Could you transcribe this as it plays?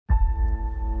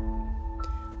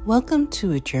Welcome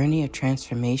to a journey of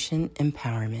transformation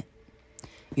empowerment.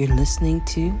 You're listening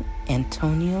to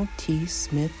Antonio T.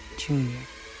 Smith Jr.,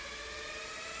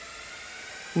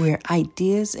 where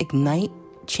ideas ignite,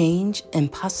 change,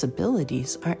 and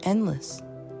possibilities are endless.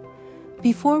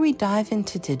 Before we dive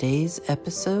into today's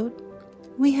episode,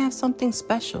 we have something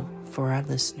special for our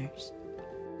listeners.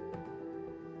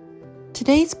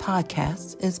 Today's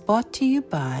podcast is brought to you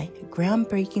by a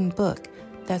groundbreaking book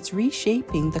that's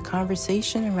reshaping the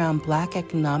conversation around Black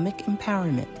economic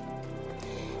empowerment.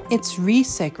 It's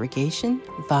Resegregation,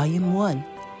 Volume 1,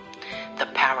 The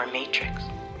Power Matrix,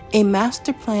 a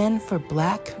master plan for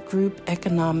Black group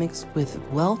economics with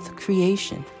wealth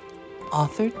creation,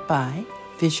 authored by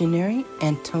visionary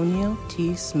Antonio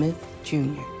T. Smith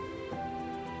Jr.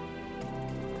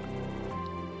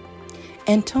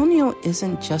 Antonio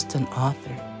isn't just an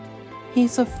author.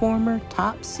 He's a former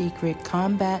top-secret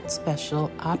Combat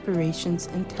Special Operations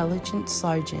Intelligence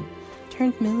Sergeant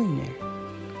turned millionaire.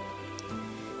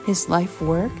 His life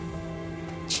work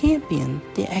championed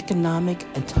the economic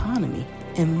autonomy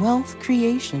and wealth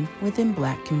creation within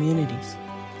Black communities.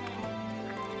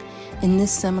 In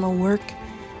this seminal work,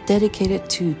 dedicated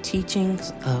to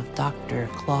teachings of Dr.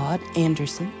 Claude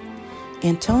Anderson,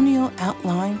 Antonio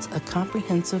outlines a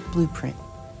comprehensive blueprint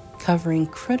covering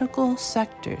critical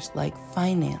sectors like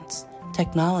finance,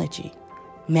 technology,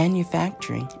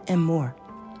 manufacturing, and more.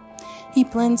 He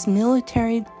blends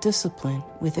military discipline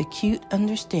with acute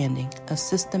understanding of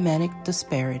systematic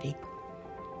disparity.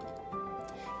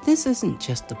 This isn't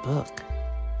just a book.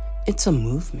 It's a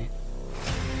movement,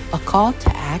 a call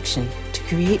to action to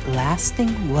create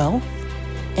lasting wealth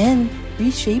and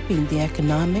reshaping the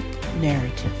economic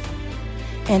narrative.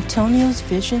 Antonio's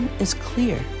vision is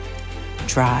clear.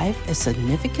 Drive a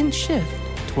significant shift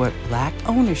toward Black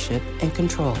ownership and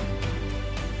control.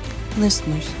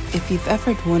 Listeners, if you've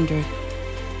ever wondered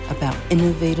about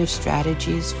innovative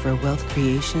strategies for wealth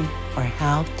creation or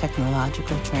how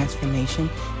technological transformation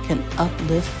can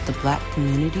uplift the Black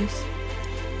communities,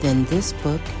 then this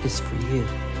book is for you.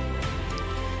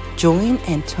 Join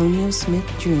Antonio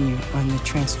Smith Jr. on the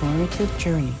transformative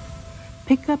journey.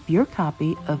 Pick up your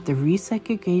copy of the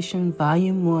Resegregation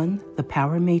Volume 1, The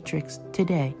Power Matrix,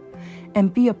 today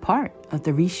and be a part of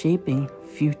the reshaping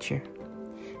future.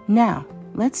 Now,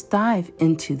 let's dive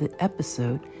into the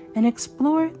episode and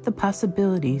explore the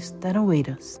possibilities that await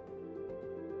us.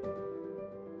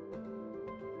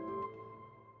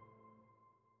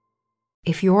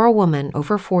 If you're a woman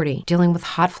over 40 dealing with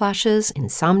hot flashes,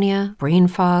 insomnia, brain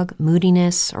fog,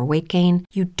 moodiness, or weight gain,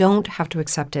 you don't have to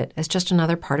accept it as just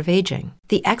another part of aging.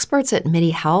 The experts at MIDI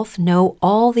Health know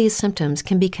all these symptoms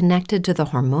can be connected to the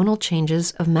hormonal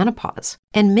changes of menopause.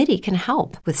 And MIDI can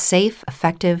help with safe,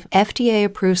 effective,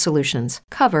 FDA-approved solutions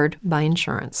covered by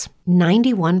insurance.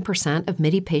 91% of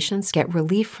MIDI patients get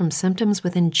relief from symptoms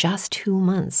within just 2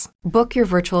 months. Book your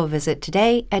virtual visit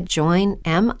today at joinmidi.com.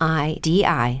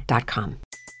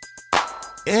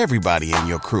 Everybody in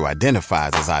your crew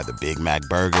identifies as either Big Mac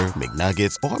Burger,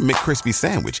 McNuggets, or McCrispy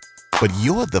Sandwich. But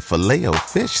you're the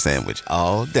Filet-O-Fish Sandwich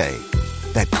all day.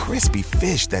 That crispy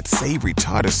fish, that savory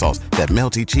tartar sauce, that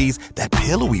melty cheese, that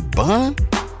pillowy bun.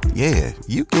 Yeah,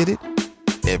 you get it.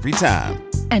 Every time.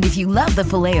 And if you love the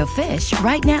Filet-O-Fish,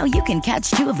 right now you can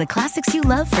catch 2 of the classics you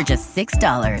love for just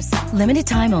 $6. Limited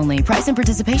time only. Price and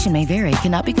participation may vary.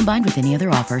 Cannot be combined with any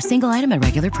other offer. Single item at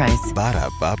regular price.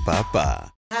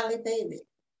 Ba-da-ba-ba-ba. Holly, baby.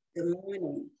 Good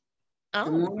morning. Oh,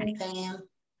 Good morning, fam.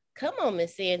 come on,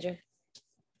 Miss Sandra.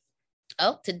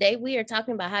 Oh, today we are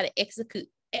talking about how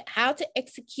to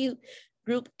execute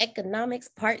group economics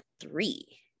part 3.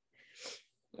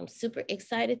 I'm super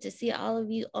excited to see all of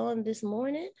you on this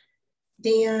morning.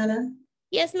 Deanna,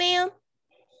 Yes, ma'am.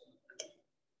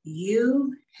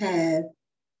 you have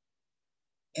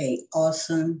a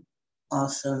awesome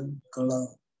glow.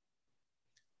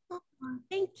 Oh,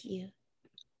 thank you.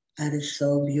 That is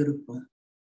so beautiful.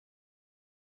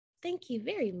 Thank you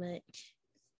very much.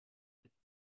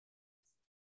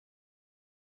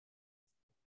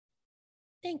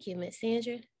 Thank you, Miss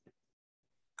Sandra.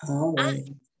 Always.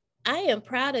 I am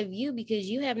proud of you because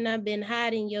you have not been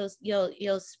hiding your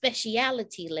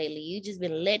speciality lately. You just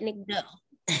been letting it go.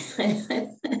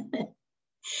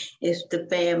 It's the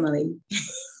family.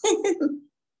 There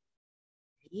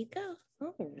you go.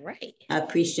 All right. I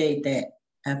appreciate that.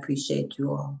 I appreciate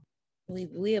you all.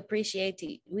 We appreciate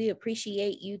you. We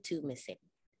appreciate you too, Miss Sandra.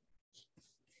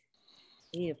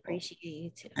 We appreciate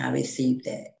you too. I received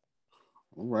that.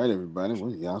 All right, everybody.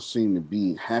 Well, y'all seem to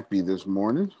be happy this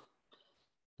morning.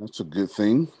 That's a good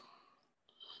thing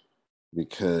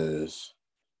because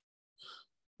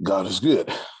God is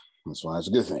good. That's why it's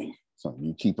a good thing. So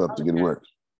you keep up the good work.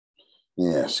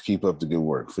 Yes, keep up the good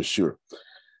work for sure.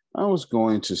 I was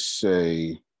going to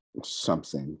say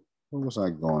something. What was I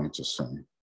going to say?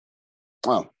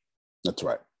 Oh, that's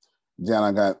right. Jan,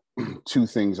 I got 2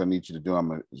 things I need you to do. I'm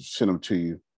going to send them to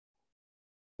you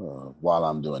while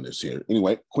I'm doing this here.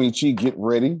 Anyway, Queen Chi, get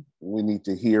ready. We need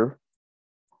to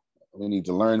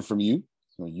learn from you.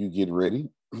 So you get ready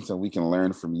so we can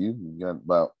learn from you. We got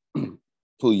about,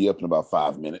 pull you up in about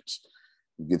 5 minutes.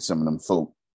 Get some of them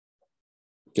folk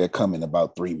that come in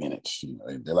about 3 minutes. You know,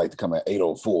 they like to come at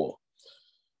 8:04.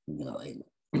 You know,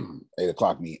 8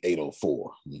 o'clock means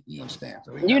 8:04. You understand?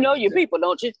 So you know your people,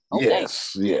 don't you? Okay.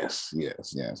 Yes.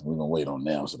 We're gonna wait on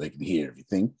them so they can hear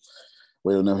everything.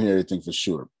 Wait on them to hear everything for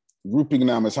sure. Group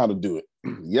economics, how to do it.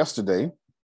 Yesterday,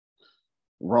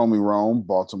 Romy Rome,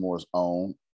 Baltimore's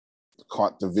own,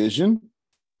 caught the vision.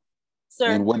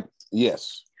 Sir. And what?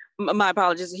 Yes. My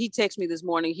apologies. He texted me this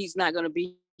morning. He's not going to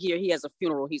be here. He has a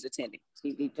funeral he's attending.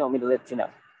 He told me to let you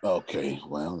know. Okay.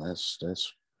 Well, that's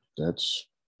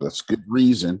good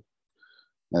reason.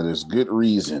 That is good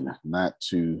reason not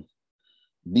to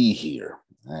be here,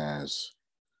 as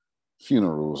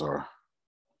funerals are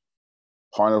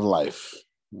part of life.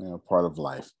 Part of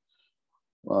life.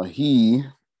 Well, he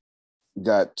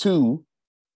got 2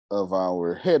 of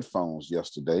our headphones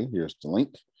yesterday. Here's the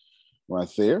link right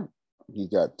there. He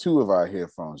got 2 of our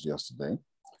headphones yesterday.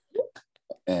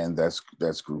 And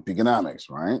that's group economics,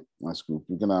 right? That's group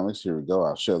economics. Here we go.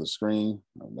 I'll share the screen.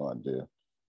 I have no idea.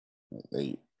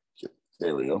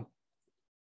 There we go.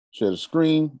 Share the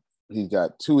screen. He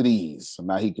got 2 of these. So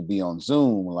now he could be on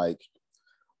Zoom like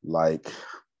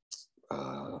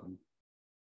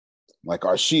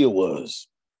Arshia was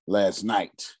last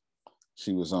night.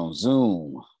 She was on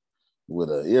Zoom with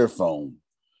an earphone,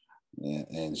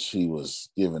 and she was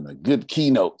giving a good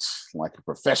keynote like a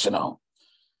professional.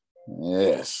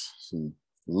 Yes, she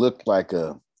looked like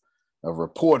a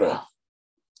reporter,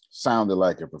 sounded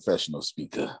like a professional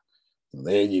speaker. So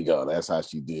there you go. That's how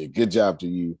she did. Good job to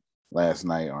you last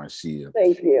night, Arshia.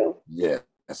 Thank you. Yes,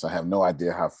 I have no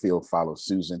idea how Phil follows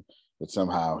Susan, but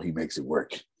somehow he makes it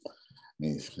work.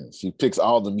 She picks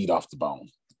all the meat off the bone.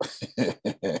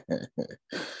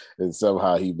 And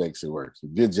somehow he makes it work. So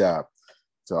good job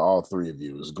to all 3 of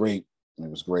you. It was great. It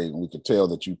was great. And we could tell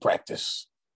that you practice.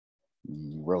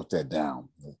 You wrote that down.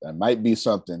 That might be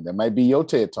something. That might be your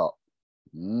TED Talk.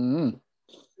 Mm-hmm.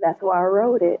 That's why I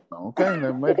wrote it. Okay,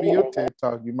 that might be your TED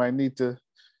Talk. You might need to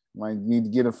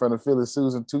get in front of Phyllis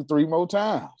Susan 2-3 more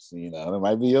times. That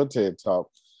might be your TED Talk.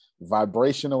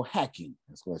 Vibrational hacking.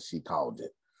 That's what she called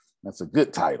it. That's a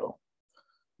good title.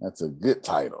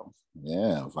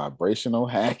 Yeah, vibrational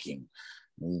hacking.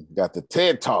 We got the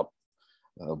TED Talk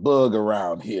bug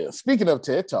around here. Speaking of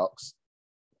TED Talks,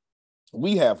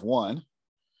 we have one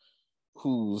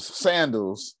whose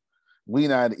sandals we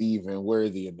not even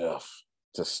worthy enough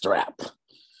to strap.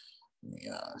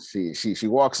 She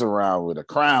walks around with a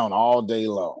crown all day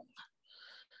long.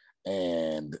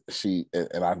 And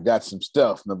I've got some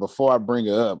stuff. Now, before I bring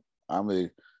her up,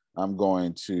 I'm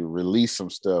going to release some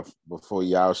stuff before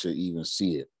y'all should even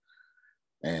see it.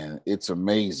 And it's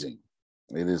amazing.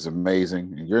 It is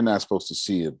amazing. And you're not supposed to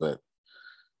see it, but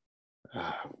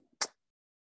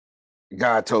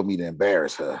God told me to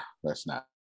embarrass her. That's not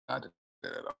it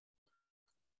at all.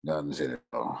 Nothing's it at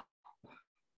all.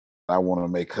 I want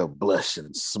to make her blush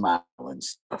and smile and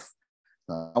stuff.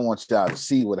 I want y'all to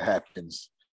see what happens.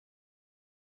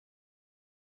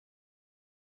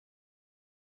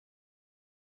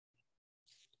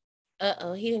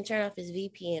 Uh-oh, he didn't turn off his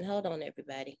VPN. Hold on,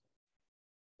 everybody.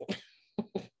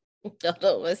 Hold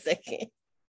on 1 second.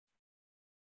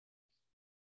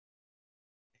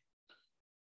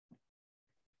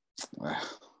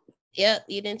 Yep,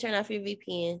 you didn't turn off your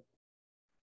VPN.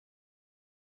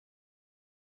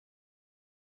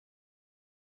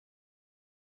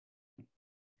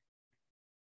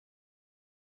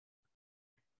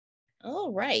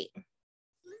 All right.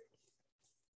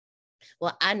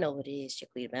 Well, I know what it is,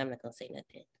 Chiquita, but I'm not going to say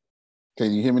nothing.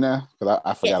 Can you hear me now? Because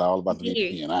I forgot all about the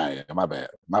VPN. My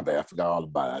bad. I forgot all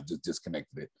about it. I just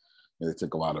disconnected it. It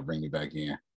took a while to bring me back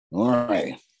in. All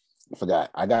right. I forgot.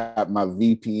 I got my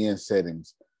VPN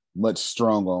settings much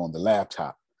stronger on the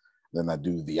laptop than I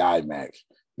do the iMac,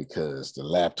 because the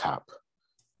laptop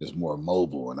is more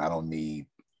mobile and I don't need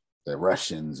the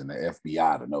Russians and the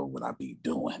FBI to know what I be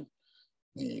doing.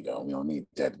 There you go. We don't need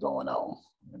that going on.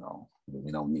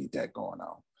 We don't need that going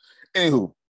on.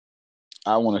 Anywho,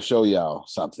 I want to show y'all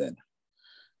something.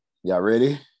 Y'all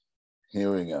ready?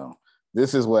 Here we go.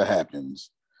 This is what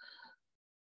happens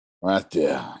right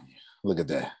there. Look at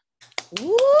that.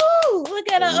 Woo! Look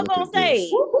at her up on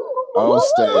stage. On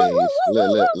stage.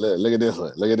 Look at this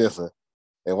one. Look at this one.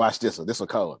 And watch this one. This one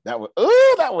cold. That one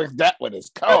is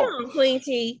cold. Come on, Queen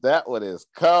T. That one is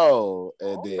cold.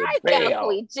 And All then right, bam.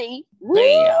 Queen T.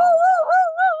 Bam.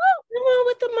 Come on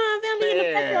with the Mon Valley in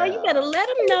the background. You better let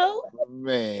them know.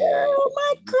 Man. Oh,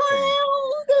 my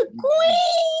crown, the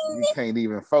queen. You can't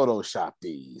even Photoshop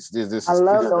these. This I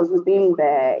love those bean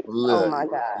bags. Look, Oh my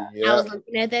God. Yep. I was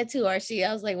looking at that too, Archie.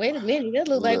 I was like, wait a minute, that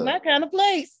looks like Look. my kind of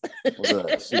place.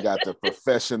 Look, she got the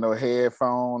professional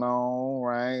headphone on,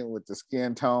 right? With the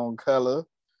skin tone color.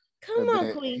 Come And on,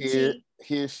 then Queen here, T.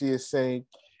 here she is saying,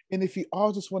 and if you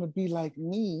all just want to be like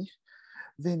me,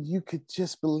 then you could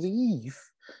just believe,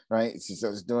 right? She's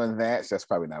just doing that. That's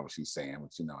probably not what she's saying, but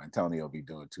Antonio be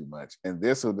doing too much. And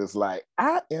this one is like,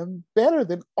 I am better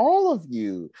than all of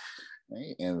you.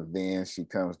 Right? And then she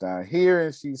comes down here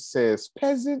and she says,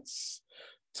 peasants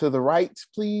to the right,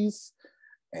 please.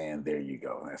 And there you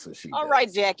go. That's what she does. All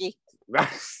right, Jackie.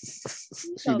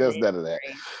 She does none of that.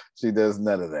 She does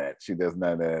none of that. She does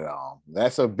none of that at all.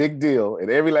 That's a big deal.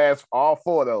 And all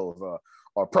four of those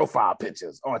are profile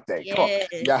pictures, aren't they?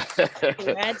 Yes.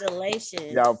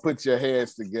 Congratulations. Y'all put your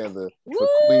hands together for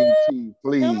Queen T,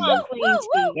 please. Come on, Queen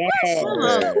T. Yes. Come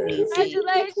on, Queen T.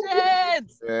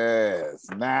 Congratulations. Yes.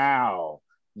 Now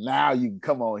you can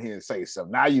come on here and say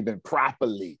something. Now you've been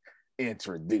properly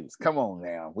introduced. Come on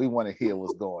now. We want to hear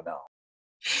what's going on.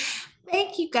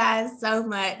 Thank you guys so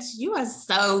much. You are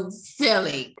so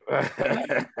silly.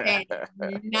 And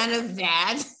none of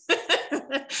that.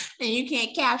 And you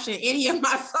can't capture any of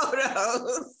my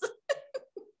photos.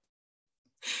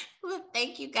 Well,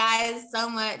 thank you guys so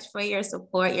much for your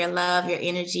support, your love, your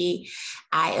energy.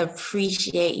 I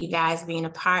appreciate you guys being a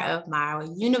part of my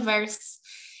universe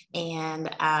and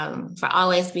for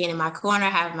always being in my corner,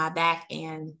 having my back,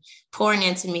 and pouring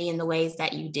into me in the ways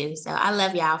that you do. So I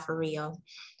love y'all for real.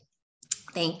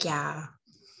 Thank y'all.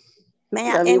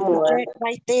 May I interject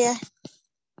right there?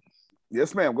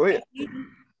 Yes, ma'am. Go ahead.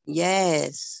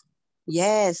 Yes.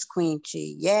 Yes, Queen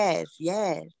Chi. Yes,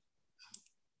 yes.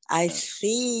 I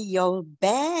see your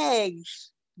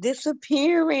bags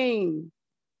disappearing.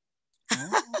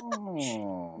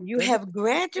 Oh, You have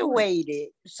graduated,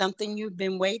 something you've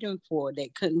been waiting for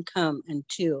that couldn't come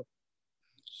until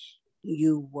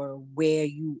you were where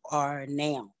you are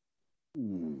now.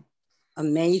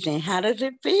 Amazing. How does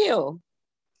it feel?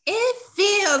 It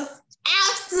feels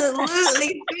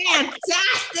absolutely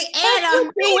fantastic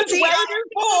and amazing.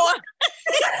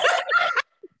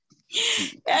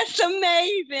 That's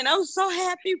amazing. I'm so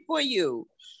happy for you.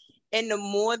 And the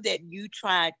more that you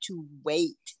try to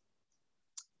wait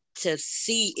to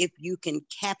see if you can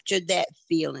capture that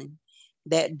feeling,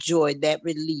 that joy, that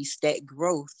release, that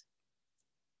growth,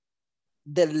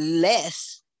 the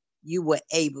less you were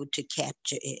able to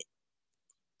capture it.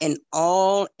 And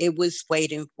all it was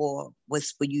waiting for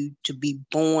was for you to be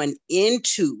born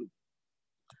into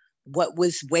what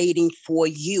was waiting for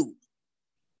you.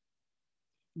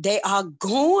 They are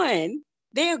gone.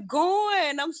 They're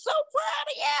gone. I'm so proud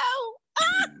of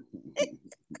you.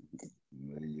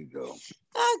 There you go.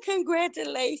 Oh,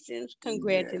 congratulations.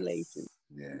 Congratulations.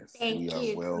 Yes. Thank We are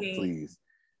you, well Queen. pleased.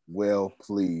 Well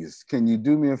pleased. Can you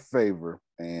do me a favor?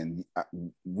 And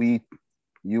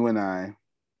you and I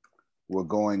were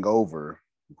going over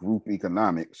group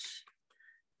economics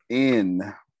in,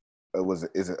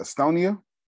 is it Estonia?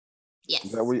 Yes.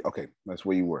 Is that where okay, that's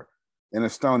where you were. In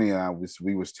Estonia,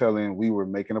 we were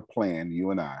making a plan,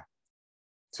 you and I,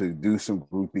 to do some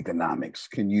group economics.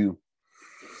 Can you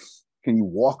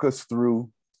walk us through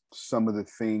some of the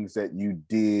things that you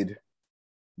did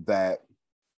that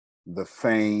the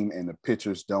fame and the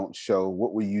pictures don't show?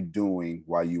 What were you doing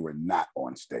while you were not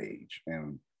on stage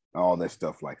and all that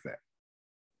stuff like that?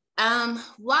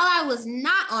 While I was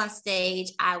not on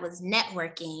stage, I was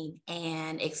networking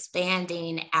and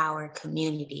expanding our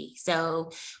community.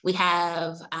 So we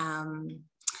have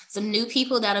some new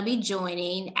people that'll be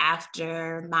joining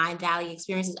after Mind Valley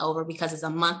Experience is over, because it's a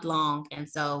month long. And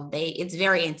so it's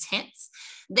very intense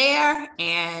there,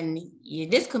 and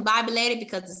you're discombobulated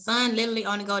because the sun literally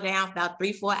only go down for about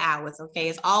 3-4 hours. Okay.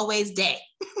 It's always day.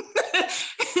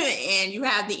 And you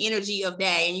have the energy of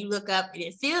day, and you look up and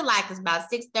it feels like it's about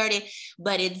 6:30,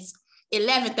 but it's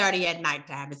 11:30 at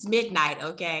nighttime. It's midnight.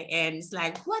 Okay. And it's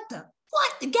like, what?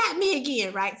 It got me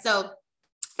again. Right. So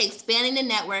expanding the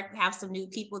network, we have some new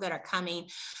people that are coming,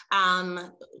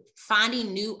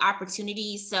 finding new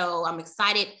opportunities. So I'm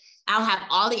excited. I don't have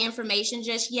all the information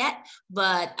just yet,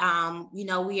 but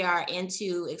we are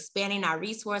into expanding our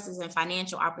resources and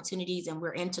financial opportunities, and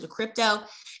we're into the crypto.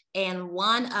 And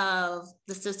one of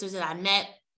the sisters that I met,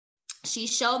 she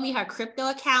showed me her crypto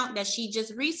account that she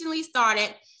just recently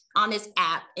started on this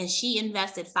app, and she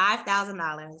invested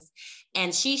 $5,000,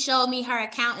 and she showed me her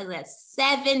account is at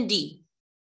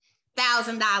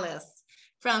 $70,000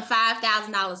 from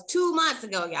 $5,000 2 months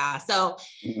ago, y'all. So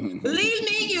believe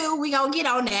me, we gonna get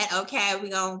on that. Okay, we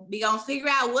gonna figure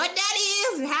out what that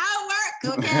is and how it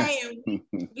works. Okay, and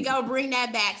we gonna bring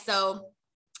that back. So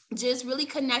just really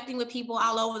connecting with people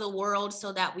all over the world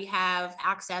so that we have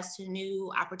access to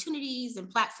new opportunities and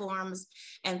platforms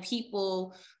and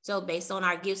people. So based on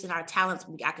our gifts and our talents,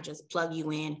 I could just plug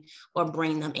you in or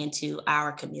bring them into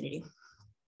our community.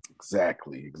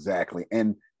 Exactly.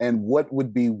 And what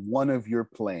would be one of your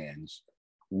plans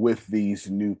with these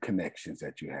new connections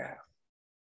that you have?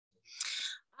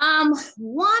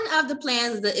 One of the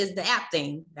plans is the app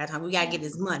thing. That's how we gotta get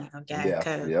this money. Okay.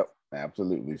 Yeah. Yep.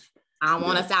 Absolutely. I don't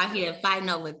want us out here fighting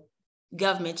over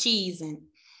government cheese and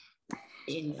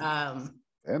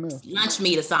lunch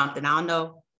meat or something. I don't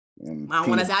know. I don't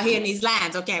want us out here in these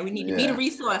lines. Okay, we need to be the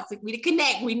resource. We need to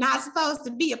connect. We're not supposed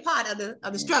to be a part of the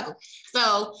struggle.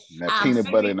 So that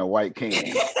peanut butter in a white can.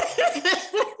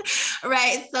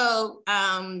 Right. So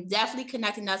definitely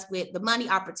connecting us with the money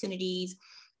opportunities.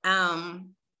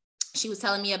 She was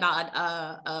telling me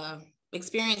about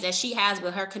experience that she has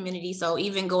with her community. So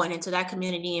even going into that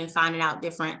community and finding out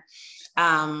different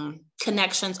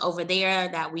connections over there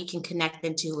that we can connect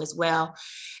into as well.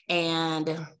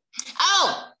 And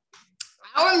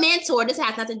our mentor, this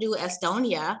has nothing to do with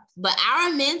Estonia, but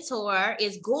our mentor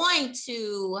is going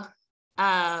to, should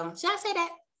I say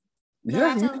that?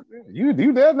 Yeah, you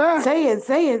do that now. Say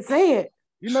it.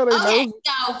 You know they know.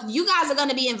 So you guys are going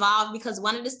to be involved because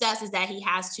one of the steps is that he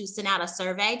has to send out a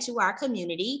survey to our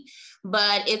community,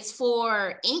 but it's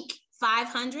for Inc.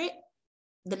 500,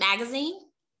 the magazine.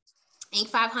 Inc.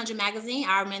 500 magazine.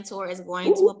 Our mentor is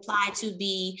going to apply to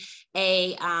be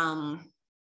a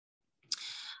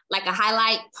like a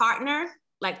highlight partner,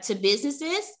 like to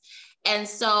businesses. And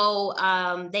so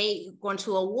they going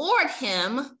to award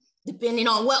him, depending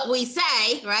on what we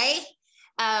say, right?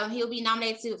 He'll be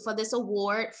nominated for this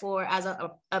award as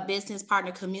a business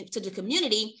partner to the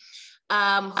community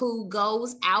who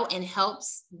goes out and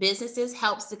helps businesses,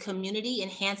 helps the community,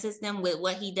 enhances them with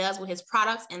what he does with his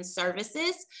products and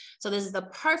services. So this is the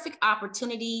perfect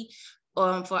opportunity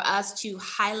for us to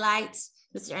highlight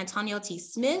Mr. Antonio T.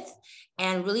 Smith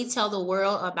and really tell the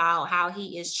world about how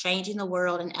he is changing the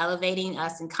world and elevating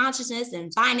us in consciousness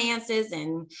and finances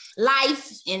and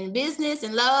life and business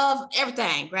and love,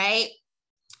 everything, right?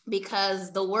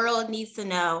 Because the world needs to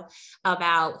know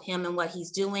about him and what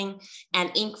he's doing. And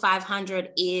Inc. 500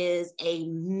 is a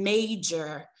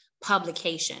major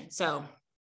publication. So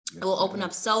it will open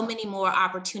up so many more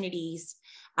opportunities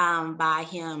by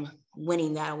him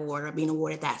winning that award or being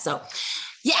awarded that. So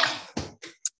yeah,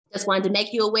 just wanted to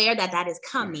make you aware that is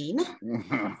coming. So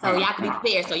y'all can be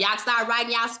prepared. So y'all start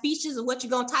writing y'all speeches and what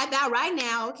you're going to type out right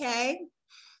now, okay?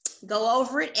 Go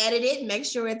over it, edit it, make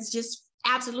sure it's just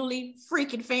absolutely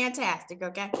freaking fantastic,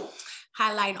 okay?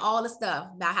 Highlighting all the stuff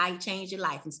about how you change your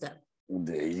life and stuff.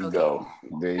 There you go.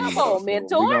 There you Come go. on,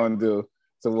 mentor. We're gonna do.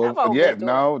 So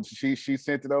mentor. She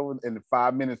sent it over in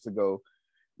 5 minutes ago,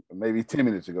 maybe 10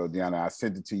 minutes ago, Deanna. I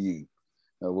sent it to you.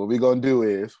 What we're gonna do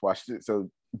is watch it. So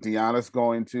Deanna's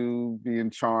going to be in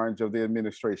charge of the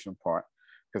administration part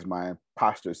because my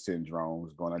imposter syndrome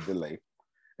is going to delay.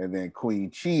 And then Queen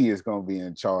Chi is going to be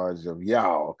in charge of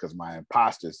y'all because my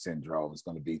imposter syndrome is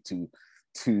going to be too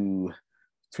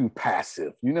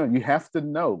passive. You know, you have to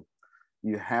know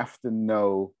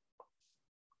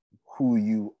who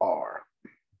you are.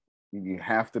 You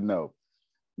have to know,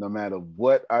 no matter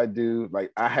what I do.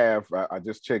 Like I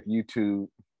just checked YouTube.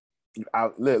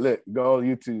 Go on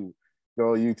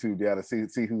YouTube. Yeah, to see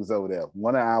who's over there.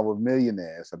 One of our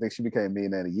millionaires. I think she became a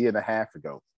millionaire a year and a half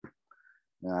ago.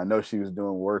 And I know she was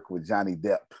doing work with Johnny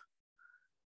Depp.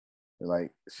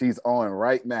 Like she's on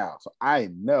right now. So I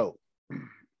know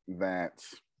that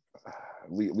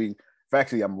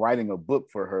actually I'm writing a book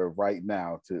for her right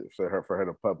now for her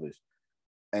to publish.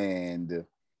 And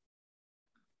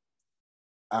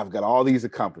I've got all these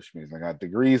accomplishments. I got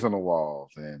degrees on the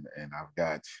walls and I've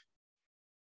got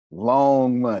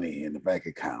long money in the bank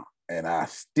account. And I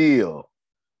still,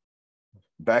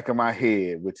 back of my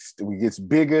head, which gets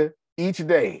bigger each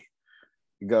day,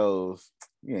 goes,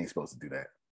 you ain't supposed to do that.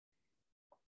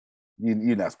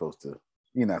 You're not supposed to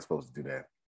do that.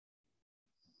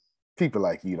 People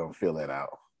like you don't fill that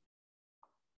out.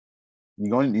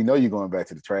 You're going back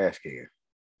to the trash can.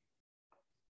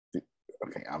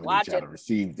 Okay, I'm gonna need y'all to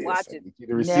receive this. Watch it.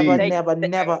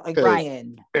 Never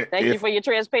again. Thank you for your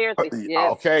transparency.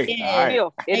 Yes. Okay. It's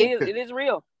real. It is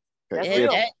real.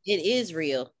 It is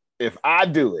real. If I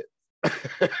do it,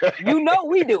 You know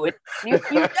we do it. You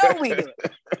know we do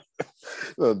it.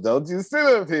 So don't you sit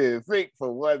up here and think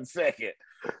for 1 second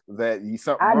that you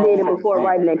something I wrong did it with before this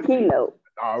writing that keynote.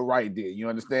 All right, dear. You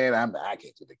understand? I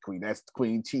can't do the queen. That's the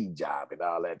Queen Chi job and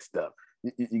all that stuff.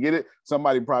 You get it?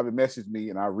 Somebody probably messaged me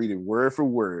and I read it word for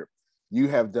word. You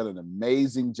have done an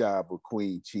amazing job with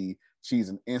Queen Chi. She's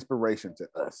an inspiration to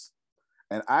us.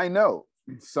 And I know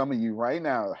some of you right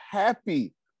now are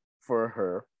happy for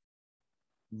her,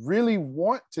 really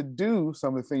want to do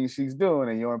some of the things she's doing,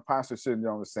 and your imposter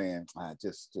syndrome is saying,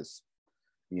 just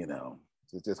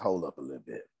hold up a little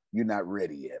bit. You're not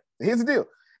ready yet. Here's the deal.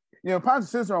 Your imposter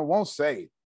syndrome won't say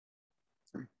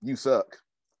you suck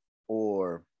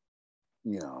or,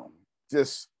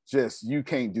 just you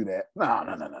can't do that. No.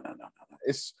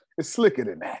 It's slicker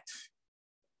than that.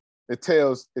 It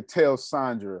tells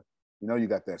Sandra, you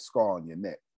got that scar on your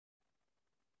neck.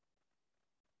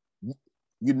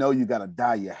 You got to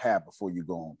dye your hair before you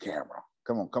go on camera.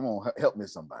 Come on, help me,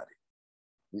 somebody.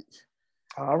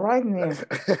 All right, man.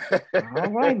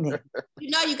 All right, man.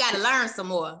 You got to learn some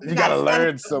more. You got to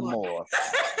learn some more.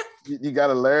 You got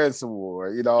to learn some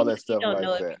more. All that stuff like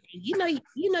that.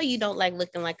 You don't like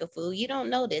looking like a fool. You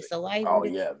don't know this, so why? Oh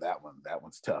yeah, that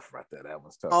one's tough right there. That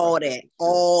one's tough. All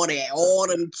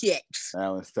them checks. That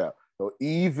one's tough. So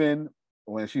even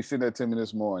when she sent that to me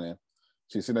this morning,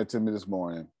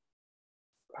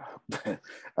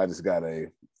 I just got a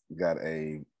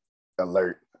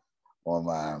alert on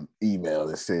my email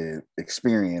that said,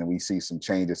 Experian, we see some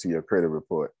changes to your credit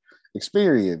report.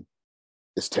 Experian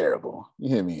is terrible.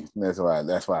 You hear me? That's why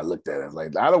I looked at it.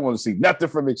 Like, I don't want to see nothing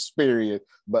from Experian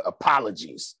but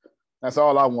apologies. That's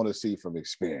all I want to see from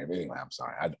Experian. Anyway, I'm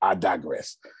sorry. I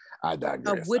digress.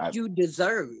 Of what you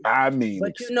deserve. I mean,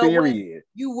 but Experian. You know what?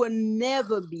 You will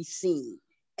never be seen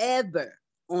ever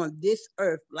on this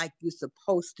earth like you're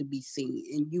supposed to be seen,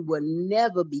 and you will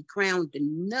never be crowned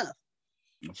enough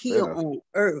here on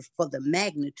earth for the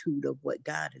magnitude of what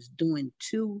God is doing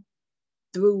to,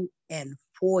 through, and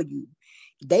for you.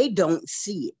 They don't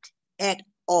see it at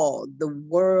all. The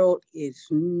world is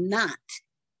not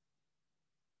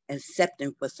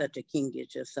accepting for such a king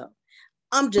as yourself.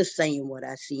 I'm just saying what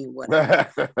I see and what I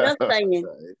see.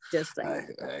 Just saying.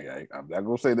 I'm not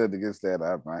gonna say that against that.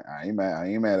 I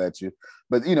ain't mad at you.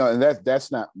 But and that's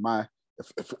not my.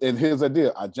 And here's the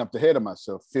deal. I jumped ahead of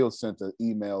myself. Phil sent an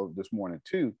email this morning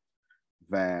too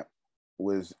that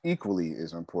was equally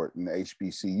as important,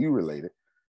 HBCU related.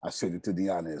 I sent it to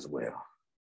Deanna as well.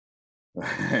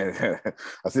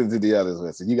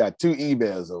 So you got 2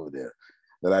 emails over there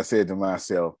that I said to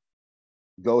myself,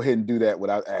 go ahead and do that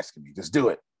without asking me. Just do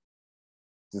it.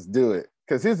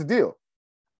 Because here's the deal.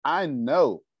 I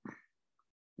know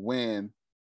when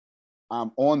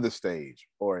I'm on the stage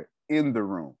or in the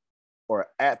room or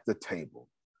at the table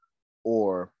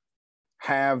or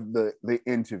have the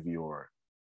interview or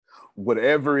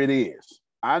whatever it is,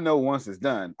 I know once it's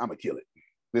done, I'm gonna kill it.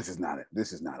 This is not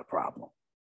a problem.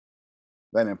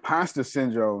 That imposter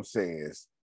syndrome says,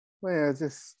 well,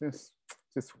 just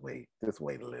wait a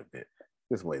little bit.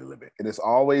 Just wait a little bit. And it's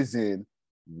always in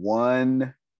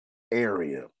one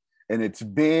area. And it's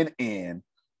been in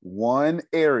one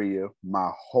area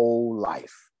my whole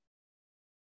life.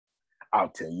 I'll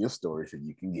tell you a story so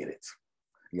you can get it.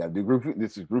 You got to do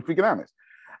this is group economics.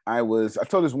 I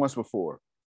told this once before.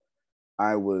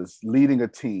 I was leading a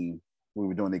team. We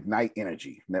were doing Ignite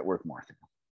Energy network marketing.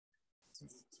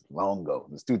 Long ago.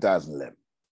 It was 2011.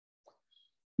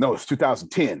 No, it's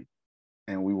 2010.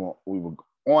 And we were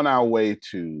on our way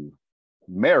to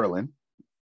Maryland.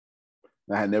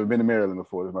 I had never been to Maryland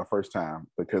before. It was my first time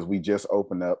because we just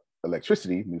opened up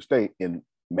electricity, new state in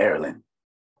Maryland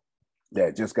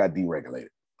that just got deregulated.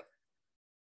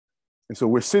 And so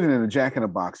we're sitting in a Jack in the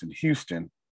Box in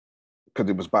Houston because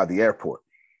it was by the airport.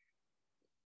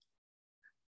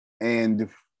 And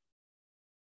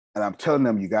I'm telling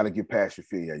them, you got to get past your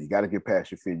fear. You got to get past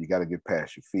your fear. You got to get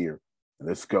past your fear.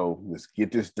 Let's go. Let's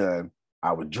get this done.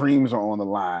 Our dreams are on the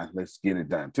line. Let's get it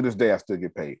done. To this day, I still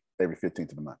get paid every 15th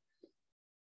of the month.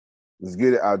 Let's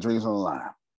get it. Our dreams on the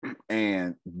line.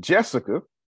 And Jessica,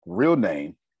 real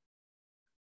name,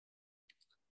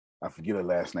 I forget her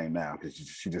last name now because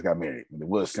she just got married. It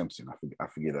was Simpson. I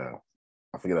forget her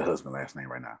husband's last name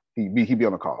right now. He be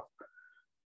on the call.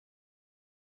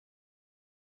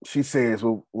 She says,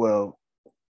 well,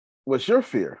 what's your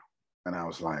fear? And I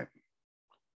was like,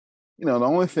 the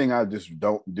only thing I just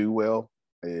don't do well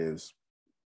is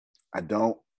I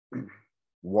don't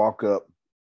walk up.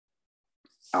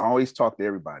 I always talk to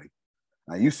everybody.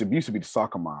 I used to be the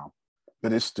soccer mom,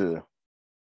 but it's the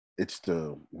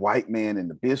white man in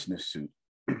the business suit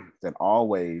that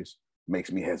always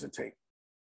makes me hesitate.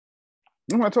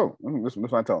 That's what I told him. That's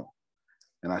what I told him.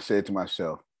 And I said to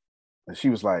myself, and she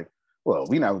was like, well,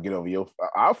 we never get over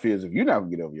our fears if you never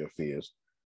get over your fears.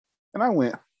 And I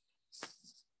went,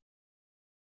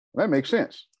 that makes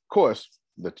sense. Of course,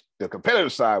 the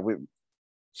competitive side with,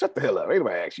 shut the hell up. Ain't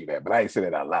nobody ask you that, but I ain't said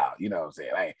it out loud. You know what I'm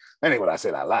saying? That ain't what I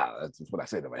said out loud. That's just what I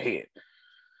said in my head.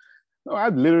 No, I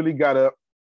literally got up,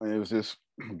 and it was this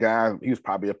guy. He was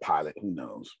probably a pilot. Who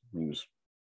knows? He was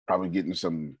probably getting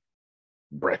some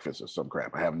breakfast or some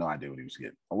crap. I have no idea what he was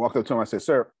getting. I walked up to him. I said,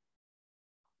 sir,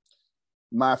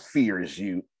 my fear is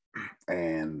you,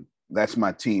 and that's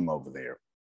my team over there.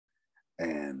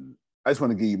 And I just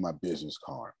want to give you my business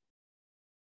card.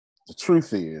 The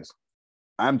truth is,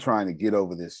 I'm trying to get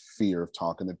over this fear of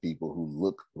talking to people who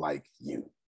look like you.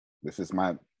 This is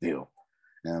my deal.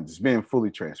 And I'm just being fully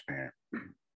transparent.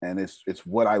 And it's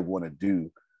what I want to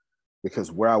do,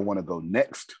 because where I want to go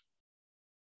next,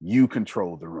 you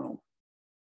control the room.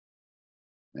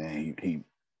 And he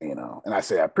you know, and I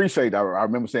say, I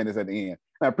remember saying this at the end,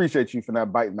 I appreciate you for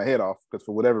not biting my head off, because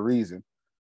for whatever reason,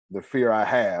 the fear I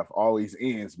have always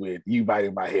ends with you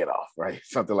biting my head off, right?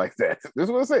 Something like that. This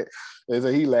is what I said. And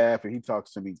so he laughed and he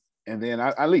talks to me, and then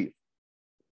I leave.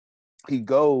 He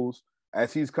goes,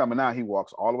 as he's coming out, he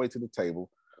walks all the way to the table,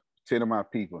 10 of my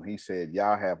people, and he said,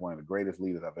 y'all have one of the greatest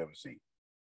leaders I've ever seen.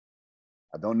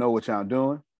 I don't know what y'all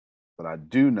doing, but I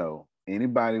do know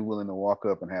anybody willing to walk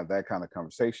up and have that kind of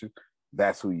conversation,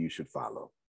 that's who you should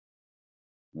follow.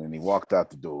 And then he walked out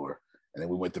the door, and then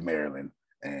we went to Maryland,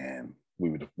 and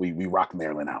we rocked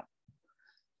Maryland out.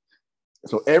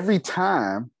 So every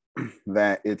time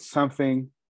that it's something,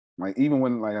 like even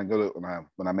when I go to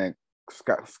when I'm at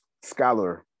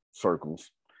scholar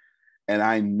circles, and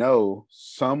I know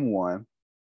someone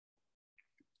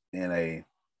in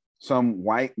some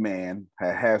white man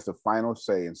has the final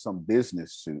say in some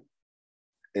business suit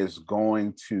is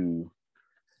going to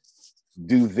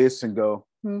do this and go,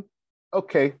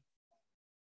 okay,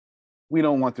 we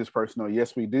don't want this person, or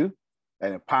yes, we do.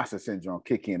 And imposter syndrome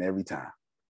kick in every time.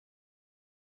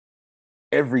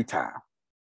 Every time.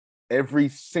 Every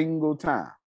single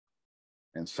time.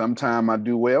 And sometimes I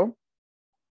do well.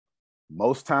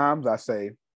 Most times I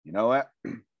say, you know what?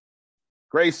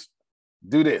 Grace,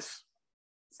 do this.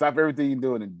 Stop everything you're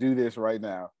doing and do this right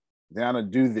now. Diana,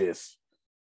 do this.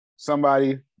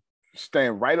 Somebody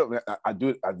stand right up. I do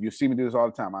it. You see me do this all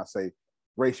the time. I say,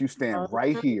 Grace, you stand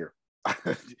right here.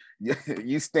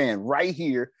 You stand right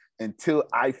here until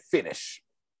I finish.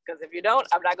 Because if you don't,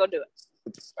 I'm not going to do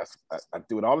it. I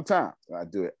do it all the time. I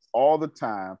do it all the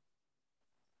time.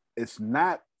 It's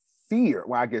not fear.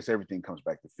 Well, I guess everything comes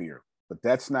back to fear, but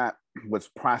that's not what's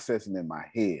processing in my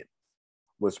head.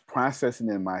 What's processing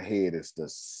in my head is the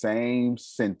same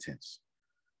sentence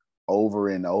over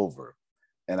and over.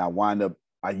 And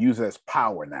I use it as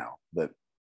power now, but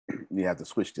you have to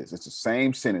switch this. It's the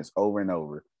same sentence over and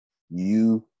over.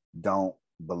 You don't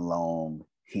belong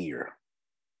here.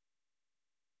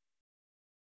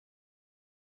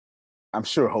 I'm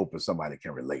sure hoping somebody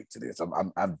can relate to this.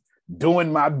 I'm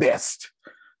doing my best.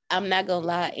 I'm not gonna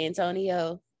lie,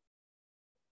 Antonio.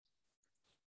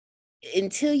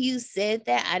 Until you said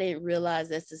that, I didn't realize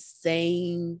that's the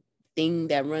same thing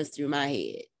that runs through my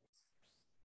head.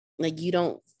 Like, you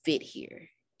don't fit here.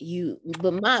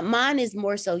 But mine is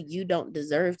more so you don't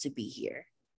deserve to be here.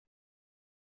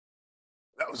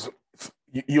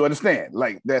 You understand?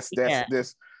 Like that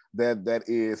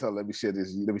is. Let me share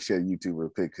this. Let me share YouTube real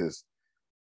quick, because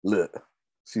look,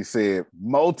 she said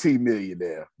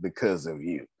multi-millionaire because of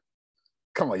you.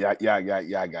 Come on, y'all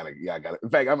gotta. In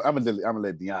fact, I'm gonna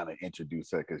let Deanna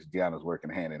introduce her, because Deanna's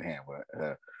working hand in hand with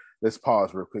her. Let's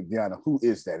pause real quick. Deanna, who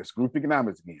is that? It's Group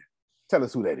Economics again. Tell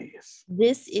us who that is.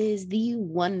 This is the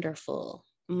wonderful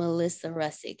Melissa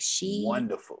Russick.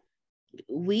 Wonderful.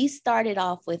 We started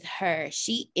off with her.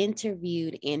 She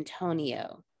interviewed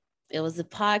Antonio. It was a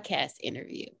podcast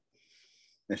interview.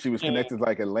 And she was connected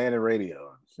like Atlanta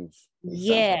radio.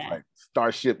 Yeah. Like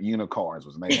Starship Unicorns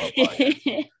was the name of her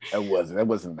podcast. That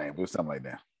wasn't the name. It was something like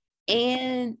that.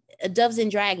 And Doves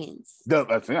and Dragons.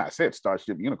 I said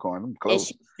Starship Unicorn. I'm close.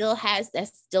 And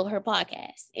that's still her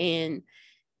podcast. And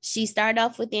she started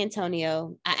off with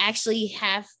Antonio. I've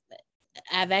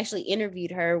actually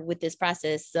interviewed her with this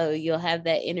process, so you'll have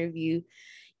that interview.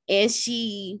 And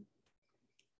she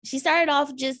started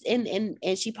off just and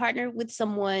she partnered with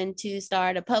someone to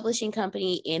start a publishing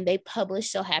company, and they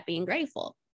published So Happy and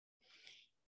Grateful.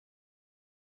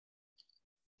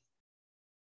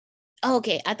 Oh,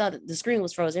 okay, I thought the screen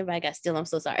was frozen. Everybody got still. I'm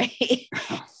so sorry.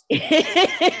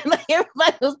 Like,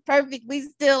 everybody was perfectly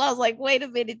still. I was like, wait a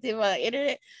minute, to my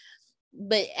internet.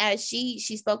 but as she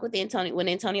spoke with Antonio when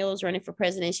Antonio was running for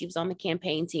president, she was on the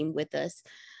campaign team with us.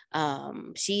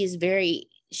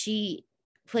 She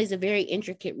plays a very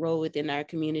intricate role within our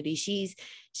community. She's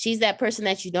that person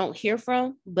that you don't hear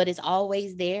from, but is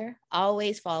always there,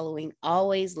 always following,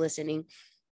 always listening.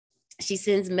 She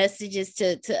sends messages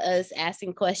to us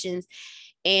asking questions,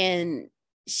 and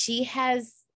she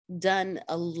has done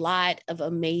a lot of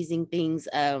amazing things.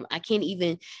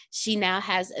 She now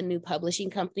has a new publishing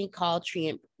company called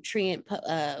Treant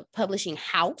Publishing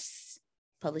House.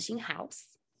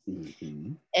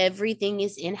 Mm-hmm. Everything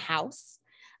is in-house.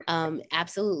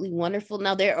 Absolutely wonderful.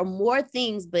 Now there are more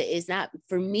things, but it's not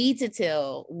for me to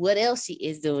tell what else she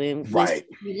is doing. When she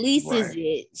releases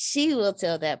it, she will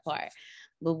tell that part.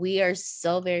 But we are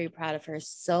so very proud of her,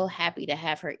 so happy to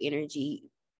have her energy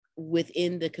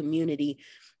within the community.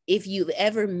 If you've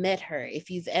ever met her,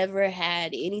 if you've ever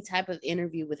had any type of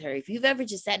interview with her, if you've ever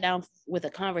just sat down with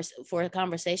for a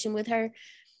conversation with her,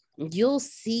 you'll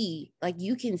see, like,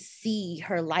 you can see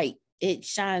her light. It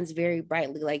shines very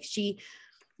brightly. Like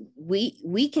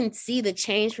we can see the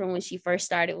change from when she first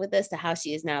started with us to how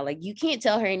she is now. Like, you can't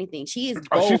tell her anything. She is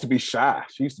bold. She used to be shy.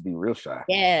 She used to be real shy.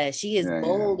 Yeah, she is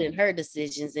bold in her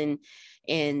decisions, and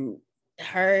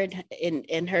her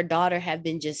and her daughter have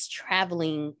been just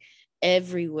traveling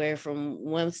everywhere from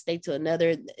one state to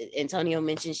another. Antonio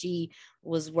mentioned she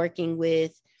was working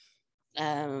with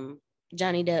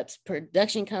Johnny Depp's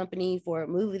production company for a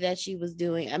movie that she was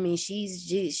doing. I mean,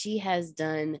 she has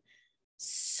done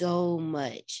so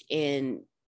much. And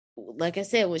like I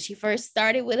said, when she first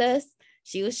started with us,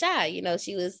 she was shy. You know,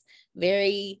 she was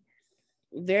very,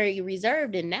 very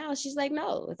reserved. And now she's like,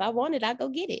 no, if I want it, I go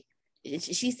get it.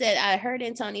 She said, I heard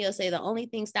Antonio say the only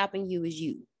thing stopping you is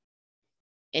you.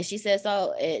 And she said,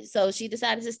 so she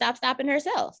decided to stop stopping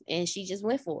herself, and she just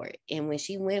went for it. And when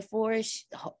she went for it,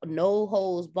 no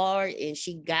holds barred, and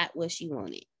she got what she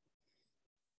wanted.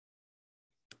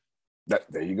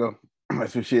 There you go.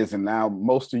 That's what she is. And now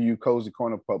most of you Cozy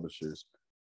Corner publishers,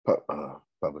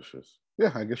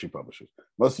 yeah, I guess you publishers,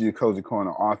 most of you Cozy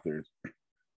Corner authors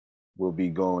will be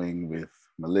going with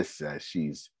Melissa.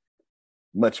 She's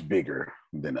much bigger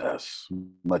than us,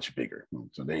 much bigger.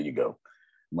 So there you go.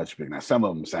 Much bigger. Now, some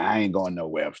of them say, I ain't going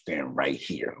nowhere. I'm staying right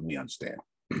here. We understand.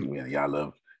 You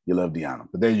love Deanna.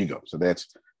 But there you go. So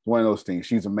that's one of those things.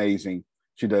 She's amazing.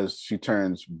 She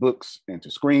turns books into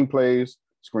screenplays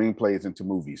into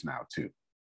movies now too.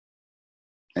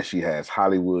 And she has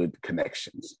Hollywood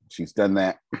connections. She's done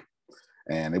that.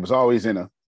 And it was always in her.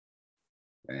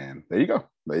 And there you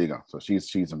go. So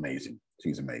she's amazing.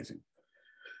 She's amazing.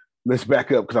 Let's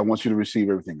back up because I want you to receive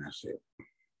everything I said.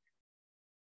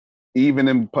 Even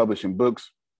in publishing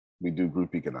books, we do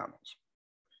group economics.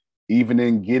 Even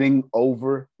in getting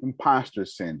over imposter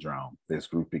syndrome, there's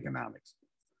group economics.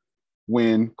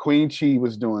 When Queen Chi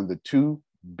was doing the two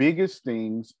biggest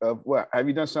things of, well, have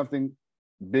you done something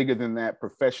bigger than that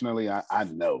professionally? I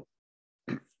know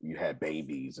you had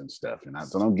babies and stuff, and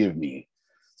so don't give me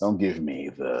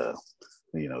the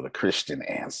Christian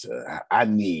answer. I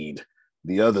need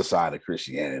the other side of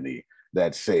Christianity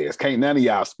that says, can't none of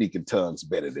y'all speak in tongues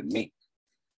better than me.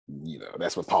 You know,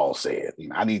 that's what Paul said. You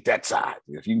know, I need that side.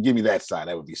 If you can give me that side,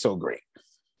 that would be so great.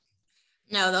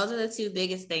 No, those are the two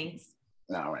biggest things.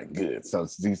 All right, good. So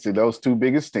you see those two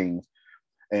biggest things.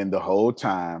 And the whole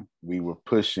time we were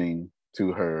pushing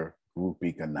to her group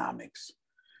economics.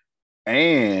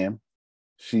 And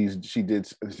she did,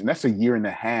 and that's 1.5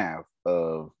 years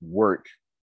of work.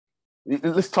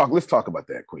 Let's talk about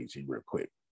that, Queen Chi, real quick.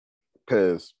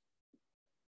 Because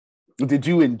did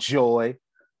you enjoy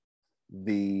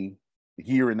the 1.5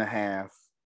 years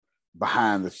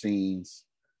behind the scenes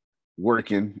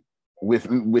working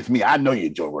with me? I know you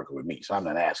enjoy working with me, so I'm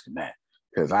not asking that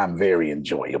because I'm very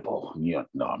enjoyable. No,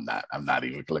 I'm not. I'm not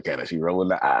even. Look at her. She rolling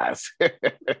the eyes.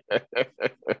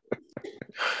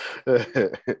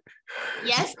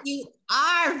 Yes, you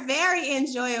are very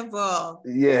enjoyable.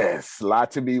 Yes,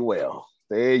 lot to be well.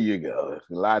 There you go.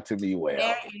 A lot to be well.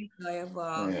 Very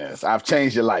enjoyable. Yes, I've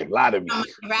changed your life. A lot of me. From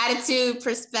a gratitude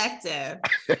perspective.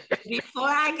 Before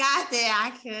I got there,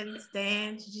 I couldn't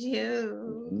stand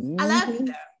you. Mm-hmm. I love you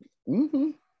though. Mm-hmm.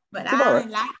 But I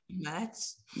don't like you much.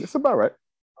 It's about right.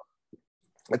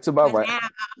 It's about right. Now,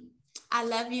 I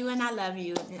love you and I love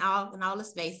you in all the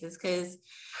spaces, because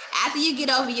after you get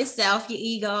over yourself, your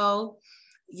ego,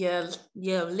 your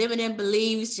limiting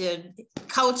beliefs, your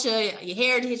culture, your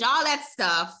heritage, all that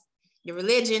stuff, your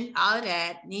religion, all of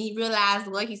that, then you realize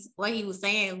what he was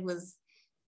saying was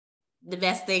the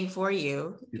best thing for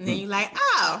you. And then you're like,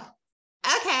 oh,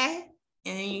 okay.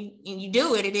 And you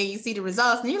do it, and then you see the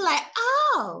results, and you're like,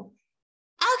 oh,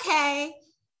 okay.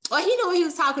 Well, he knew what he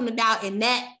was talking about in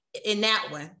that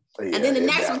one. Yeah, and then the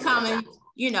next one coming,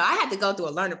 I had to go through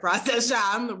a learning process.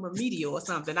 I'm a remedial or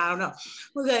something. I don't know.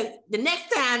 Because the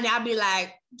next time I'll be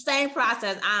like, same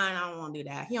process. I don't want to do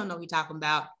that. He don't know what he's talking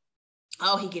about.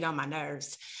 Oh, he get on my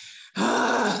nerves.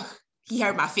 He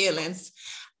hurt my feelings.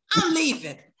 I'm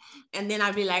leaving. And then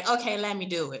I'll be like, okay, let me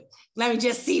do it. Let me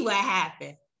just see what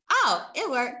happened. Oh, it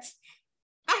worked.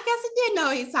 I guess I did know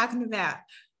what he's talking about.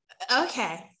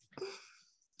 Okay.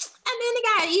 And then it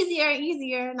got easier and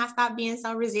easier, and I stopped being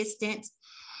so resistant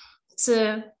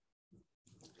to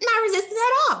not resistant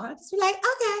at all. I just be like,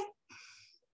 okay.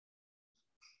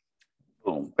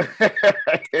 Boom.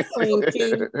 Queen T.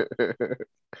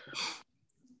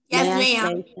 Yes, May I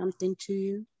ma'am. say something to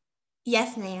you?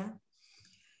 Yes, ma'am.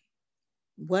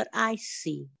 What I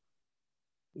see,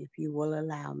 if you will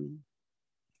allow me,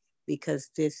 because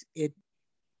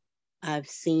I've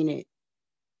seen it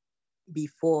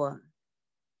before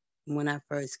when I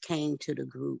first came to the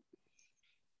group,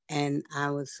 and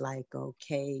I was like,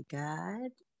 okay,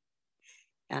 God,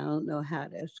 I don't know how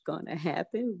that's going to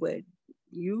happen, but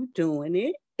you doing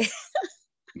it.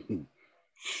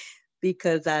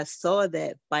 Because I saw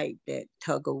that fight, that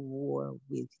tug of war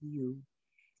with you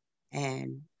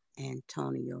and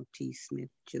Antonio T. Smith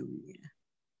Jr.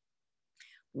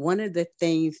 One of the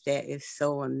things that is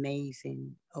so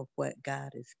amazing of what God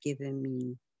has given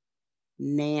me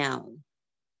now,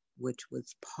 which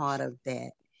was part of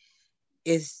that,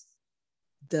 is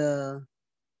the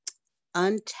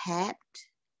untapped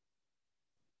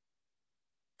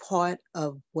part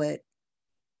of what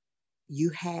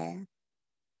you have,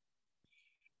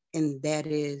 and that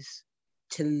is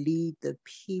to lead the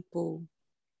people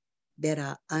that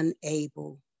are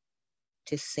unable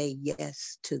to say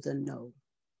yes to the no.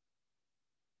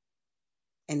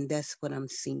 And that's what I'm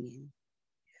seeing,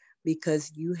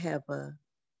 because you have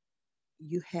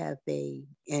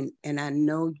and I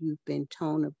know you've been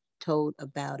told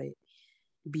about it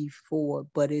before,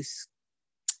 but it's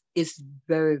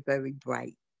very, very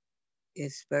bright.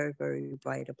 It's very, very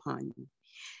bright upon you.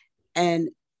 And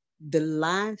the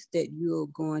lives that you're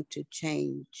going to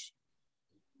change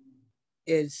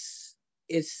is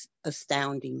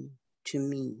astounding to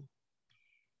me.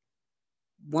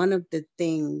 One of the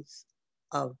things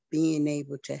of being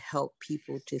able to help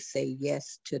people to say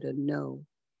yes to the no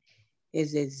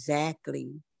is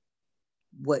exactly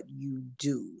what you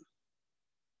do,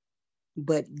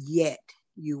 but yet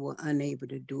you were unable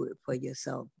to do it for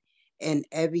yourself. And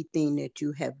everything that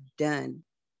you have done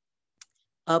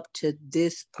up to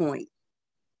this point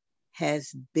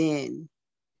has been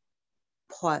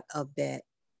part of that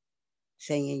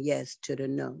saying yes to the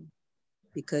no,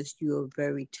 because you're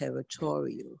very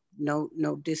territorial. No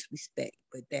disrespect,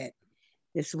 but that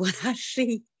is what I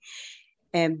see.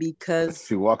 And because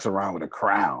she walks around with a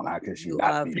crown, how can she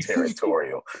not be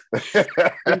territorial?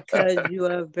 Because you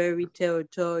are very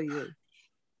territorial,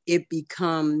 it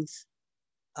becomes,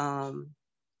 how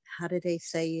do they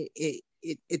say it?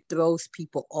 It throws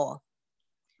people off.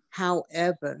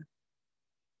 However,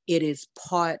 it is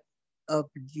part of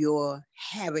your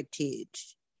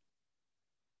heritage.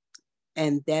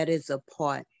 And that is a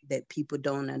part that people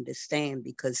don't understand,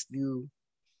 because you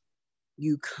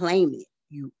claim it,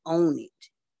 you own it,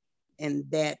 and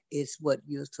that is what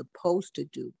you're supposed to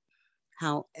do.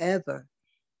 However,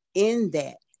 in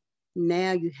that,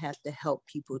 now you have to help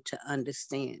people to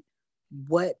understand,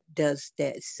 what does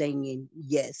that saying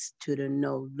yes to the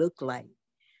no look like,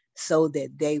 so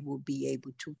that they will be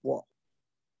able to walk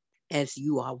as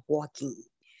you are walking,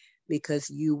 because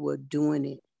you were doing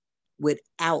it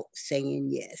without saying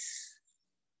yes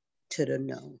to the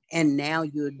no. And now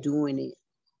you're doing it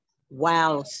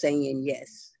while saying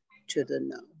yes to the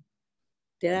no.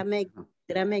 Did I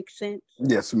make sense?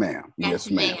 Yes, ma'am.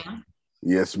 Yes, ma'am.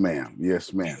 Yes, ma'am.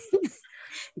 Yes, ma'am.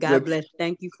 God bless.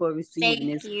 Thank you for receiving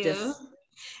this. Thank you.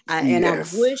 I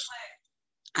wish,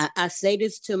 I say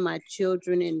this to my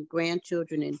children and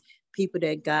grandchildren and people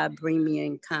that God bring me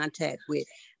in contact with.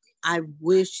 I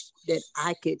wish that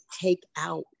I could take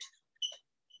out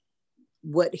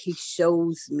what he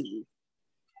shows me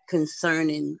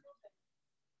concerning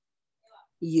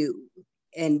you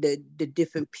and the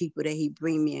different people that he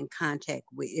bring me in contact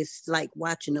with. It's like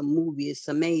watching a movie. It's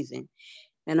amazing.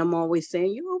 And I'm always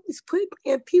saying, you always put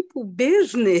me in people's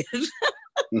business.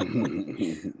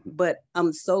 But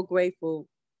I'm so grateful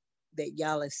that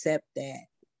y'all accept that.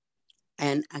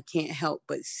 And I can't help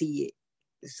but see it.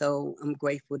 So I'm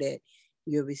grateful that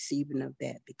you're receiving of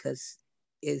that, because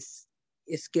it's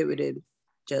getting to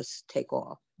just take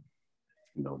off.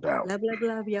 No doubt. Love, love,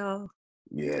 love, y'all.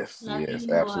 Yes, Love yes,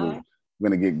 you absolutely. more. I'm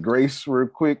going to get Grace real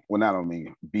quick. Well, I don't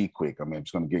mean be quick. I mean, I'm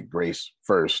just going to get Grace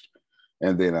first,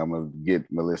 and then I'm going to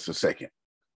get Melissa second.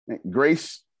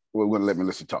 Grace, we're going to let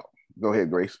Melissa talk. Go ahead,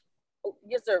 Grace. Oh,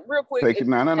 yes, sir. Real quick.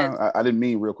 No. I didn't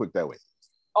mean real quick that way.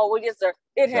 Oh, well, yes, sir.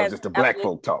 It has just the black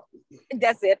folk talk.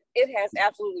 That's it. It has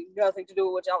absolutely nothing to do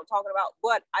with what y'all were talking about.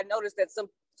 But I noticed that some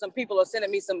people are sending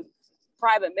me some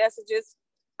private messages.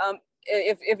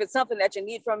 If it's something that you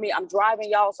need from me, I'm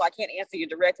driving, y'all, so I can't answer you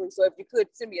directly. So if you could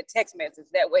send me a text message,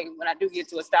 that way when I do get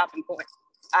to a stopping point,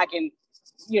 I can,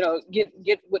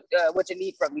 get what you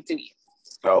need from me to you.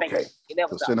 Okay.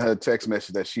 So send her a text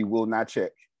message that she will not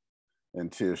check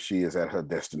until she is at her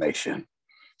destination.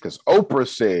 Because Oprah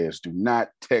says, do not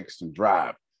text and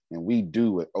drive. And we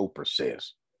do what Oprah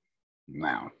says.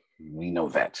 Now, we know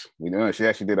that. We know she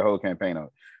actually did a whole campaign on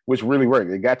it, which really worked.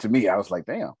 It got to me. I was like,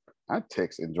 damn, I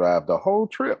text and drive the whole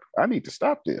trip. I need to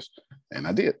stop this. And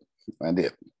I did. I'm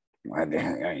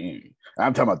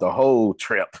talking about the whole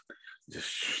trip.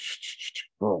 Just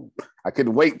boom. I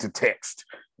couldn't wait to text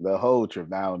the whole trip.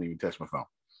 Now I don't even touch my phone.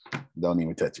 Don't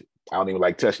even touch it. I don't even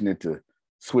like touching it to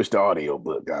switch the audio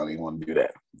book. I don't even want to do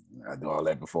that. I do all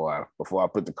that before I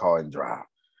put the car in drive,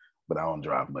 but I don't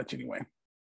drive much anyway.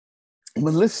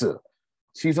 Melissa,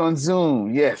 she's on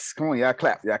Zoom. Yes, come on, y'all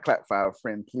clap for our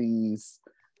friend, please.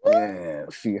 Yeah,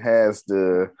 she has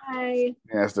the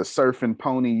Surfing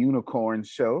Pony Unicorn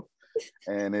show,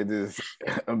 and it is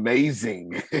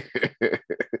amazing.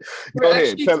 We're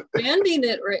actually expanding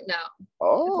it right now.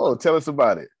 Oh, tell us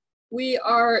about it. We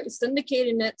are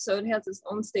syndicating it, so it has its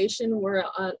own station. We're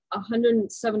on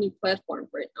 170 platforms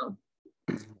right now.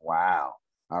 Wow.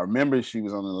 I remember she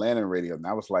was on Atlanta radio, and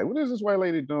I was like, what is this white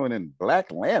lady doing in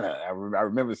Black Atlanta? I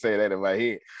remember saying that in my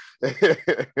head.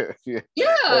 Yeah,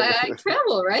 I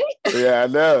travel, right? Yeah, I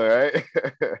know, right?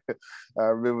 I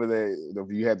remember that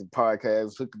you had the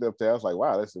podcast hooked up there. I was like,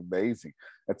 wow, that's amazing.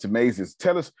 That's amazing.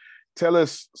 Tell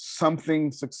us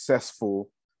something successful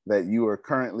that you are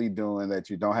currently doing that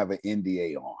you don't have an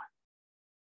NDA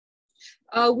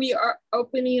on. We are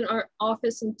opening our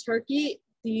office in Turkey.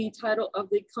 The title of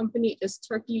the company is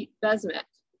Turkey Bezmek.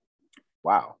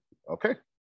 Wow. Okay.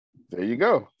 There you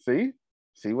go. See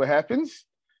what happens?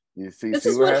 This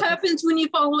is what happens when you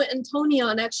follow Antonio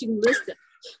and actually listen.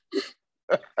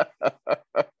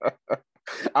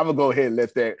 I'm gonna go ahead and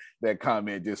let that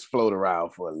comment just float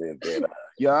around for a little bit.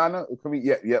 Yana,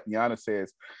 Yana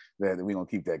says that we're gonna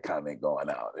keep that comment going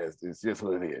out. It's just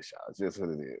what it is, y'all. It's just what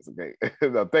it is. Okay.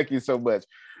 No, thank you so much.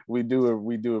 We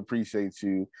do appreciate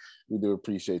you. We do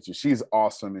appreciate you. She's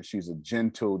awesome, and she's a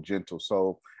gentle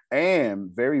soul, and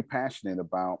very passionate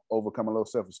about overcoming low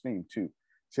self-esteem too.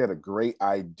 She had a great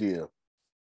idea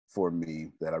for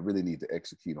me that I really need to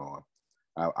execute on.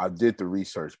 I did the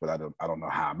research, but I don't know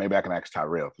how. Maybe I can ask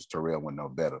Tyrell, because Tyrell would know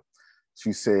better.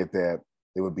 She said that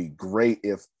it would be great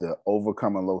if the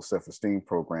Overcoming Low Self-Esteem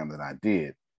program that I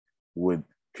did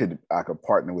I could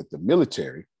partner with the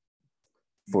military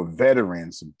for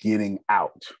veterans getting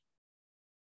out.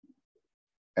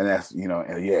 And that's,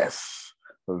 yes,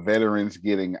 for veterans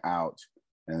getting out,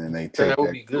 and then they take that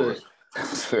would be good.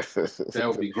 That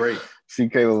would be great. She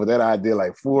came up with that idea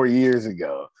like 4 years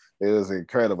ago. It was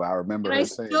incredible. I remember and her I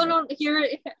saying still don't hear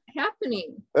it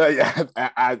happening. Yeah,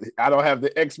 I don't have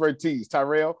the expertise.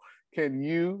 Tyrell, can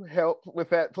you help with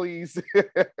that, please?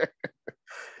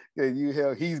 Can you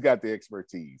help? He's got the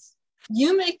expertise.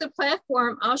 You make the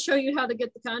platform. I'll show you how to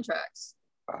get the contracts.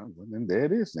 Well, then there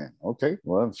it is then. Okay.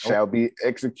 Well, shall be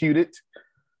executed.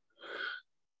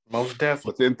 Most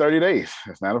definitely. Within 30 days.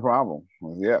 That's not a problem.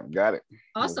 Well, yeah, got it.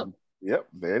 Awesome. Yep,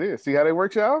 there it is. See how they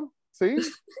work, y'all? See?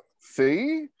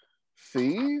 See?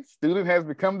 Student has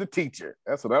become the teacher.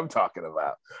 That's what I'm talking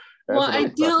about. I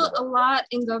deal a lot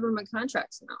in government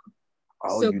contracts now.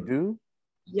 Oh, so, you do?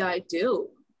 Yeah, I do.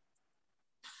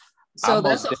 So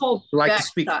that's a whole like to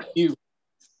speak with you.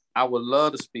 I would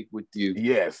love to speak with you.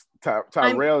 Yes.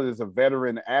 Tyrell is a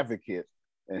veteran advocate,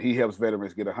 and he helps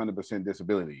veterans get 100%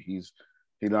 disability. He's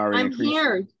already I'm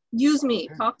here. Use me.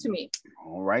 Okay. Talk to me.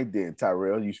 All right, then,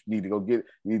 Tyrell. You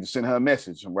need to send her a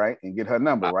message, right? And get her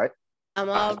number, right? I'm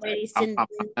already sending.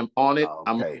 I'm on it. Okay.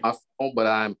 I'm on my phone, but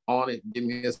I'm on it. Give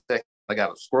me a second. I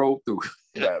gotta scroll through.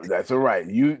 That's all right.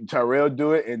 Tyrell,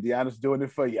 do it, and Deanna's doing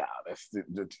it for y'all. That's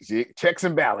the checks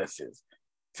and balances.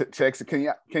 Checks.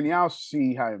 Can y'all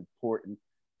see how important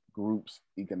group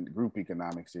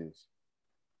economics is?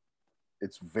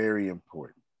 It's very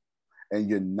important, and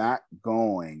you're not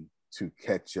going to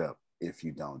catch up if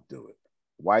you don't do it.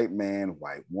 White man,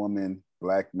 white woman,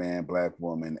 black man, black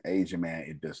woman, Asian man,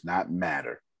 it does not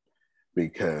matter,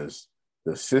 because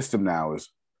the system now is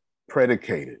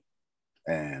predicated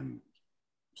and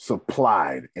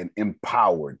supplied and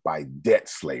empowered by debt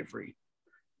slavery.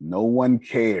 No one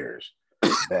cares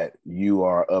that you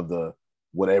are of the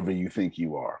whatever you think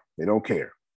you are. They don't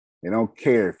care. They don't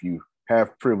care if you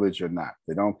have privilege or not.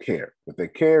 They don't care. What they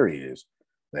care is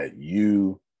that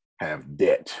you have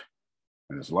debt.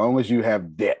 And as long as you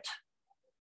have debt,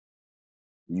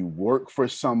 you work for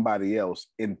somebody else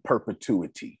in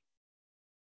perpetuity.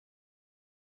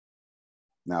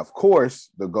 Now, of course,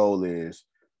 the goal is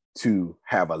to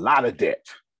have a lot of debt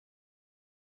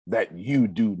that you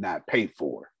do not pay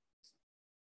for.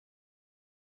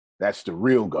 That's the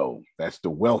real goal. That's the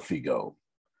wealthy goal.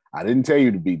 I didn't tell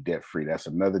you to be debt free. That's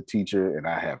another teacher, and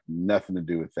I have nothing to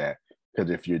do with that. Because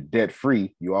if you're debt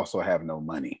free, you also have no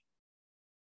money.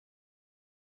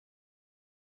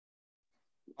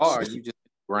 Or you just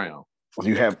ground.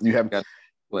 You have got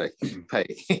what pay.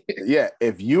 Yeah,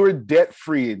 if you're debt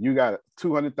free and you got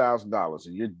 $200,000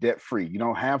 and you're debt free, you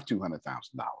don't have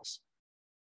 $200,000,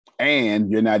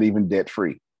 and you're not even debt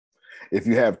free. If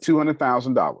you have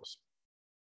 $200,000,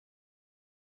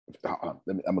 I'm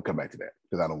gonna come back to that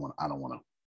because I don't want to.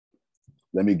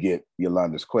 Let me get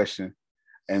Yolanda's question,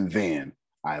 and then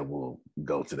I will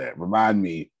go to that. Remind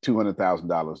me,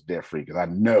 $200,000 debt free, because I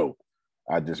know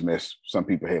I just messed some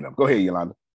people head up. Go ahead,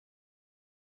 Yolanda.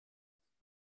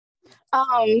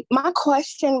 My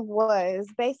question was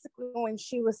basically when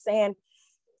she was saying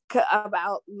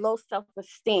about low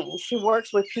self-esteem. She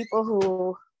works with people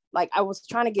who, like, I was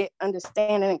trying to get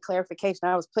understanding and clarification.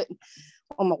 I was putting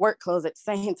on my work clothes at the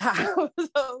same time. So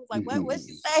I was like, what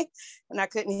she say? And I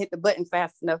couldn't hit the button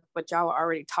fast enough, but y'all were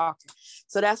already talking.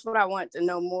 So that's what I want to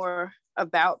know more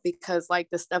about, because like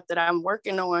the stuff that I'm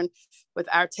working on with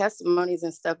our testimonies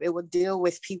and stuff, it will deal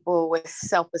with people with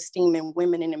self-esteem and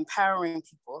women, and empowering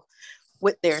people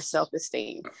with their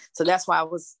self-esteem. So that's why I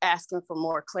was asking for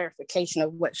more clarification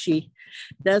of what she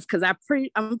does, because I'm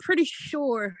pretty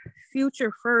sure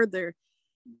future further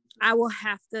I will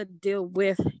have to deal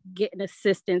with getting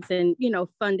assistance and,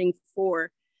 funding for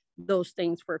those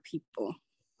things for people.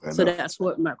 Fair so enough. That's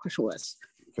what my question was.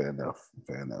 Fair enough.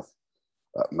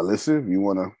 Melissa, you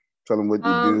want to tell them what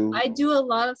you do? I do a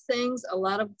lot of things. A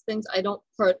lot of things I don't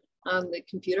put on the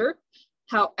computer.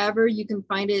 However, you can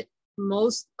find it,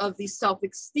 most of the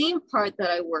self-esteem part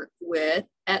that I work with,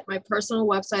 at my personal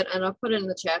website, and I'll put it in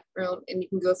the chat room and you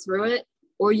can go through it,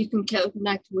 or you can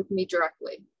connect with me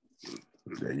directly.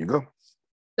 There you go.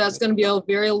 That's going to be a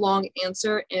very long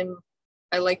answer, and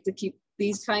I like to keep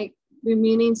these kind of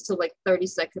meetings to like 30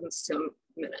 seconds to a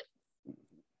minute.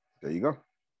 There you go.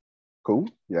 Cool.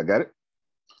 Yeah, I got it.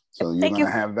 So you're going to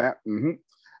have that. Mm-hmm.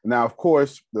 Now, of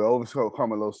course, the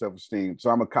overcoming low self-esteem.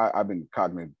 So I've been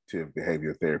cognitive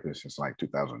behavioral therapist since like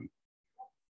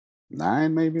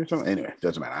 2009, maybe, or something. Anyway,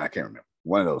 doesn't matter. I can't remember.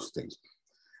 One of those things.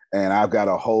 And I've got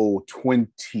a whole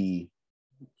 20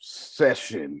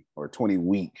 session or 20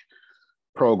 week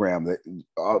program that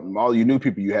all you new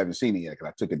people, you haven't seen it yet, because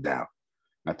I took it down.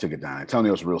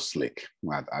 Antonio's real slick.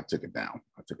 I took it down.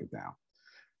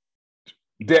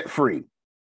 Debt free.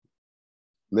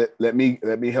 Let me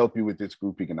help you with this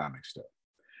group economic stuff.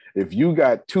 If you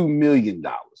got $2 million,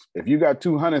 if you got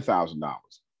 $200,000,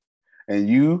 and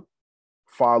you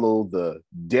follow the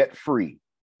debt free,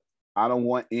 I don't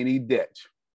want any debt,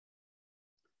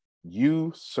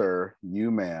 you, sir,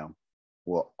 you, ma'am,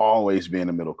 will always be in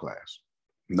the middle class,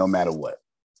 no matter what.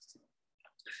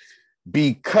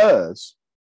 Because,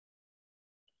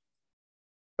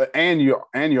 and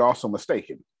you're also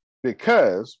mistaken,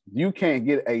 because you can't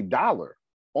get a dollar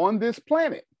on this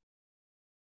planet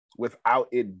without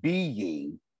it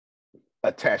being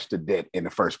attached to debt in the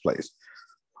first place.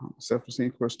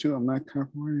 Self-esteem course 2, I'm not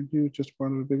complimenting you, just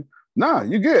part of the video. Nah,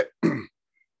 you good.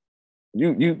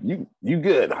 you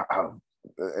good.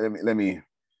 Let me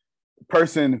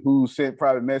person who sent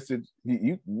private message,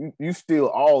 you still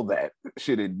all that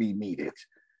should it be needed.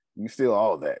 You still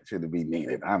all that should it be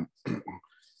needed. I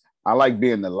like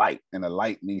being the light, and the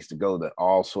light needs to go to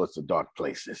all sorts of dark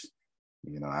places.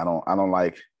 I don't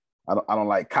like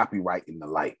copyrighting the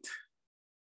light.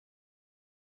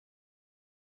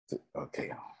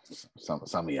 Okay, some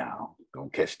of y'all gonna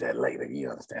catch that later. You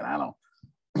understand?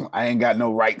 I ain't got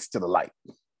no rights to the light.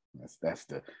 That's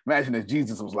the imagine if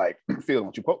Jesus was like, Phil,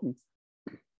 don't you quote me?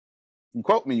 You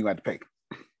quote me, you got to pay.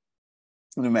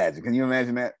 Imagine. Can you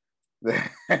imagine that?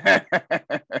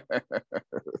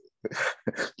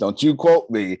 Don't you quote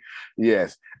me.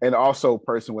 Yes. And also,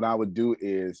 person, what I would do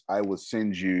is I would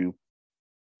send you,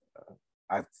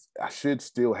 I should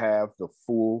still have the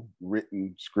full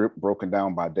written script broken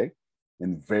down by day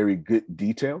in very good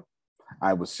detail.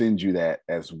 I would send you that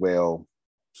as well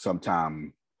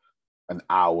sometime an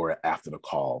hour after the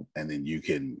call, and then you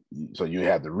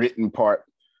have the written part,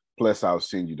 plus I'll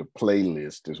send you the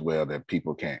playlist as well that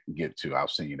people can't get to. I'll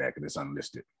send you that because it's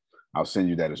unlisted. I'll send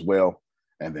you that as well,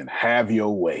 and then have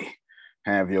your way.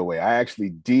 I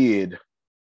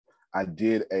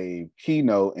did a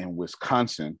keynote in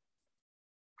Wisconsin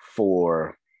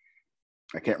for,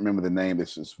 I can't remember the name.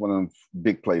 This is one of them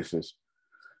big places,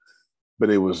 but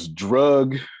it was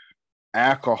drug,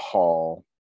 alcohol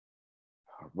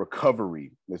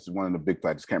recovery. This is one of the big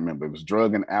places. Can't remember. It was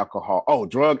drug, alcohol,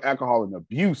 and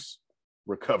abuse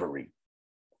recovery.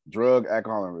 Drug,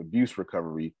 alcohol, and abuse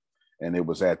recovery. And it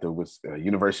was at the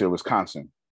University of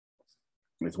Wisconsin.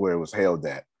 It's where it was held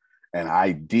at. And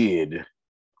I did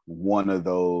one of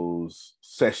those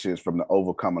sessions from the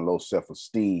Overcoming Low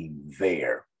Self-Esteem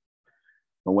there.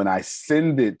 But when I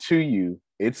send it to you,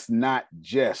 it's not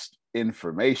just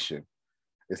information.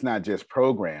 It's not just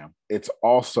program. It's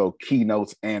also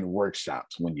keynotes and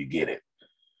workshops when you get it.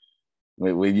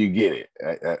 When you get it,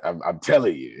 I'm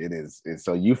telling you, it is.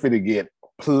 So you finna get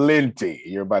plenty.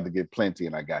 You're about to get plenty,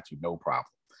 and I got you. No problem.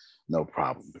 No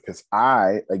problem. Because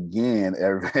I, again,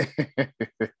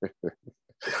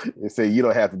 they say you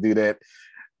don't have to do that.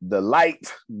 The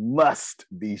light must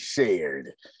be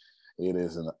shared. It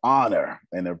is an honor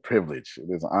and a privilege. It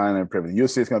is an honor and a privilege. You'll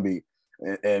see it's going to be,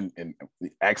 and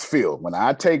ask Phil, when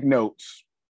I take notes,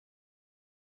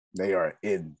 they are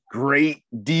in great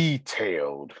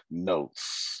detailed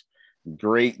notes.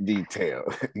 Great detail.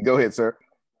 Go ahead, sir.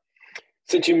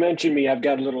 Since you mentioned me, I've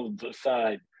got a little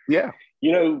aside. Yeah.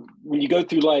 You know, when you go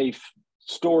through life,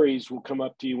 stories will come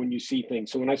up to you when you see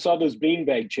things. So when I saw those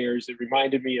beanbag chairs, it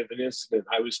reminded me of an incident.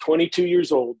 I was 22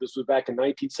 years old. This was back in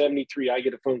 1973. I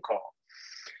get a phone call.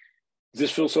 Is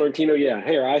this Phil Sorrentino? Yeah.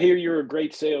 Hey, I hear you're a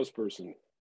great salesperson.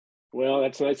 Well,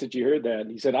 that's nice that you heard that.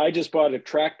 And he said, I just bought a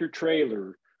tractor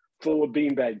trailer full of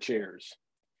beanbag chairs,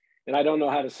 and I don't know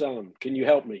how to sell them. Can you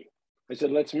help me? I said,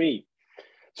 let's meet.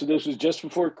 So this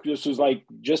was like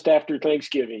just after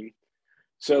Thanksgiving.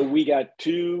 So we got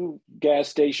 2 gas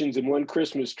stations and 1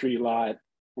 Christmas tree lot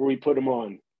where we put them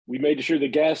on. We made sure the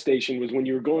gas station was when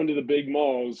you were going to the big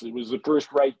malls, it was the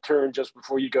first right turn just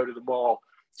before you go to the mall.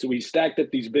 So we stacked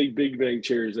up these big beanbag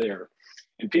chairs there.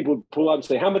 And people would pull up and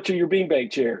say, how much are your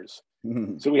beanbag chairs?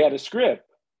 Mm-hmm. So we had a script.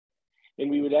 And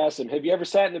we would ask them, have you ever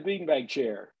sat in a beanbag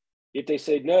chair? If they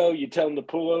say no, you tell them to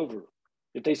pull over.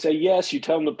 If they say yes, you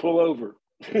tell them to pull over.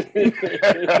 So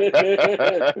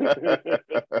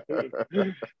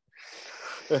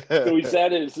we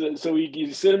sat in, so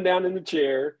you sit them down in the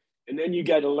chair, and then you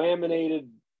got a laminated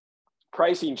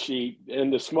pricing sheet,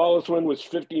 and the smallest one was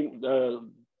 $39.90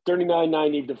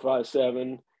 to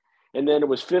 5.7, and then it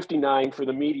was $59 for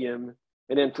the medium,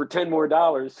 and then for $10 more,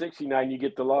 $69, you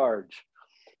get the large.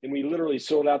 And we literally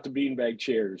sold out the beanbag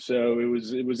chairs. So it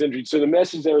was interesting. So the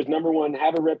message there is, number one,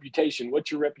 have a reputation. What's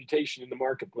your reputation in the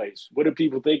marketplace? What do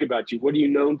people think about you? What are you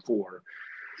known for?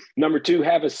 Number 2,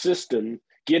 have a system.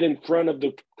 Get in front of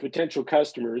the potential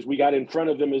customers. We got in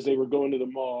front of them as they were going to the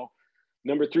mall.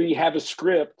 Number 3, have a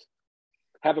script.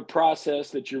 Have a process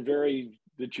that you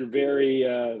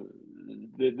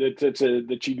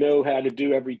know how to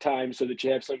do every time, so that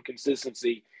you have some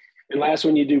consistency. And last,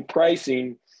 when you do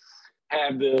pricing,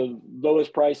 have the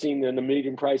lowest pricing and the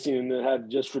medium pricing, and then have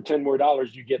just for $10 more,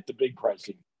 you get the big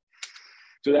pricing.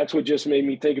 So that's what just made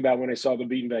me think about when I saw the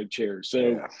beanbag chairs.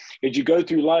 So as you go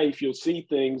through life, you'll see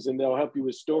things and they'll help you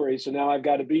with stories. So now I've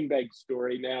got a beanbag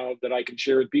story now that I can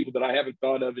share with people that I haven't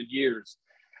thought of in years.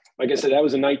 Like I said, that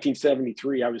was in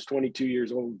 1973. I was 22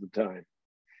 years old at the time.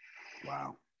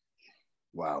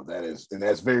 Wow,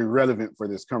 that's very relevant for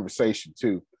this conversation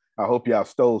too. I hope y'all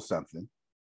stole something.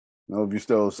 I hope you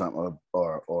stole something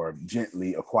or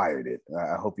gently acquired it.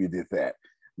 I hope you did that,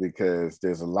 because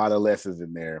there's a lot of lessons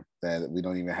in there that we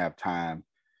don't even have time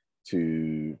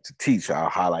to teach. I'll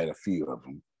highlight a few of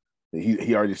them.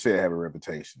 He already said have a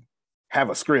reputation, have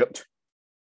a script,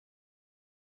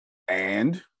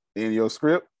 and in your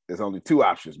script, there's only 2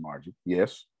 options, Margie.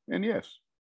 Yes and yes.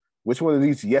 Which one of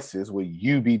these yeses will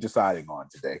you be deciding on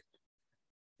today?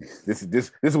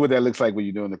 This is what that looks like when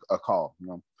you're doing a call. You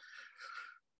know?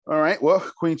 All right. Well,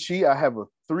 Queen Chi, I have a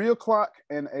 3 o'clock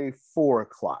and a 4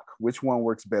 o'clock. Which one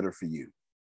works better for you?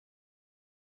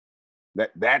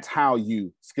 That's how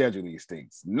you schedule these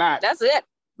things. That's it.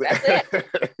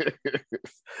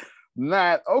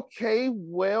 Not, okay,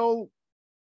 well,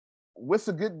 what's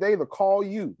a good day to call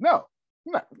you? No.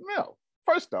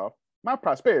 First off, my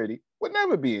prosperity would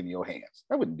never be in your hands.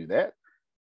 I wouldn't do that.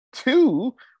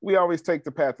 2, we always take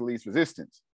the path of least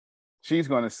resistance. She's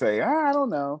going to say, I don't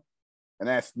know. And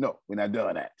that's, no, we're not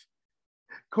doing that.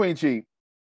 Queen Chi,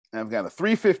 I've got a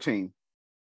 3:15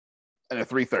 and a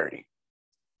 3:30.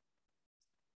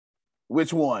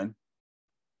 Which one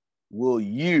will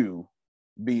you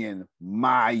be in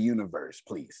my universe?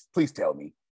 Please tell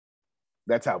me.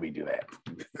 That's how we do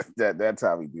that. That's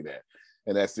how we do that.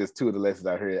 And that's just two of the lessons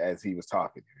I heard as he was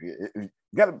talking. You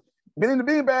got been in the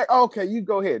beanbag? Okay, you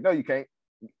go ahead. No, you can't.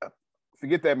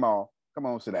 Forget that, Maul. Come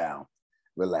on, sit down.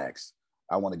 Relax.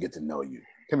 I want to get to know you.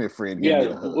 Come here, friend. Give me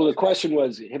a hug. Well, the question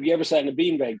was, have you ever sat in a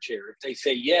beanbag chair? If they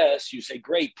say yes, you say,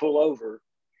 great, pull over.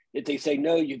 If they say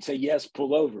no, you'd say, yes,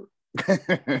 pull over.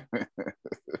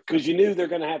 Because you knew they're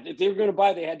going to have, if they were going to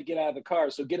buy, they had to get out of the car.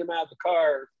 So get them out of the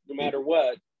car no matter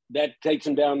what. That takes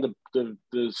them down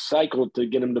the cycle to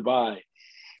get them to buy.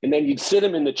 And then you'd sit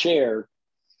them in the chair,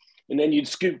 and then you'd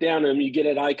scoop down them, you get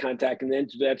at eye contact, and then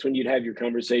that's when you'd have your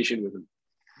conversation with them.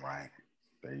 Right.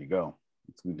 There you go.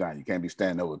 You can't be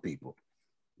standing over people,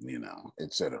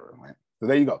 etc. Right? So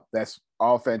there you go. That's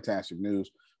all fantastic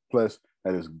news. Plus,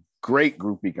 that is great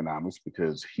group economics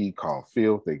because he called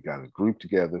Phil. They got a group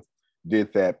together,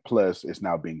 did that. Plus, it's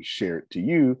now being shared to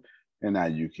you. And now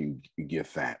you can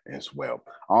get that as well.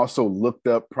 Also looked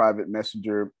up Private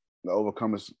Messenger,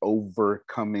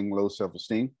 overcoming low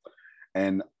self-esteem.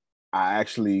 And I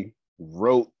actually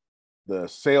wrote the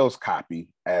sales copy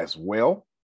as well.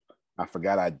 I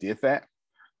forgot I did that.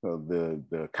 So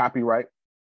the copyright,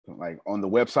 like on the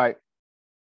website,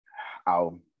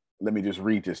 let me just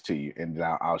read this to you and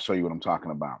I'll show you what I'm talking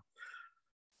about.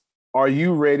 Are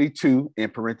you ready to,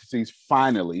 in parentheses,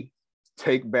 finally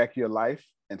take back your life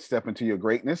and step into your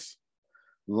greatness?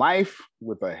 Life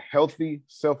with a healthy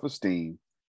self-esteem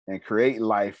and create a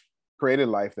life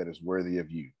that is worthy of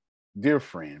you. Dear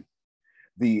friend,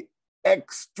 the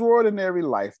extraordinary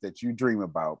life that you dream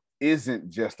about isn't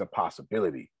just a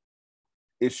possibility.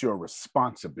 It's your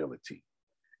responsibility.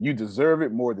 You deserve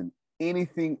it more than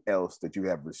anything else that you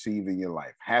have received in your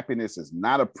life. Happiness is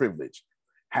not a privilege.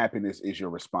 Happiness is your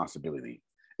responsibility.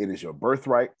 It is your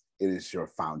birthright. It is your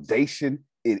foundation.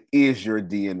 It is your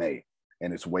DNA,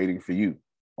 and it's waiting for you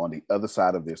on the other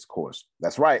side of this course.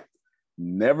 That's right.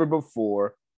 Never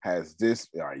before has this,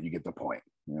 all right, you get the point.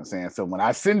 You know what I'm saying? So when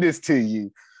I send this to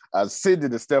you, I send you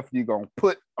the stuff you're going to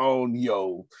put on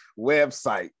your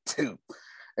website too.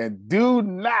 And do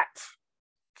not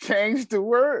change the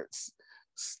words.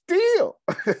 Still,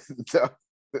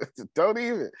 don't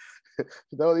even.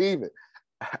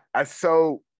 I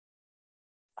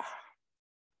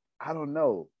don't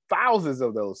know, thousands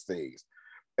of those things.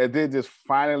 And then just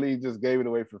finally just gave it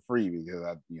away for free because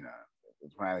I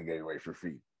finally gave it away for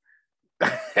free.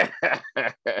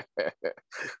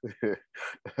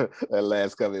 That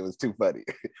last comment was too funny.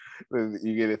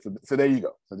 You get it. So there you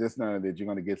go. So just know that you're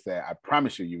going to get that. I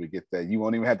promise you will get that. You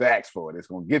won't even have to ask for it. It's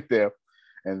going to get there.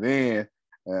 And then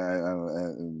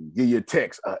give you a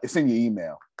text. It's in your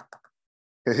email.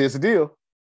 Here's the deal.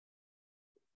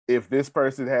 If this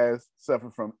person has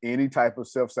suffered from any type of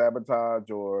self-sabotage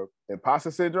or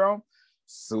imposter syndrome,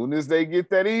 soon as they get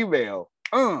that email,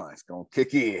 it's going to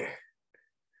kick in.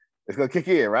 It's going to kick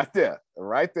in right there.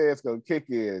 Right there, it's going to kick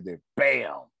in. Then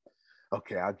bam.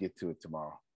 Okay, I'll get to it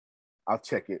tomorrow. I'll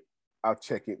check it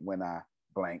when I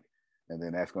blank. And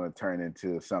then that's going to turn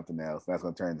into something else. That's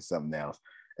going to turn into something else.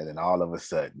 And then all of a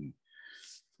sudden,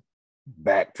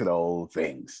 back to the old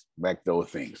things.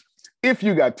 If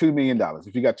you got $2 million,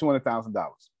 if you got $200,000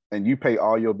 and you pay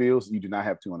all your bills, you do not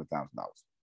have $200,000.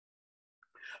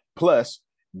 Plus,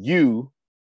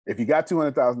 if you got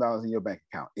 $200,000 in your bank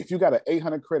account, if you got an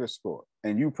 800 credit score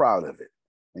and you proud of it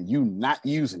and you not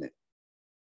using it,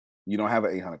 you don't have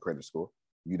an 800 credit score.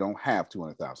 You don't have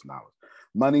 $200,000.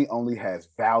 Money only has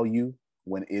value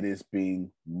when it is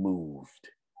being moved.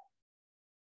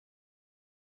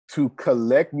 To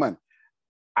collect money,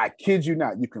 I kid you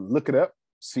not, you can look it up.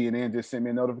 CNN just sent me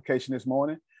a notification this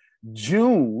morning.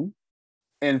 June,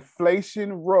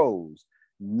 inflation rose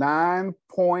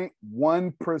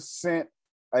 9.1%,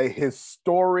 a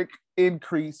historic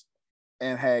increase,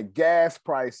 and had gas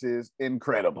prices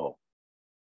incredible.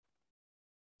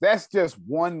 That's just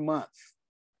 1 month.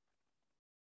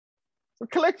 So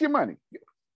collect your money.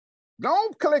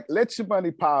 Don't collect, let your money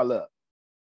pile up.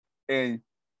 And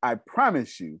I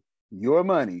promise you, your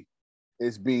money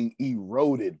is being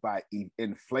eroded by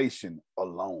inflation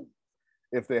alone.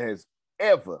 If there has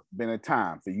ever been a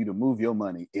time for you to move your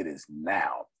money, it is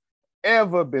now.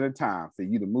 Ever been a time for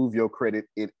you to move your credit,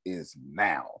 it is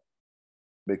now.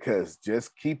 Because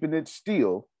just keeping it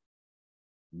still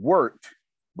worked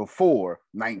before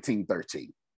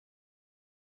 1913.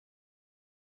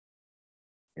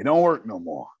 It don't work no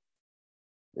more.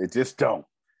 It just don't.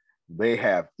 They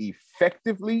have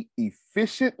effectively,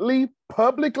 efficiently,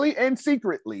 publicly, and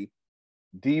secretly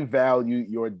devalued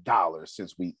your dollar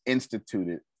since we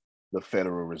instituted the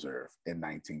Federal Reserve in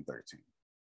 1913.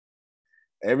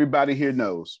 Everybody here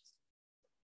knows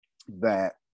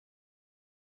that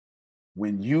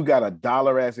when you got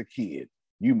 $1 as a kid,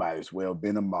 you might as well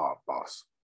been a mob boss.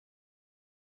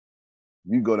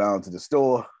 You go down to the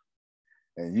store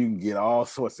and you can get all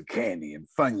sorts of candy and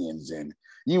Funyuns, and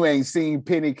you ain't seen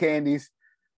penny candies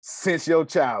since your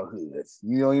childhood.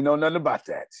 You don't even know nothing about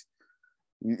that.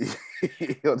 You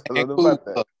don't know nothing about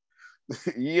that.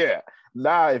 Yeah.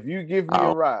 Now, if you give me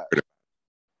a ride,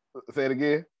 say it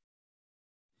again.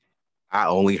 I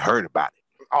only heard about it.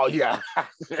 Oh, yeah.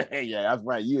 Yeah, that's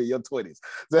right. You in your 20s.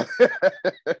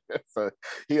 So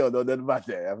he don't know nothing about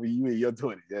that. I mean, you in your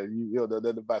 20s. Yeah, you don't know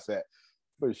nothing about that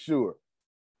for sure.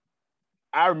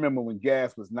 I remember when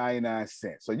gas was 99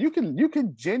 cents. So you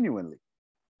can genuinely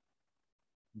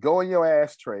go in your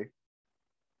ashtray,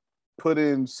 put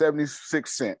in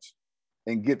 76 cents,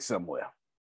 and get somewhere.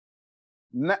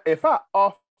 Now, if I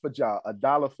offered y'all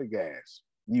 $1 for gas,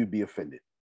 you'd be offended.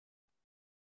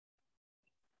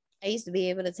 I used to be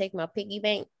able to take my piggy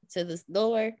bank to the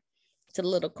store, to the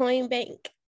little coin bank,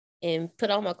 and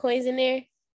put all my coins in there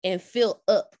and fill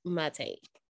up my tank.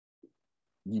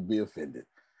 You'd be offended.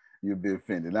 You'd be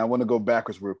offended. Now I want to go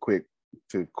backwards real quick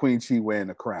to Queen Chi wearing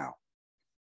the crown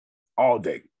all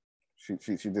day. She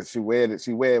wears it.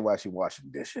 She wears it while she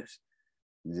washing dishes.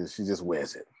 She just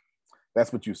wears it.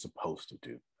 That's what you're supposed to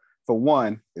do. For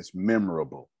one, it's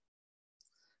memorable.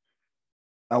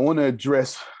 I want to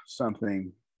address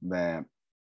something that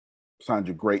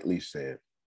Sandra greatly said.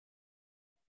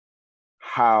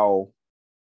 How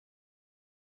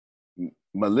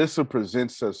Melissa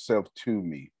presents herself to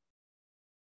me.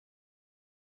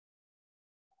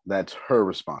 That's her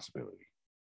responsibility.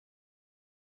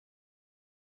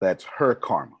 That's her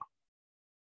karma.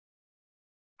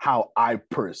 How I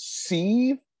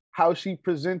perceive how she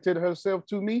presented herself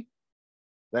to me,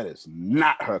 that is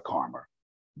not her karma.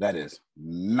 That is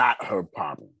not her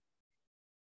problem.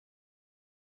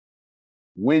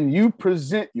 When you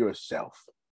present yourself,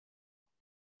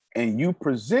 and you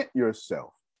present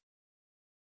yourself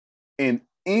in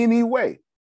any way,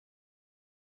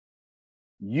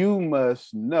 you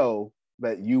must know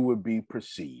that you will be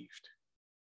perceived.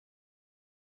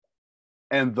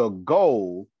 And the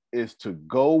goal is to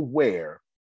go where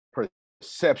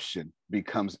perception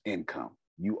becomes income.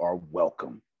 You are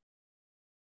welcome.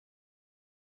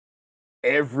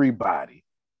 Everybody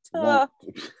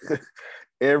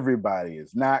everybody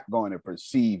is not going to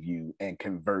perceive you and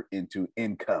convert into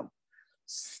income.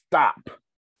 Stop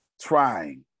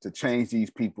trying to change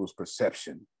these people's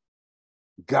perception.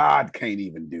 God can't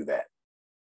even do that.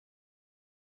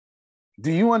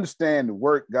 Do you understand the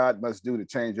work God must do to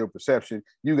change your perception?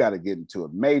 You got to get into a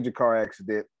major car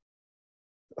accident.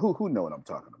 Who know what I'm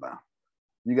talking about?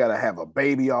 You got to have a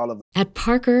baby all of. At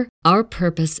Parker, our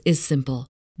purpose is simple.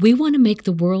 We want to make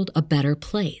the world a better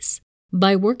place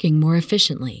by working more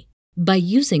efficiently, by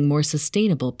using more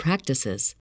sustainable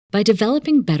practices, by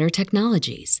developing better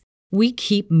technologies. We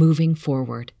keep moving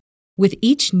forward. With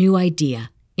each new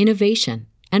idea, innovation,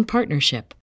 and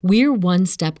partnership, we're one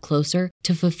step closer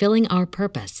to fulfilling our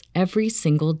purpose every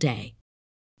single day.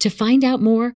 To find out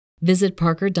more, visit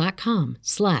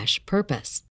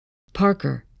parker.com/purpose.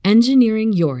 Parker,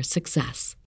 engineering your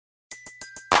success.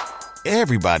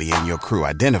 Everybody in your crew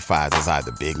identifies as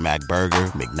either Big Mac Burger,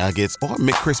 McNuggets, or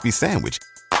McCrispy Sandwich.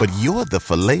 But you're the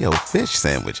Filet-O-Fish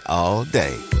Sandwich all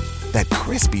day. That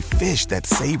crispy fish, that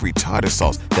savory tartar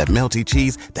sauce, that melty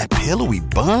cheese, that pillowy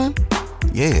bun.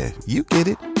 Yeah, you get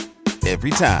it.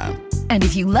 Every time. And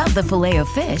if you love the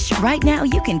Filet-O-Fish, right now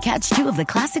you can catch 2 of the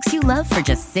classics you love for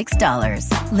just $6.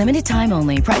 Limited time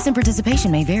only. Price and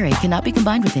participation may vary. Cannot be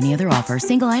combined with any other offer.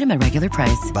 Single item at regular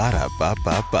price.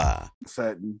 Ba-da-ba-ba-ba.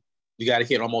 Sudden. You got to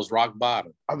hit almost rock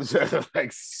bottom. I'm just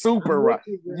like super rock.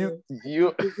 You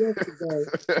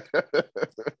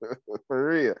for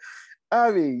real.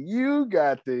 I mean, you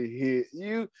got to hit.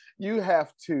 You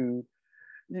have to.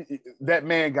 That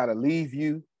man got to leave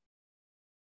you.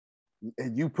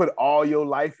 And you put all your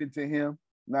life into him.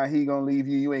 Now he gonna leave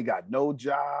you. You ain't got no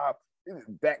job.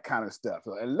 That kind of stuff.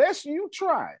 So unless you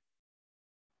try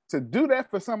to do that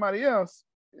for somebody else,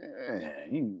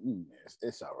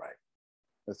 it's all right.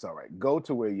 It's all right. Go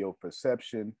to where your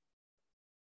perception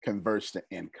converts to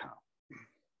income.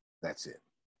 That's it.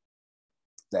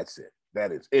 That's it.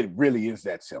 That is. It really is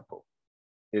that simple.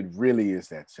 It really is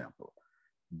that simple.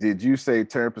 Did you say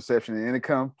turn perception into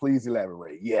income? Please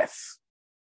elaborate. Yes.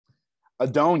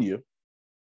 Adonia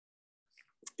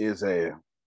is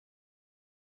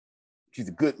she's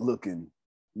a good-looking,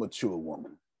 mature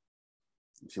woman.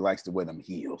 She likes to wear them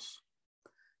heels.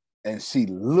 and she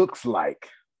looks like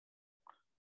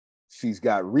she's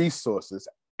got resources,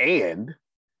 and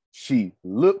she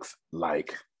looks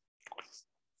like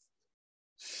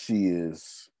she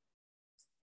is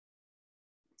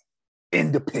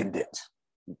independent.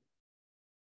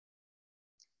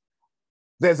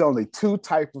 There's only two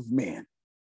types of men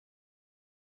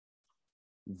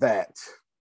that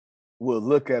will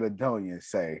look at Adonia and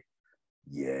say,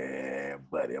 yeah,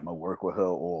 buddy, I'm gonna work with her,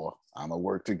 or I'm gonna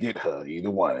work to get her,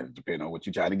 either one, depending on what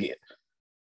you try to get.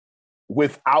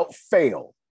 Without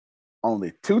fail,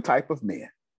 only two types of men.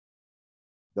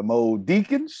 The old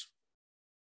deacons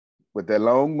with their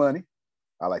long money.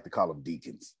 I like to call them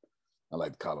deacons. I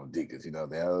like to call them deacons. You know,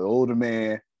 they're an older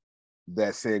man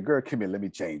that said, girl, come here, let me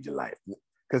change your life.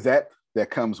 Because that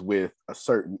comes with a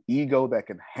certain ego that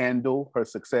can handle her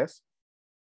success.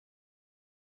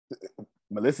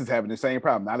 Melissa's having the same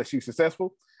problem. Now that she's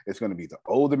successful, it's going to be the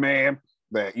older man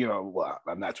that, you know, well,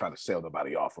 I'm not trying to sell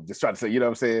nobody off. I'm just trying to say, you know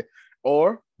what I'm saying?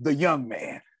 Or the young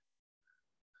man.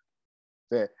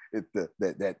 That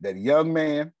young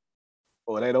man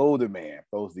or that older man,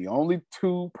 those are the only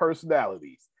two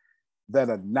personalities that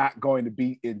are not going to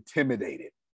be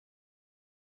intimidated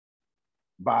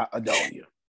by Adonia.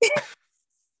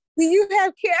 Do you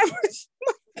have cameras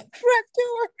front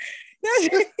door?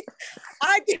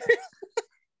 I do.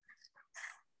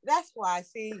 That's why,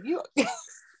 see, you.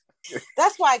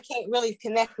 That's why I can't really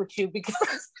connect with you, because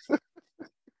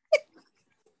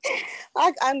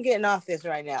I'm getting off this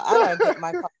right now. I gotta get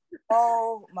my car.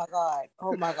 Oh my God.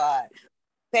 Oh my God.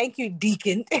 Thank you,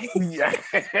 Deacon. Yeah.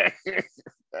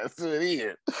 That's what it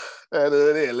is. That's what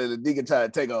it is. Let the deacon try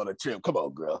to take on a trip. Come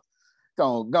on, girl.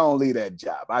 Go on, leave that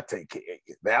job. I take care of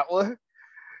you. That one.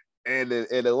 And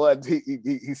the one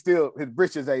he still, his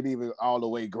britches ain't even all the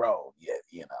way grown yet.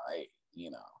 You know, hey,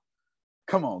 you know.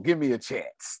 Come on, give me a chance.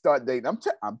 Start dating.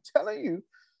 I'm telling you,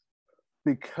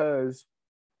 because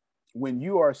when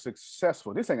you are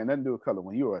successful, this ain't got nothing to do with color.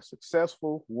 When you are a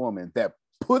successful woman that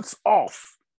puts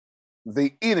off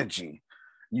the energy,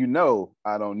 you know,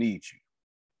 I don't need you.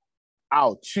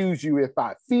 I'll choose you if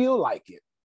I feel like it,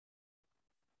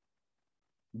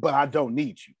 but I don't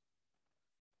need you.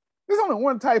 There's only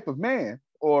one type of man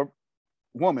or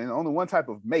woman, only one type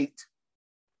of mate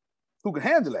who can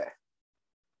handle that.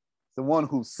 The one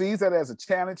who sees that as a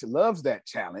challenge, loves that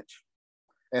challenge,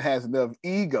 and has enough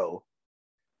ego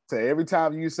to every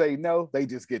time you say no, they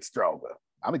just get stronger.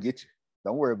 I'm gonna get you.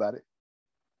 Don't worry about it.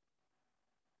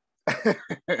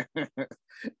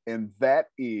 And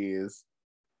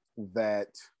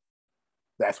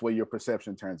that's where your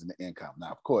perception turns into income.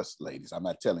 Now, of course, ladies, I'm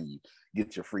not telling you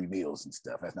get your free meals and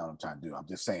stuff. That's not what I'm trying to do. I'm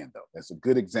just saying, though, that's a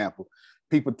good example.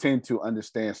 People tend to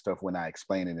understand stuff when I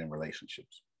explain it in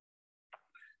relationships.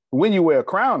 When you wear a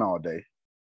crown all day,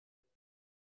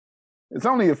 it's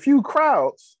only a few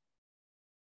crowds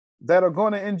that are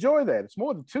going to enjoy that. It's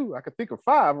more than two. I could think of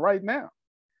 5 right now.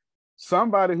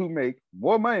 Somebody who makes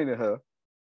more money than her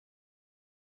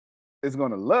is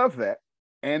going to love that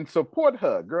and support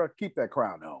her. Girl, keep that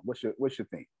crown on. What's your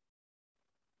thing?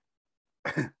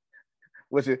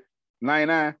 What's your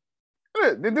 99?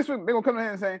 This one, they're gonna come in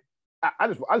and say, I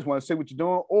just want to see what you're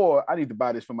doing, or I need to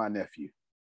buy this for my nephew.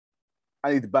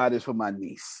 I need to buy this for my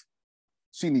niece.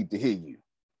 She needs to hear you.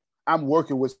 I'm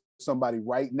working with somebody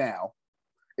right now.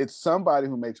 It's somebody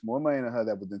who makes more money than her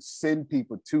that would then send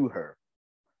people to her,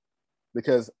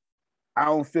 because I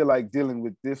don't feel like dealing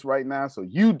with this right now. So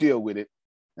you deal with it,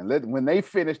 and when they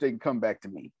finish, they can come back to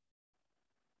me.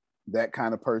 That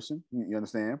kind of person, you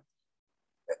understand?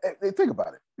 Think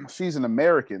about it. She's an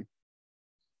American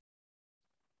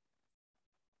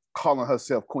calling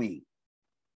herself queen.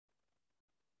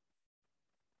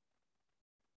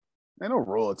 Ain't no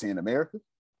royalty in America.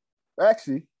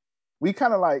 Actually, we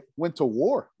kind of like went to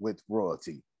war with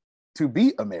royalty to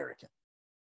be American.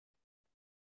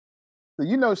 So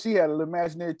you know she had a little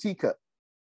imaginary teacup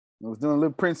and was doing a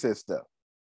little princess stuff.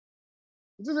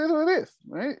 It just is what it is,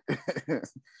 right?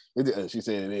 She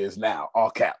said it is now,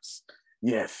 all caps.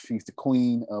 Yes, she's the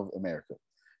queen of America.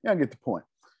 Yeah, I get the point.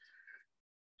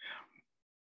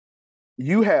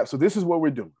 So this is what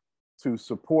we're doing to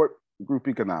support group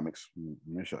economics. Let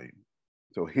me show you.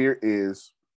 So here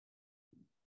is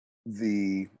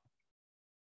the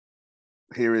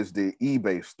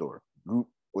eBay store, group,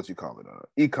 what you call it,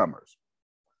 e-commerce.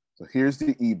 So here's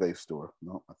the eBay store.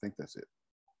 No, I think that's it.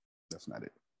 That's not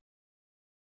it.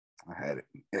 I had it.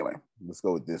 Anyway, let's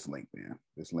go with this link, man.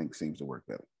 This link seems to work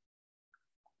better.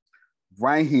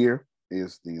 Right here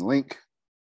is the link,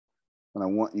 and I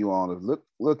want you all to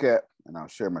look at, and I'll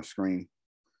share my screen.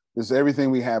 This is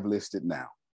everything we have listed now.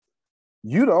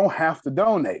 You don't have to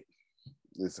donate.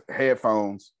 It's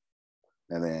headphones,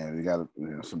 And then we got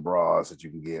some bras that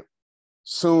you can get.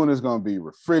 Soon it's going to be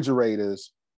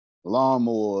refrigerators,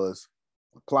 lawnmowers,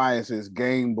 appliances,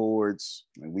 game boards.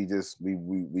 And we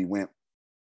went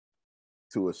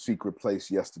to a secret place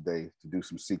yesterday to do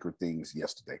some secret things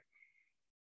yesterday.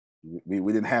 We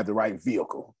didn't have the right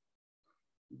vehicle.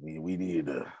 We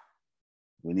needed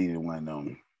one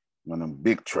of them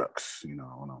big trucks, you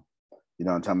know what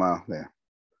I'm talking about? Yeah.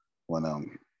 When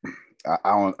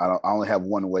I only have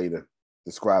one way to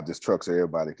describe this truck so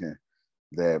everybody can.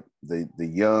 That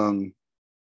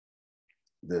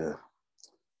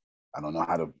I don't know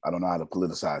how to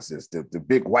politicize this. The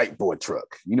big white boy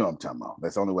truck. You know what I'm talking about.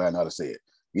 That's the only way I know how to say it.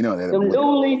 You know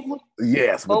that.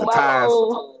 Yes, with the tires,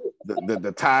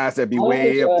 the tires that be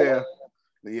way up there.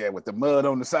 Yeah, with the mud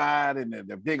on the side and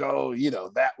the big old,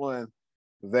 that one.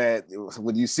 That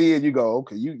when you see it, you go,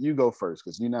 okay, you go first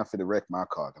because you're not fit to wreck my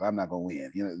car because I'm not gonna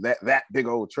win. That big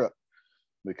old truck,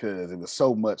 because it was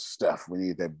so much stuff. We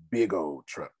need that big old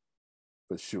truck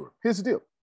for sure. Here's the deal: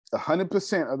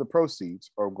 100% of the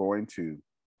proceeds are going to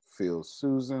Phil,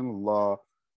 Susan, Law,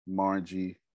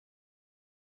 Margie.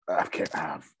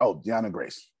 Deanna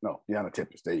Grace. No, Deanna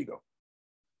Tempest. There you go.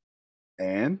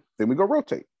 And then we go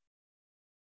rotate.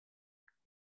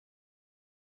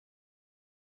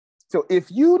 So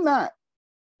if you're not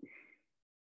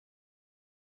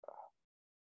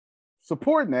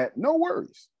supporting that, no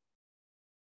worries.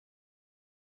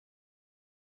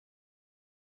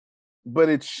 But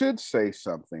it should say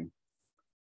something.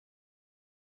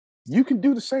 You can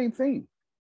do the same thing.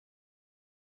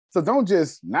 So don't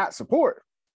just not support.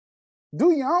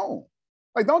 Do your own.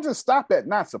 Like, don't just stop at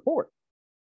not support.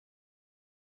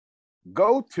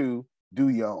 Go to do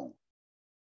your own.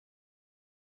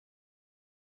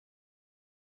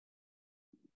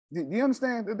 Do you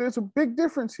understand that there's a big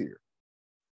difference here?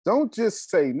 Don't just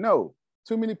say no.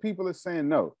 Too many people are saying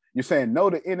no. You're saying no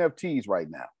to NFTs right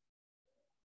now.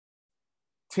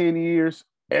 10 years,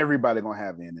 everybody gonna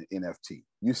have an NFT.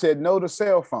 You said no to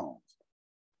cell phones.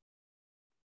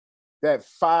 That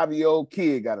 5-year-old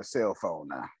kid got a cell phone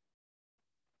now.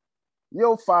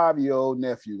 Your 5-year-old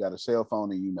nephew got a cell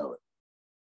phone and you know it.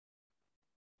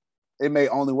 It may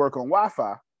only work on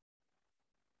Wi-Fi,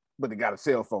 but they got a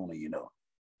cell phone and you know it.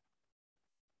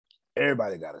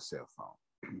 Everybody got a cell phone.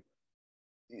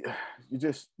 You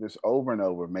just over and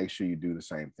over, make sure you do the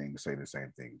same thing, say the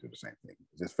same thing, do the same thing.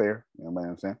 Is this fair? You know what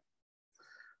I'm saying?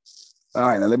 All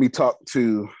right, now let me talk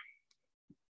to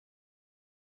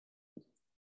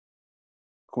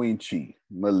Queen Chi,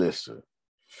 Melissa,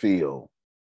 Phil,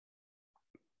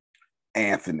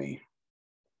 Anthony,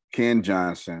 Ken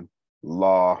Johnson,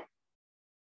 Law,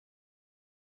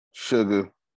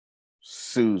 Sugar,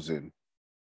 Susan,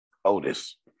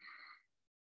 Otis,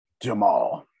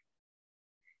 Jamal,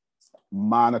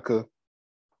 Monica,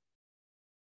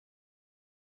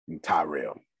 and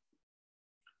Tyrell.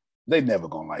 They never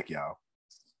gonna like y'all.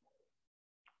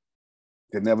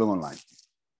 They're never gonna like you.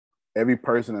 Every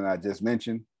person that I just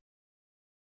mentioned,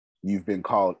 you've been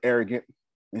called arrogant.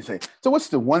 And you say, so what's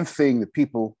the one thing that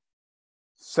people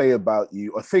say about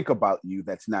you or think about you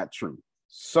that's not true?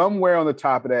 Somewhere on the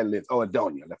top of that list,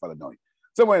 Adonia, left out Adonia.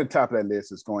 Somewhere on the top of that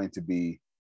list is going to be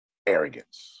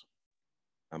arrogance.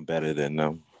 I'm better than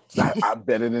them. I'm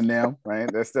better than them,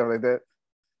 right? That stuff like that.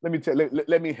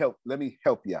 Let me help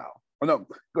y'all. Oh no,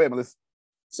 go ahead, Melissa.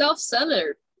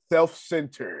 Self-centered.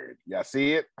 Self-centered. Y'all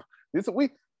see it?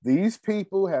 These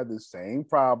people have the same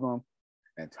problem.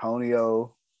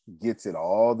 Antonio gets it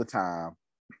all the time.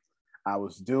 I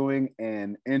was doing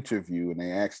an interview and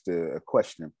they asked a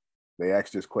question. They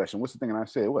asked this question, what's the thing? And I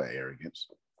said, well, arrogance.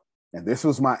 And this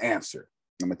was my answer.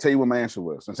 I'm gonna tell you what my answer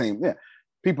was. I'm saying, yeah,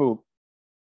 people,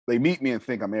 they meet me and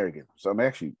think I'm arrogant. So I'm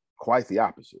actually quite the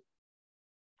opposite.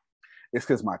 It's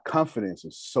because my confidence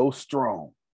is so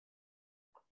strong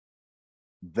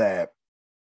that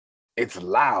it's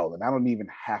loud and I don't even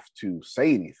have to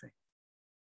say anything.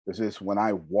 It's just when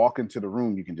I walk into the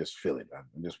room, you can just feel it. I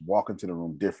just walk into the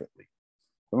room differently.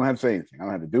 I don't have to say anything. I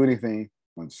don't have to do anything.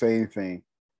 I don't say anything.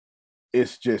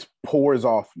 It just pours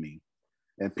off me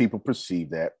and people perceive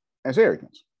that as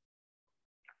arrogance.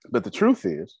 But the truth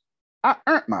is, I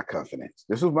earned my confidence.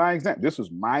 This was my example. This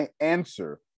was my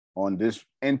answer on this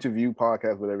interview,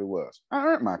 podcast, whatever it was. I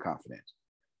earned my confidence.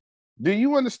 Do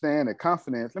you understand that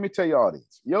confidence? Let me tell you all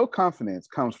this. Your confidence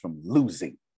comes from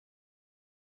losing.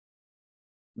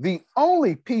 The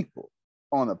only people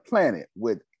on the planet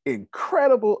with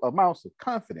incredible amounts of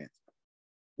confidence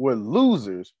were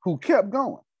losers who kept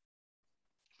going.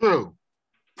 True.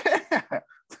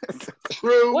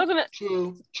 True. Wasn't it?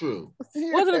 True.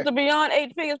 Wasn't it the Beyond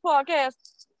Eight Figures podcast?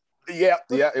 Yeah,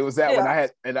 it was that one. I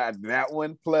had that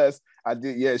one plus I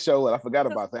did show it. I forgot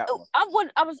about that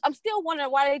one. I'm still wondering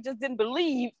why they just didn't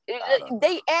believe.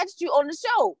 They asked you on the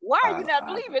show. Why are you not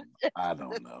believing? I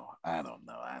don't know.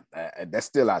 That's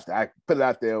still out there. I put it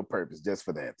out there on purpose just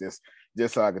for that. Just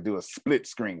so I could do a split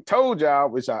screen. Told y'all,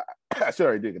 which I sure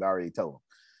already did. I already told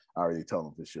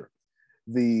them for sure.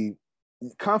 The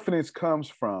confidence comes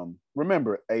from,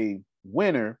 remember, a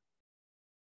winner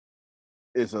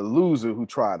is a loser who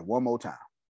tried one more time.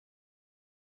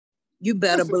 You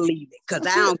better believe it, because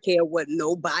I don't care what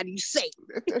nobody say.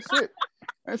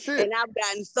 That's it. And I've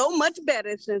gotten so much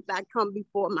better since I come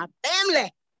before my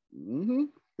family. Mm-hmm.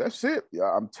 That's it.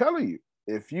 Yeah, I'm telling you,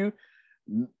 if you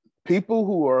people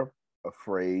who are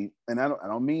afraid, and I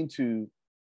don't mean to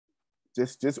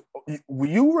just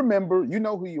you remember, you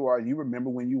know who you are. You remember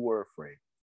when you were afraid.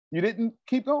 You didn't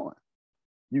keep going.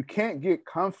 You can't get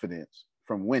confidence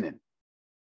from winning.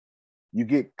 You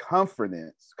get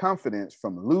confidence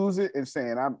from losing and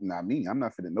saying, I'm not me, I'm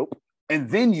not fitting, nope. And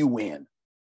then you win.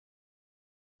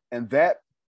 And that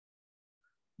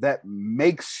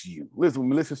makes you, listen, when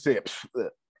Melissa said,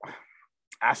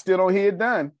 I still don't hear it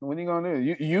done. When are you gonna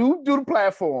do it? You do the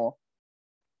platform,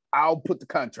 I'll put the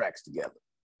contracts together.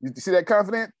 You see that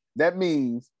confidence? That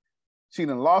means she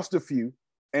done lost a few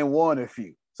and won a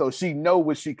few. So she know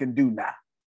what she can do now.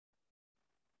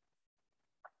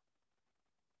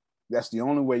 That's the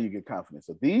only way you get confidence.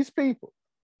 So these people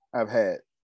have had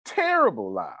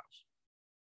terrible lives,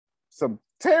 some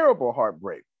terrible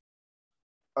heartbreak.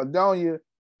 Adonia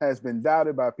has been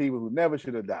doubted by people who never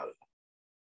should have doubted her.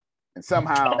 And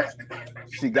somehow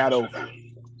she got over it.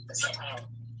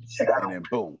 And then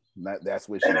boom, that's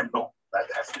what she.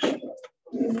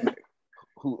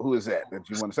 Who is that? Did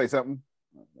you want to say something?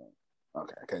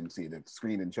 Okay, I can't see the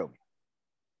screen didn't show me.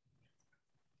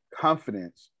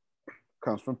 Confidence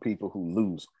comes from people who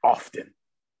lose often.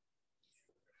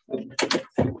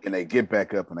 And they get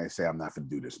back up and they say, I'm not going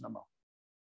to do this no more.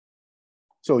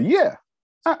 So yeah,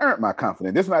 I earned my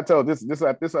confidence. This is what I told this is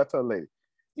what I told lady.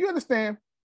 You understand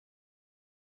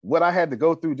what I had to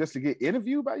go through just to get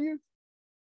interviewed by you?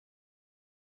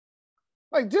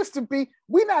 Like just to be,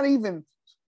 we're not even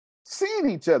seeing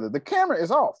each other. The camera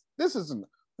is off. This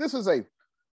is a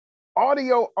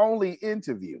audio only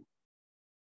interview.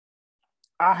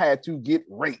 I had to get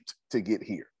raped to get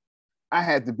here. I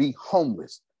had to be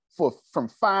homeless from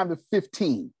 5 to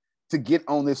 15 to get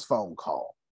on this phone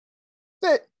call.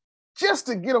 That just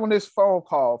to get on this phone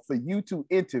call for you to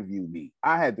interview me,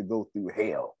 I had to go through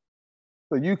hell.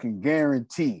 So you can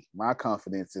guarantee my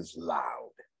confidence is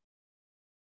loud.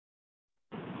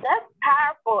 That's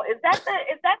powerful. Is that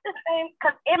the same?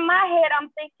 Because in my head, I'm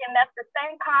thinking that's the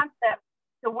same concept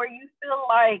to where you feel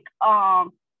like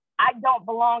I don't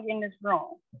belong in this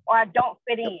room or I don't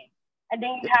fit in. And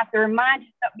then you have to remind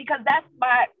yourself, because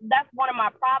that's one of my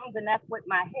problems, and that's with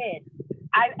my head.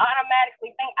 I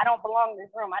automatically think I don't belong in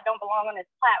this room. I don't belong on this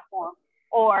platform,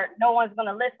 or no one's going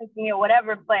to listen to me or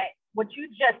whatever. But what you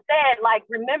just said, like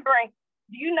remembering,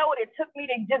 do you know what it took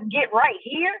me to just get right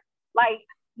here? Like,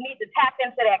 need to tap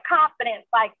into that confidence.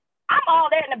 Like, I'm all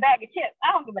that in a bag of chips.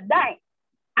 I don't give a dang.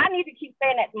 I need to keep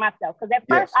saying that to myself, because at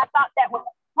first I thought that was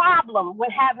a problem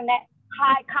with having that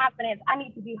high confidence. I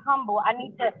need to be humble. I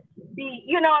need to be,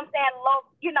 you know what I'm saying, low,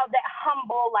 that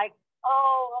humble, like,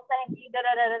 oh, well, thank you, da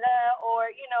da da da da, or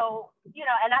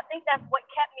and I think that's what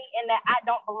kept me in that I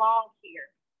don't belong here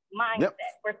mindset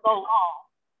for so long.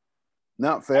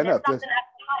 No, fair enough. Something I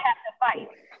still have to fight.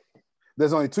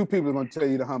 There's only two people going to tell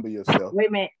you to humble yourself. Wait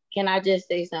a minute, can I just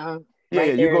say something? Yeah,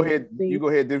 you go ahead. You go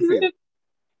ahead, then Phil.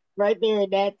 Right there in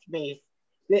that space.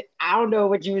 I don't know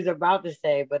what you was about to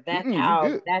say, but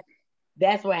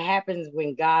that's what happens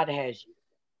when God has you.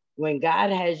 When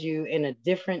God has you in a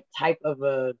different type of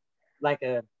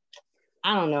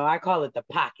I don't know, I call it the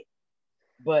pocket.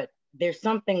 But there's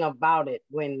something about it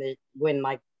when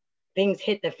like things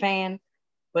hit the fan,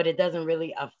 but it doesn't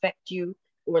really affect you,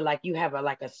 or like you have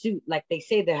a suit, like they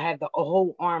say they have a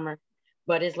whole armor,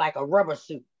 but it's like a rubber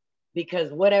suit,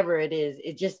 because whatever it is,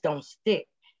 it just don't stick.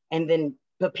 And then,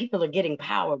 but people are getting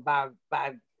power by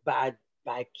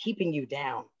keeping you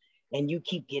down, and you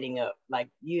keep getting up. Like,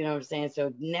 you know what I'm saying?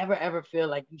 So never ever feel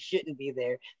like you shouldn't be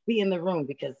there. Be in the room,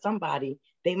 because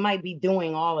they might be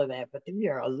doing all of that, but we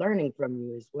are learning from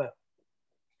you as well.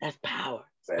 That's power.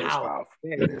 That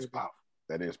is powerful.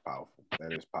 That is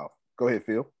powerful. Go ahead,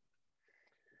 Phil.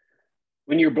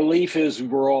 When your belief is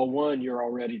we're all one, you're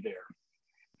already there.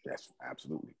 Yes,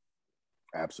 absolutely.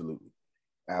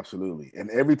 And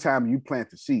every time you plant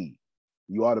the seed,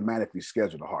 you automatically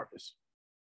schedule the harvest.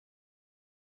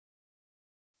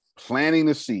 Planting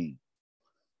the seed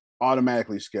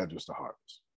automatically schedules the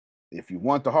harvest. If you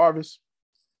want the harvest,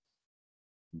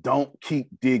 don't keep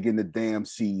digging the damn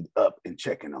seed up and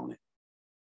checking on it.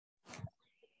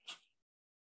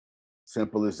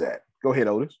 Simple as that. Go ahead,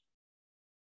 Otis.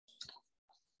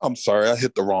 I'm sorry, I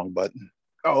hit the wrong button.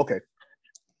 Oh, okay.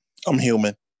 I'm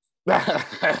human.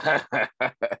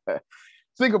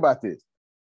 Think about this.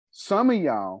 Some of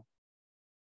y'all,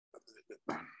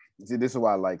 see, this is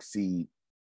why I like seed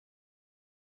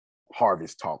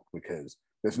harvest talk, because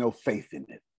there's no faith in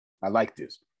it. I like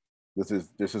this. This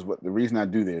is what the reason I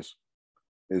do this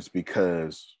is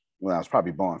because, well, I was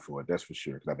probably born for it, that's for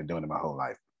sure, because I've been doing it my whole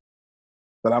life.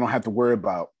 But I don't have to worry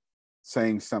about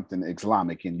saying something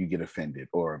Islamic and you get offended,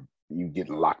 or you get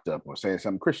locked up, or saying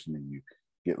something Christian and you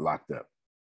get locked up.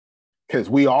 Because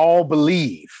we all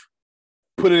believe,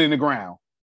 put it in the ground,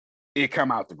 it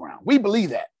come out the ground. We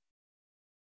believe that.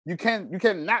 You can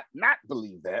not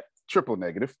believe that, triple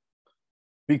negative,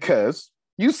 because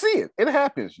you see it. It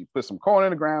happens. You put some corn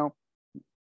in the ground,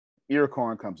 ear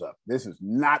corn comes up. This is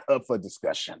not up for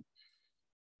discussion.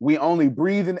 We only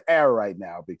breathe in air right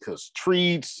now because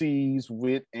tree seeds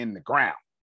went in the ground.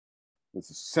 It's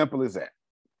as simple as that.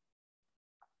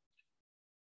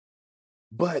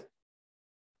 But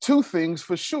two things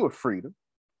for sure, Freedom.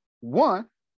 One,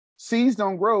 seeds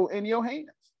don't grow in your hands.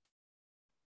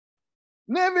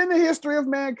 Never in the history of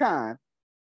mankind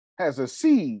has a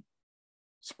seed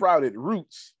sprouted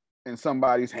roots in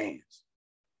somebody's hands.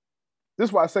 This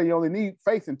is why I say you only need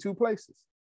faith in two places.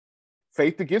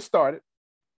 Faith to get started,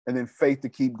 and then faith to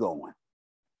keep going.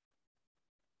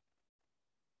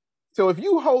 So if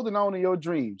you holding on to your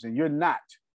dreams and you're not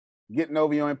getting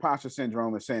over your imposter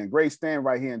syndrome and saying, Grace, stand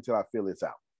right here until I feel this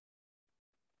out.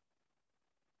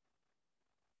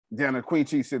 Then Queen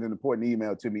Chief sent an important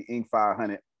email to me, Inc.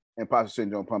 500, imposter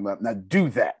syndrome pumped up. Now do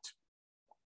that.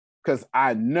 Because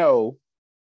I know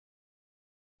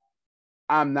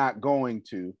I'm not going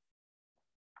to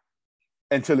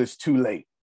until it's too late.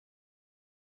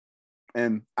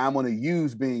 And I'm going to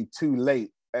use being too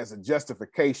late as a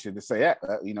justification to say,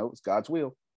 it's God's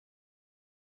will.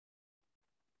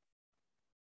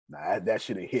 Now, that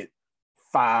should have hit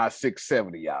 5, 6,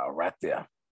 7 of y'all right there.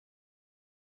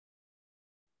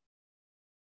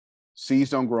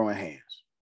 Seeds don't grow in hands.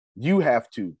 You have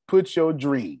to put your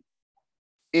dream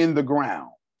in the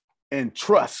ground and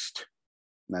trust.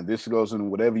 Now, this goes in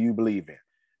whatever you believe in.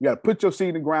 You got to put your seed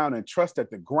in the ground and trust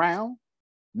that the ground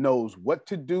knows what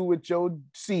to do with your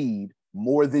seed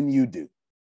more than you do.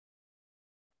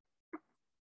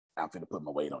 I'm finna put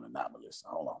my weight on it now, Melissa.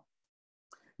 Hold on.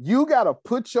 You got to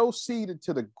put your seed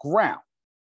into the ground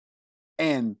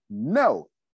and know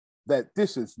that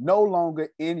this is no longer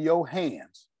in your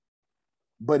hands.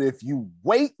 But if you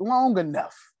wait long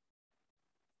enough,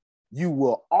 you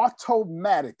will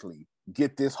automatically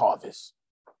get this harvest.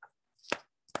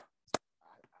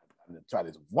 I'm gonna try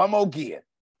this one more again.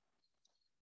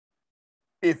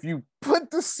 If you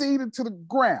put the seed into the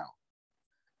ground,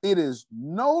 it is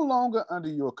no longer under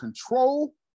your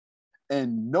control,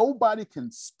 and nobody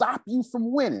can stop you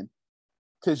from winning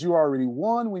because you already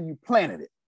won when you planted it.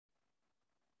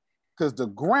 Because the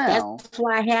ground. That's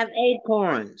why I have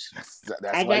acorns.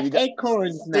 That's I got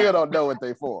acorns now. Still don't know what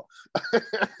they're for.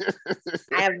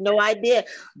 I have no idea,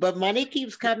 but money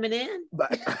keeps coming in.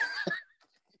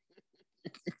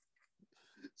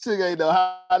 She ain't know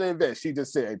how to invest. She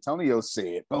just said, Antonio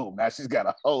said, boom, now she's got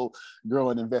a whole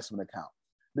growing investment account.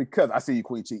 Because I see you,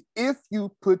 Queen Chi, if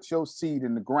you put your seed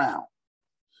in the ground,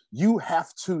 you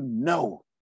have to know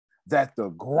that the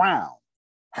ground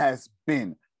has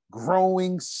been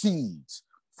growing seeds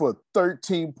for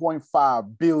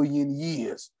 13.5 billion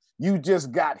years. You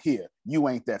just got here. You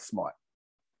ain't that smart.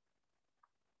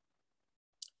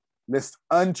 Let's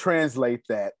untranslate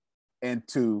that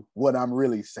into what I'm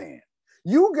really saying.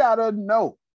 You gotta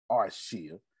know,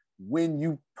 Arshia, when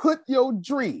you put your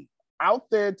dream out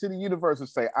there to the universe and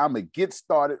say, I'm gonna get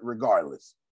started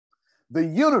regardless. The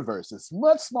universe is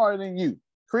much smarter than you.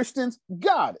 Christians,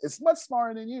 God is much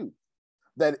smarter than you.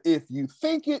 That if you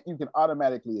think it, you can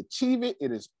automatically achieve it.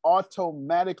 It is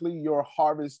automatically your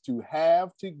harvest to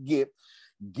have to get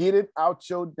it out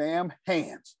your damn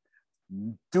hands.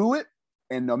 Do it,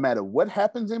 and no matter what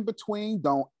happens in between,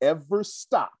 don't ever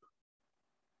stop.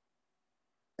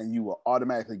 And you will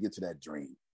automatically get to that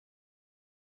dream.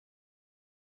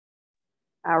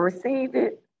 I received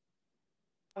it.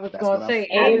 I was going to say,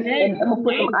 and I'm gonna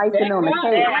put some icing on the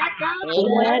cake.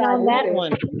 Amen on that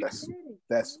one.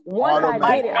 That's once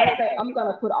I did it, I said I'm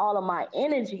gonna put all of my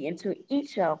energy into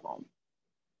each of them,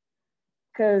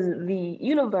 because the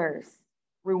universe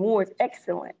rewards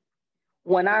excellence.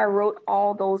 When I wrote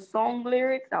all those song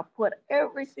lyrics, I put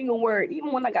every single word,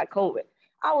 even when I got COVID.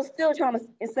 I was still trying to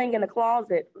sing in the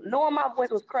closet, knowing my voice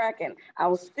was cracking. I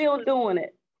was still doing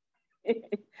it.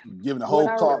 Giving the whole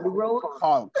closet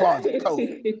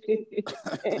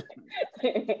COVID.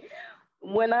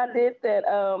 When I did that,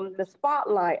 the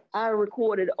spotlight, I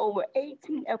recorded over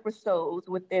 18 episodes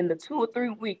within the 2 or 3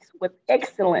 weeks with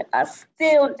excellent. I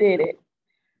still did it.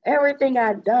 Everything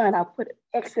I'd done, I put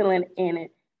excellent in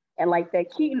it. And like that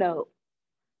keynote,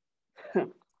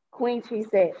 Queen Chi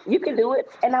said, "You can do it."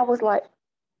 And I was like,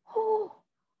 "Oh,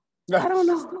 I don't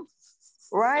know."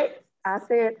 Right? I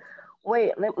said,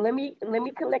 "Wait, let me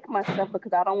collect myself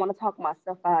because I don't want to talk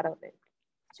myself out of it."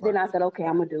 Then I said, "Okay,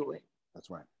 I'm gonna do it." That's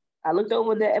right. I looked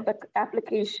over the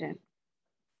application,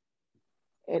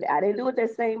 and I didn't do it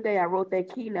that same day. I wrote that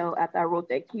keynote. After I wrote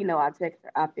that keynote, I texted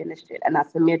her, I finished it, and I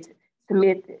submitted,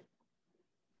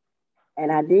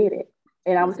 and I did it.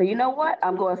 And I'm saying, you know what?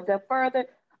 I'm going a step further.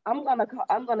 I'm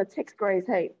gonna text Grace,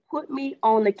 "Hey, put me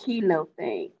on the keynote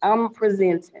thing. I'm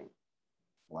presenting."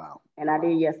 Wow. And I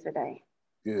did yesterday.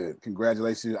 Good.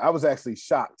 Congratulations. I was actually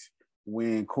shocked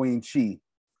when Queen Chi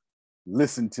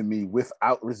listened to me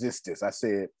without resistance. I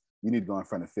said, "You need to go in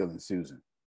front of Phil and Susan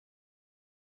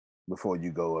before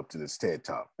you go up to this TED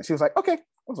Talk." And she was like, "Okay."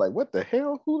 I was like, "What the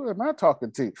hell? Who am I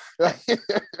talking to?"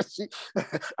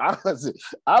 I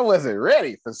wasn't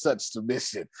ready for such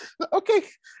submission. Okay.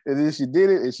 And then she did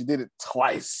it, and she did it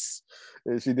twice.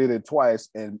 And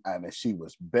I mean, she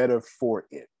was better for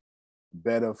it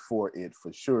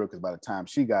for sure. Because by the time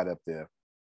she got up there,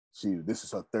 this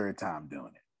is her third time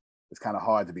doing it. It's kind of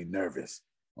hard to be nervous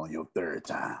on your third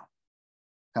time.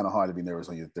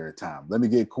 Let me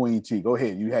get Queen Chi. Go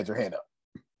ahead. You had your hand up.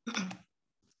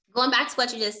 Going back to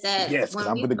what you just said. Yes, because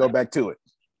I'm going to go back to it.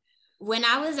 When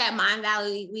I was at Mind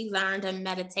Valley, we learned a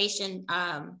meditation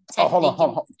hold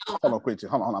on, quick.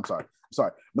 Hold on. I'm sorry.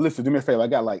 Melissa, do me a favor. I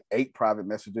got like 8 private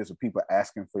messages of people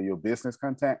asking for your business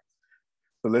contact.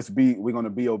 So we're going to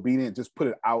be obedient. Just put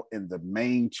it out in the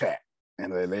main chat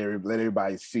and let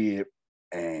everybody see it.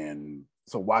 And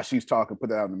so while she's talking, put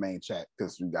that out in the main chat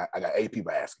because I got 8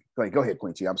 people asking. Go ahead,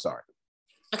 Queen Chi. I'm sorry.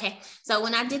 Okay. So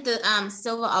when I did the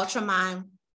Silver Ultra Mind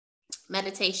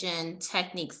meditation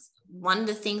techniques, one of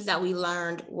the things that we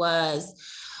learned was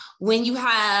when you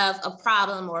have a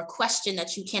problem or a question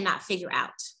that you cannot figure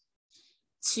out,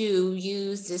 to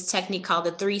use this technique called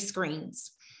the 3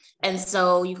 screens. And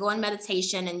so you go in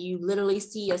meditation and you literally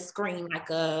see a screen like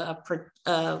a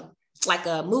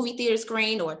movie theater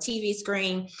screen or a TV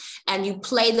screen, and you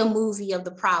play the movie of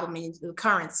the problem in the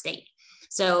current state.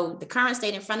 So the current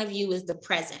state in front of you is the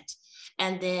present.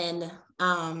 And then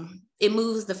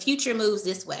the future moves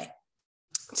this way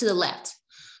to the left.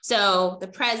 So the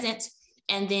present,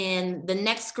 and then the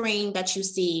next screen that you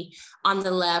see on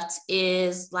the left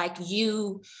is like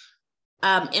you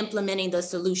implementing the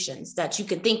solutions that you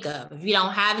can think of. If you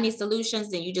don't have any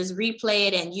solutions, then you just replay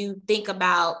it and you think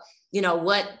about,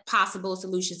 what possible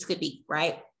solutions could be,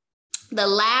 right? The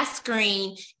last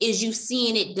screen is you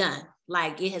seeing it done.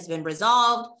 Like it has been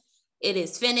resolved, it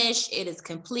is finished, it is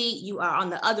complete. You are on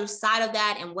the other side of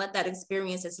that and what that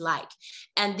experience is like.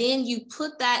 And then you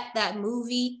put that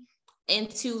movie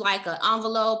into like an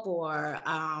envelope or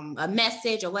a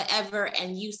message or whatever,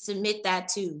 and you submit that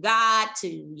to God, to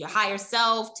your higher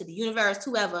self, to the universe,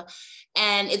 whoever,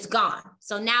 and it's gone.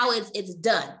 So now it's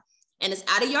done and it's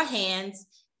out of your hands.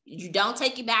 You don't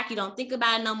take it back. You don't think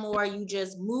about it no more. You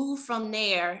just move from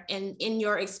there and in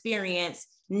your experience,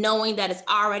 knowing that it's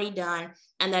already done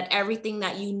and that everything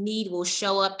that you need will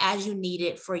show up as you need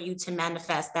it for you to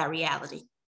manifest that reality.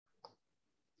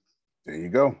 There you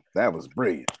go. That was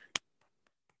brilliant.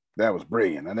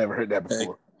 I never heard that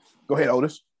before. Go ahead,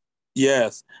 Otis.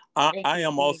 Yes, I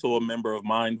am also a member of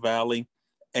Mind Valley.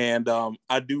 And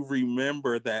I do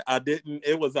remember that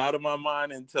it was out of my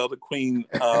mind until the Queen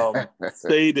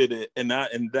stated it. And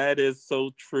that is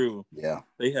so true. Yeah.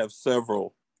 They have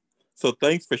several. So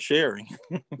thanks for sharing.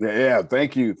 Yeah.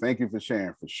 Thank you. Thank you for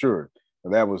sharing, for sure.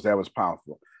 That was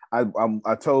powerful. I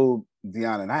told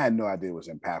Deanna, and I had no idea it was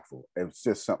impactful. It was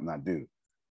just something I do.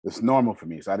 It's normal for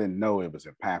me. So I didn't know it was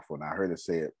impactful. And I heard her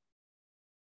say it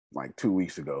like 2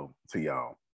 weeks ago to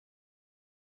y'all.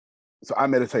 So I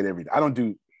meditate every day. I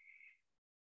don't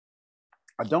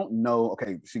know.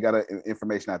 Okay, she got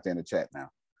information out there in the chat now.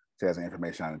 She has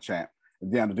information on the chat.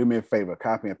 Deanna, do me a favor,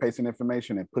 copy and paste the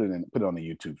information and put it on the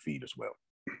YouTube feed as well.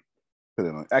 Put it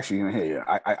on. Actually, here,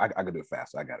 I could do it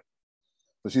fast. I got it.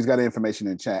 So she's got the information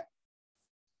in chat.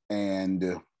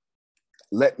 And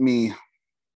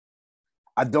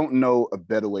I don't know a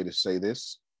better way to say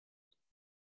this.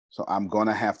 So I'm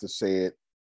gonna have to say it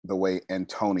the way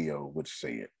Antonio would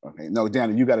say it. Okay. No,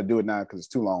 Danny, you got to do it now because it's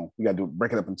too long. You got to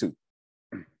break it up in two.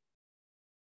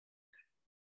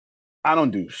 I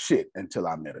don't do shit until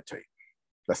I meditate.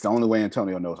 That's the only way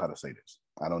Antonio knows how to say this.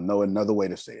 I don't know another way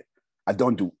to say it. I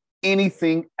don't do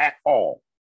anything at all.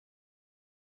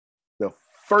 The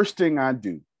first thing I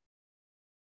do,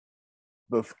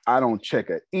 I don't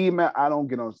check an email.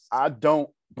 I don't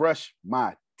brush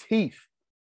my teeth.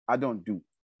 I don't do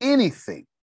anything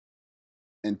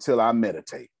until I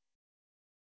meditate.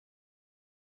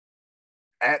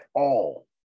 At all.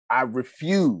 I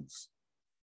refuse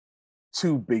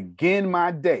to begin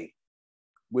my day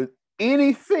with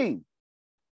anything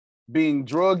being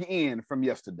drug in from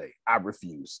yesterday. I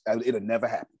refuse. It'll never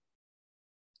happen.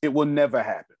 It will never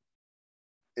happen.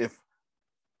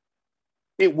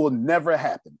 It will never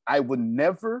happen. I would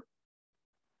never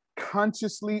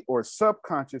consciously or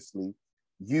subconsciously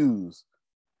use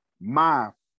my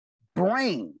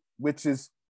brain, which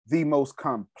is the most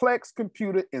complex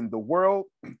computer in the world,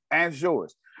 as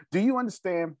yours. Do you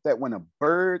understand that when a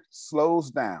bird slows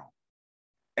down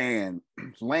and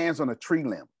lands on a tree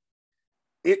limb,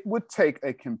 it would take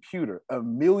a computer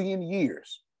 1,000,000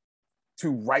 years to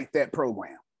write that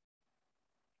program?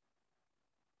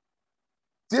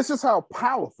 This is how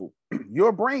powerful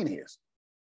your brain is.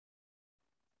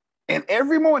 And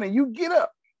every morning you get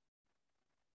up,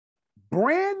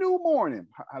 brand new morning.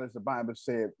 How does the Bible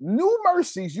say it? New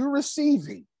mercies you're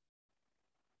receiving.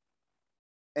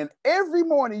 And every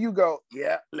morning you go,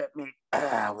 yeah,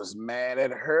 I was mad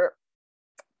at her.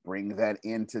 Bring that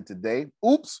into today.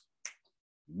 Oops.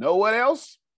 Know what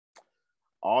else?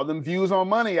 All them views on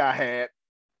money I had,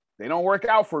 they don't work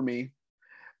out for me.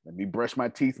 Let me brush my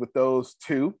teeth with those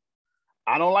too.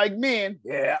 I don't like men.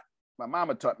 Yeah, my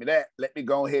mama taught me that. Let me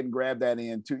go ahead and grab that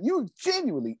in too. You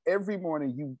genuinely, every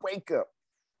morning you wake up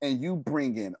and you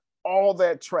bring in all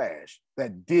that trash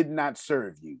that did not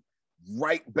serve you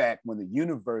right back when the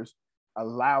universe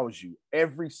allows you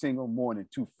every single morning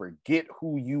to forget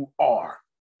who you are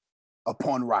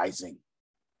upon rising.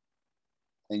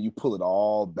 And you pull it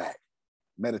all back.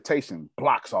 Meditation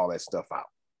blocks all that stuff out.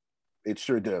 It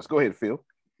sure does. Go ahead, Phil.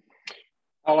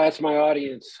 I'll ask my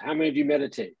audience, how many of you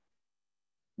meditate?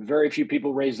 Very few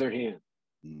people raise their hand.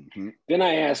 Mm-hmm. Then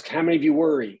I ask, how many of you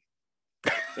worry?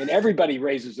 And everybody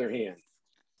raises their hand.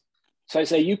 So I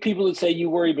say, you people that say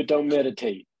you worry but don't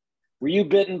meditate, were you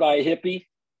bitten by a hippie?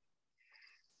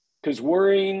 Because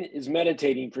worrying is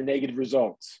meditating for negative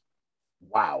results.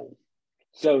 Wow.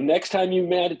 So next time you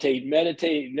meditate.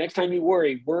 Next time you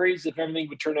worry as if everything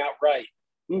would turn out right.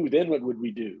 Ooh, then what would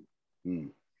we do?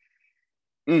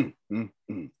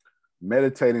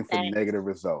 Meditating for negative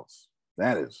results.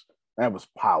 That was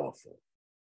powerful.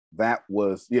 That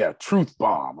was, truth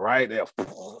bomb, right? Yeah,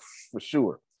 for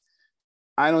sure.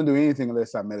 I don't do anything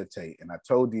unless I meditate. And I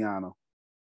told Deanna,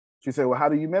 she said, well, how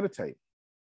do you meditate?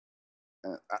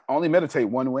 I only meditate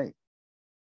one way.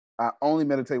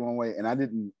 And I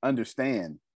didn't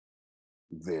understand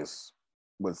this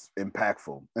was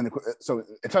impactful. And so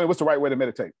tell me, what's the right way to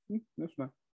meditate? That's not.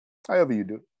 However you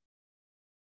do it.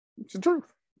 It's the truth.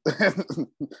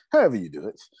 However you do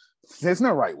it. There's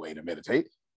no right way to meditate.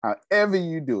 However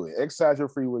you do it, exercise your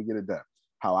free will, get it done.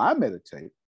 How I meditate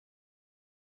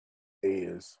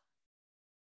is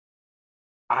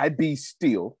I be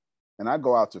still and I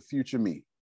go out to future me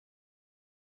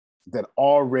that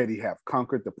already have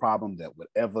conquered the problem that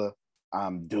whatever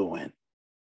I'm doing.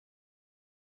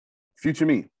 Future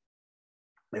me.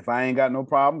 If I ain't got no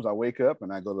problems, I wake up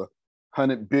and I go to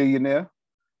 100 billionaire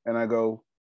and I go,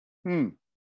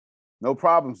 no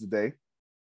problems today.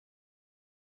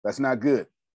 That's not good.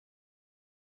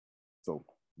 So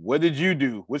what did you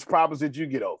do? Which problems did you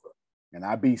get over? And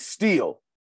I be still.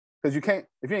 Because you can't,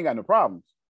 if you ain't got no problems,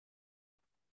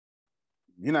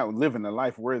 you're not living a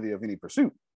life worthy of any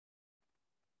pursuit.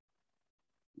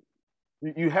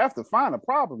 You have to find a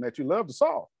problem that you love to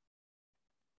solve.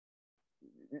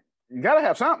 You got to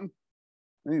have something.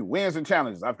 Wins and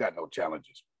challenges. I've got no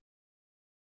challenges.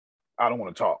 I don't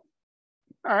want to talk.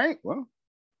 All right, well,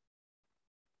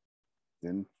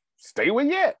 then stay where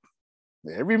you at.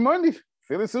 Every Monday,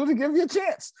 Philly Susan give you a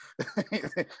chance.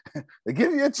 They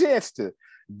give you a chance to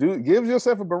give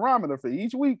yourself a barometer for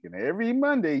each week. And every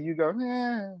Monday you go,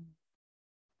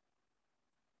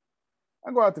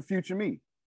 I go out to future me,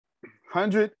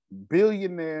 100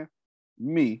 billionaire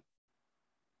me,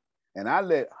 and I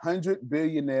let 100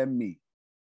 billionaire me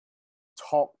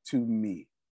talk to me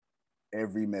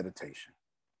every meditation.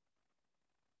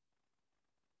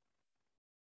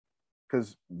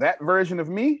 Because that version of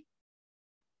me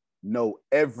know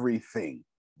everything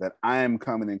that I am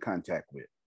coming in contact with.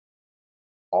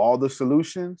 all the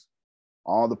solutions,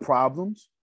 all the problems.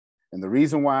 And the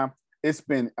reason why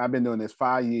I've been doing this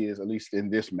 5 years, at least in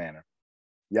this manner.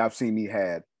 Y'all have seen me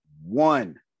had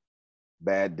one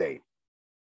bad day.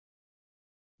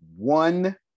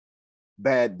 One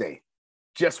bad day.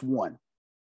 Just one.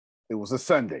 It was a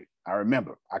Sunday. I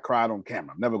remember. I cried on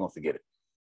camera. I'm never going to forget it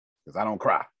because I don't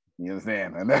cry. You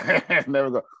understand? I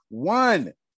never go.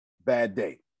 One bad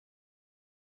day.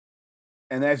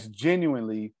 And that's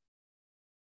genuinely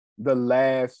the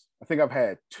last, I think I've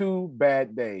had 2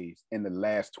 bad days in the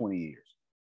last 20 years.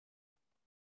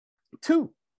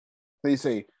 2. So you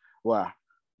say, well,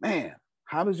 man,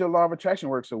 how does your law of attraction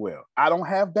work so well? I don't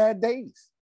have bad days.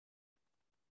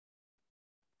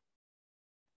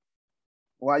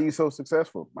 Why are you so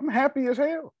successful? I'm happy as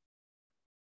hell.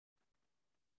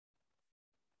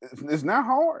 It's not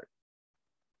hard.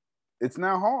 It's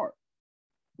not hard.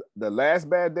 The last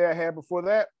bad day I had before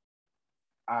that,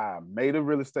 I made a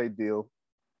real estate deal.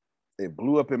 It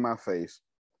blew up in my face.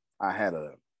 I had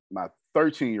my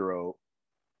 13-year-old,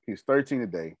 he's 13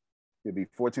 today, he'll be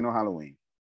 14 on Halloween,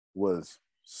 was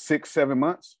 6-7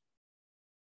 months.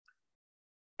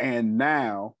 And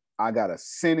now I got to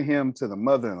send him to the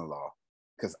mother-in-law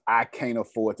because I can't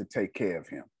afford to take care of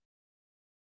him.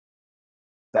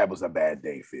 That was a bad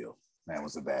day, Phil. That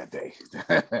was a bad day.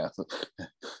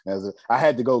 I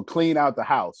had to go clean out the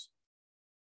house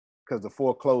because the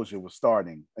foreclosure was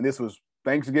starting. And this was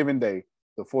Thanksgiving Day.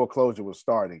 The foreclosure was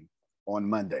starting on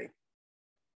Monday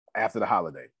after the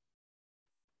holiday.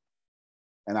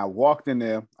 And I walked in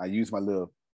there. I used my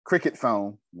little Cricket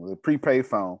phone, the prepaid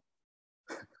phone.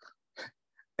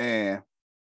 And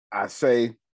I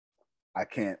say, I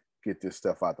can't get this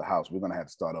stuff out the house. We're going to have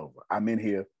to start over. I'm in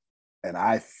here and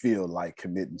I feel like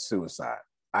committing suicide.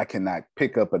 I cannot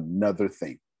pick up another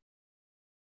thing.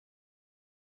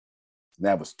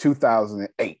 That was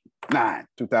 2009.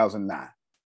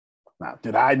 Now,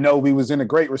 did I know we was in a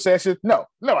Great Recession? No,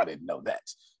 I didn't know that.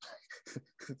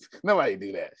 Nobody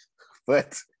knew that.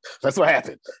 But that's what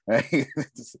happened. I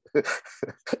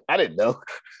didn't know.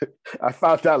 I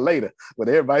found out later when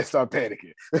everybody started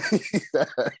panicking.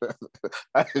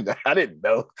 I didn't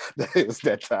know that it was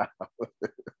that time.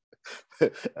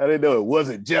 I didn't know it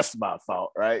wasn't just my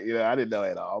fault, right? You know, I didn't know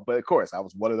at all. But of course, I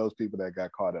was one of those people that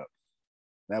got caught up.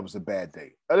 That was a bad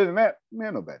day. Other than that,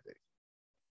 man, no bad day.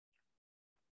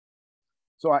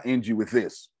 So I end you with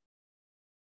this.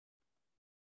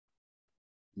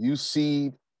 You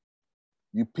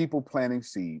people planting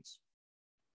seeds,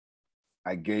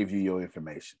 I gave you your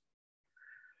information.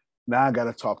 Now I got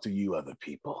to talk to you other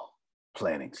people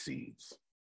planting seeds.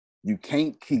 You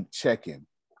can't keep checking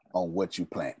on what you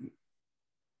planting.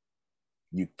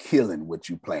 You killing what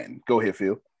you planting. Go ahead,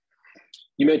 Phil.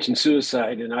 You mentioned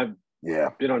suicide, and I've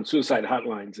been on suicide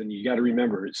hotlines, and you got to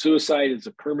remember, suicide is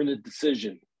a permanent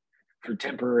decision for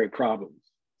temporary problems.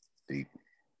 Deep.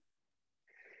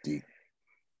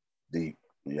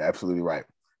 You're absolutely right.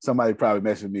 Somebody probably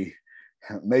mentioned me,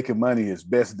 making money is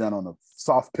best done on a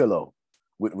soft pillow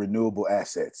with renewable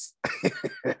assets.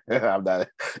 I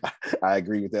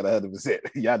agree with that 100%.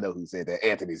 Y'all know who said that.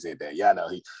 Anthony said that. Y'all know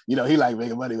he like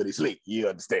making money when he sleep. You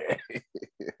understand.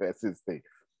 That's his thing.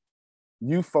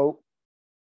 You folk,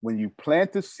 when you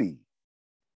plant the seed,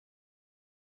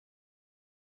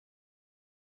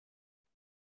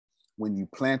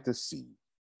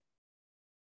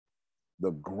 the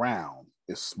ground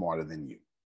is smarter than you.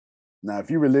 Now,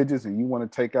 if you're religious and you want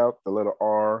to take out the letter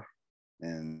R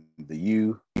and the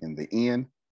U and the N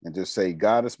and just say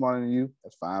God is smarter than you,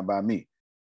 that's fine by me.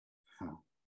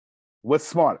 What's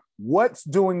smarter? What's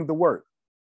doing the work?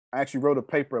 I actually wrote a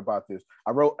paper about this.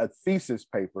 I wrote a thesis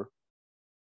paper.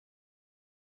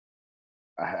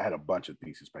 I had a bunch of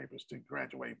thesis papers to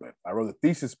graduate, but I wrote a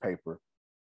thesis paper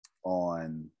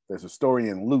there's a story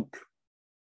in Luke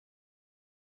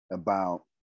about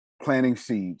planting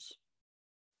seeds.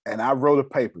 And I wrote a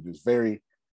paper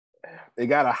it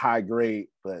got a high grade,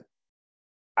 but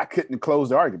I couldn't close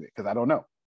the argument because I don't know.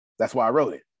 That's why I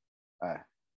wrote it.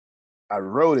 I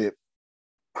wrote it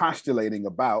postulating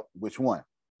about which one.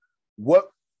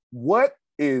 What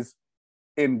is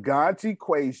in God's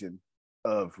equation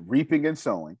of reaping and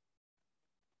sowing?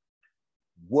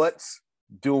 What's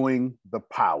doing the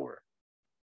power?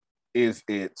 Is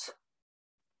it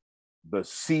the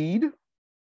seed?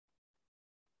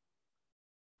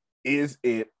 Is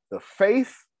it the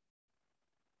faith?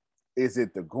 Is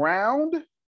it the ground?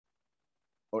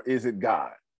 Or is it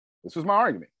God? This was my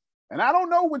argument. And I don't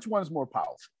know which one's more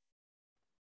powerful.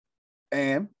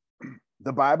 And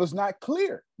the Bible's not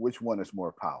clear which one is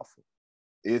more powerful.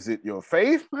 Is it your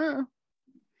faith?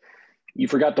 You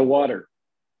forgot the water.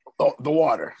 Oh, the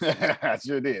water. I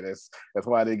sure did. That's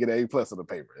why I didn't get an A+ on the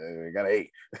paper. I got an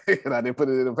A. And I didn't put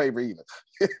it in the paper either.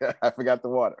 I forgot the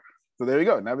water. So there we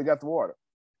go. Now we got the water.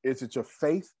 Is it your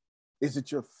faith? Is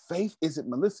it your faith? Is it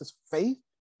Melissa's faith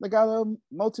that got a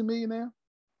multimillionaire?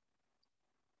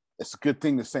 It's a good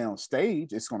thing to say on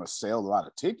stage. It's going to sell a lot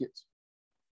of tickets.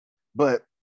 But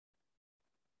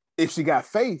if she got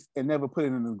faith and never put it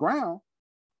in the ground,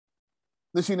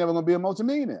 then she's never going to be a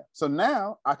multimillionaire. So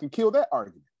now I can kill that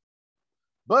argument.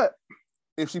 But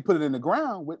if she put it in the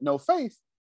ground with no faith,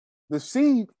 the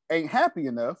seed ain't happy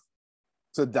enough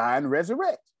to die and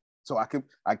resurrect. So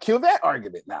I kill that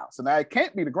argument now. So now it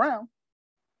can't be the ground.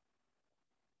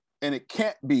 And it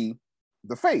can't be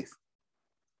the faith.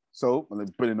 So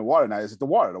let's put it in the water. Now, is it the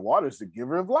water? The water is the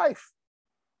giver of life.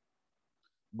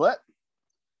 But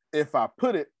if I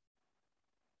put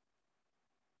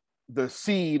the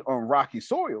seed on rocky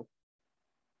soil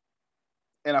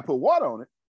and I put water on it,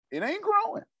 it ain't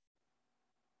growing.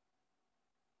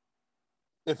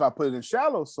 If I put it in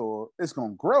shallow soil, it's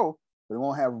going to grow, but it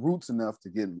won't have roots enough to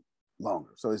get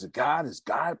longer. So is it God? Is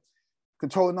God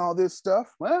controlling all this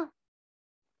stuff? Well,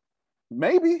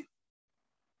 maybe.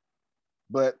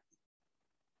 But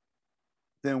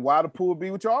then why the poor be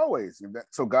with you always?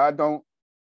 So God don't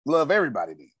love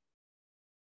everybody then.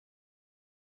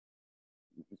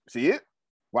 See it?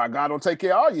 Why God don't take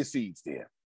care of all your seeds then?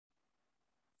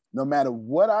 No matter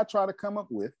what I try to come up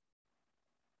with,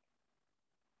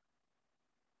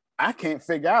 I can't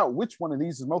figure out which one of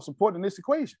these is most important in this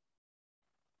equation.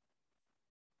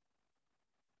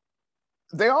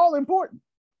 They're all important.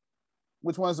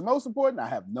 Which one is the most important? I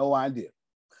have no idea.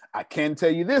 I can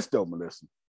tell you this though, Melissa.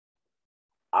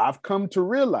 I've come to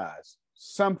realize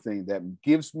something that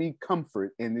gives me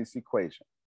comfort in this equation.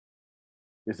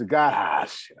 Is it God?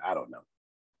 I don't know.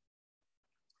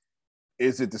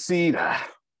 Is it the seed?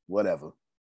 Whatever.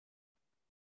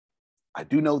 I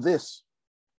do know this.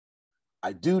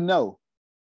 I do know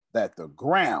that the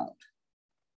ground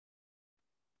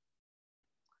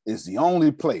is the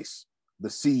only place the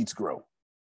seeds grow.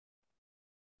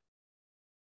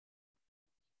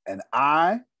 And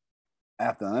I,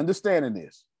 after understanding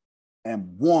this,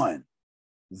 am one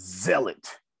zealot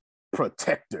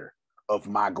protector of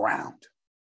my ground.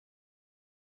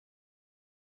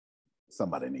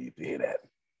 Somebody needs to hear that.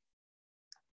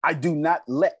 I do not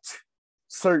let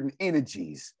certain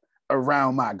energies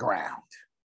around my ground.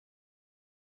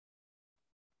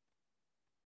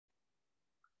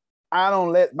 I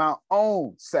don't let my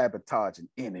own sabotaging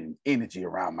energy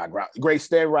around my ground. Grace,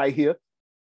 stay right here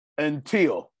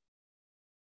until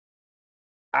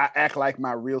I act like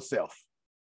my real self.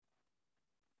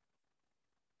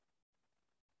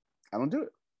 I don't do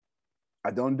it.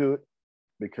 I don't do it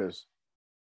because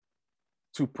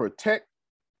to protect,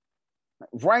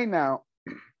 right now,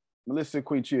 Melissa and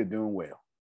Queen Chia are doing well.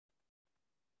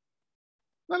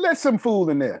 Now let some fool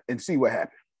in there and see what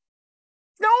happens.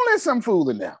 Don't let some fool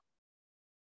in there.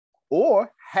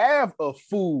 Or have a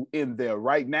fool in there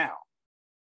right now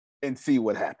and see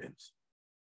what happens.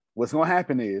 What's going to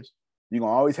happen is you're going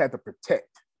to always have to protect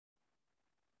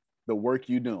the work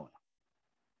you're doing.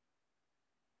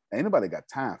 Ain't nobody got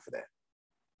time for that.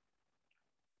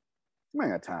 I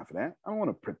ain't got time for that. I don't want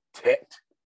to protect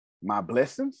my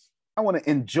blessings. I want to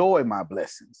enjoy my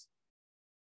blessings.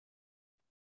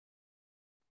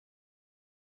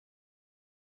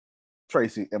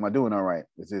 Tracy, am I doing all right?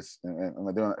 Am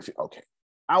I doing okay?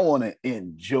 I want to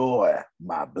enjoy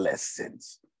my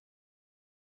blessings.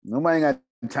 Nobody got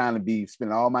time to be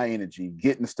spending all my energy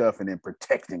getting stuff and then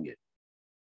protecting it.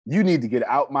 You need to get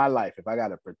out my life if I got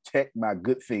to protect my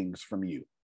good things from you.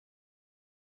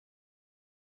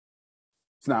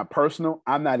 It's not personal.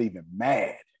 I'm not even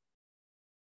mad.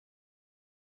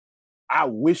 I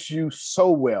wish you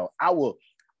so well.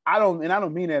 I don't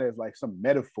mean that as like some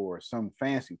metaphor or some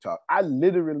fancy talk. I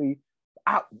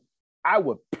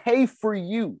would pay for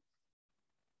you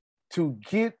to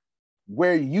get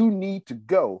where you need to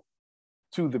go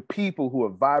to the people who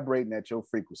are vibrating at your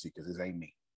frequency, because it ain't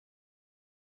me.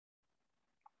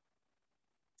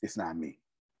 It's not me.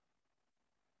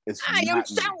 I am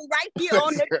so right here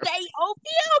on the day. Oh,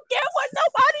 you don't care what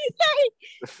nobody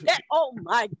say. That, oh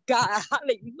my God,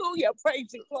 hallelujah, praise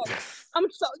the Lord. I'm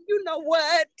so, you know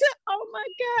what? Oh my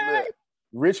God.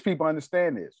 Rich people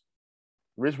understand this.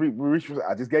 Rich people,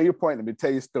 I just gave you a point. Let me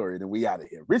tell you a story, then we out of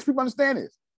here. Rich people understand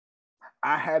this.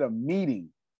 I had a meeting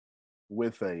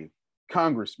with a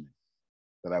congressman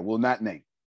that I will not name.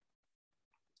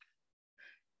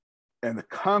 And the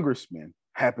congressman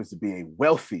happens to be a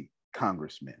wealthy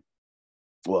congressman.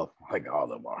 Well, I think all of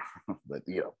them are, but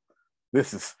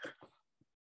this is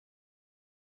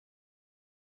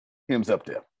Hymns up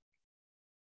there.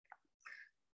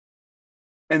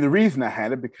 And the reason I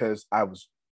had it because I was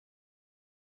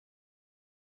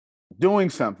doing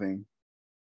something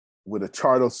with a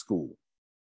charter school,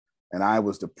 and I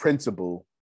was the principal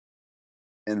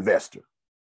investor.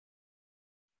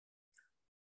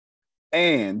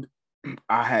 And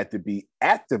I had to be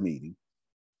at the meeting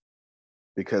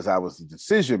because I was the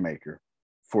decision maker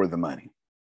for the money.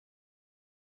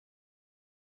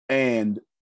 And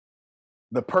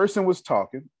the person was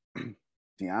talking.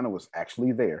 Deanna was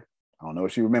actually there. I don't know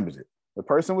if she remembers it. The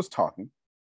person was talking.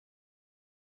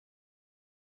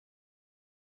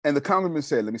 And the congressman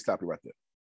said, let me stop you right there.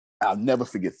 I'll never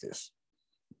forget this.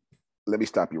 Let me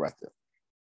stop you right there.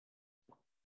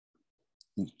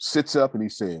 He sits up and he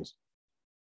says,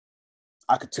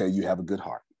 I could tell you have a good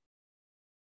heart.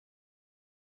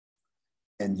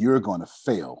 And you're going to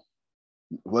fail.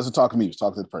 He wasn't talking to me, he was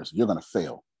talking to the person. You're going to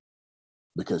fail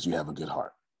because you have a good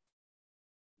heart.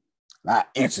 I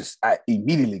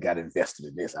immediately got invested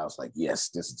in this. I was like, yes,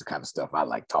 this is the kind of stuff I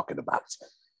like talking about.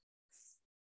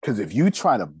 Because if you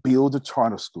try to build a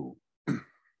charter school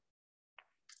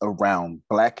around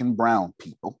Black and brown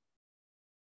people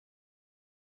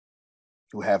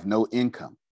who have no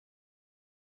income,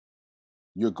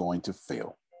 you're going to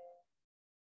fail.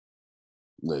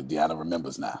 Look, Deanna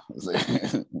remembers now.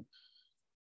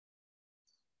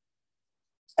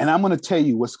 And I'm going to tell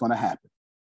you what's going to happen,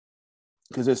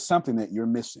 because there's something that you're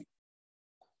missing.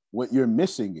 What you're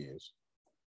missing is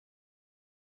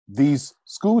these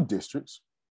school districts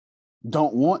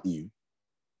don't want you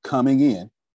coming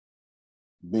in,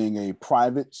 being a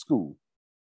private school,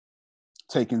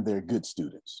 taking their good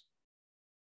students,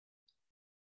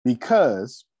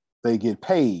 because they get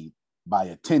paid by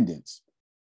attendance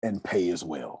and pay as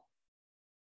well.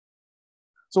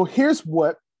 So here's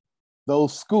what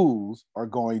those schools are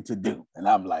going to do. And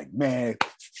I'm like, man,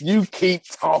 you keep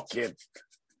talking.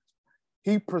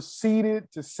 He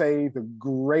proceeded to say the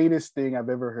greatest thing I've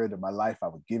ever heard in my life. I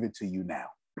would give it to you now.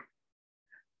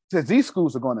 He says these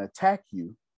schools are going to attack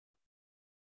you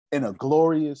in a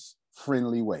glorious,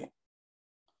 friendly way.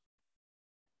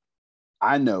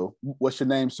 I know. What's your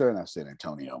name, sir? And I said,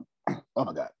 Antonio. Oh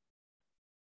my God.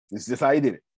 This is just how he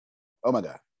did it. Oh my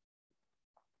God.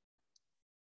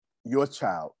 Your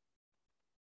child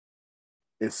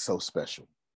is so special.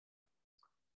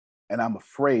 And I'm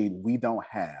afraid we don't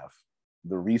have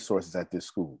the resources at this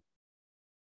school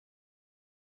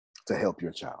to help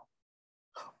your child.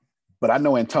 But I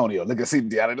know Antonio. Look, see,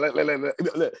 Deanna.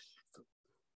 Look.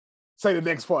 Say the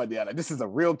next part, Deanna. This is a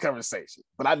real conversation.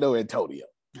 But I know Antonio.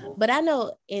 But I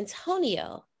know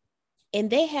Antonio, and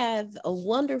they have a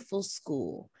wonderful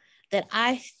school that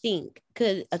I think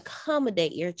could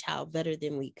accommodate your child better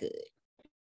than we could.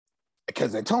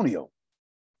 Because Antonio,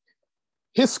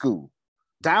 his school,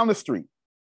 down the street,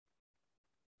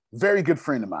 very good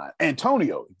friend of mine,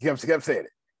 Antonio, kept saying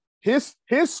it.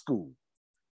 His school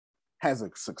has a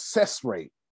success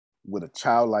rate with a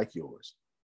child like yours.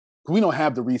 We don't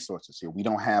have the resources here. We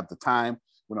don't have the time.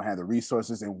 We don't have the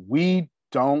resources, and we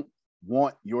don't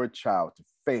want your child to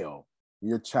fail.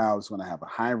 Your child is going to have a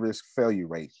high risk failure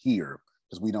rate here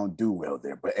because we don't do well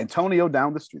there. But Antonio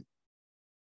down the street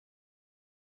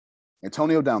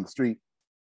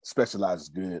specializes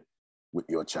good with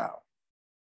your child.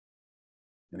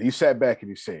 And he sat back and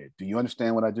he said, do you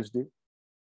understand what I just did?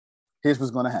 Here's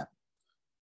what's going to happen.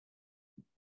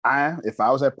 If I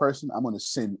was that person, I'm going to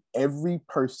send every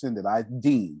person that I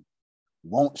deem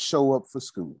won't show up for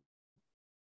school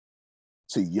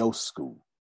to your school.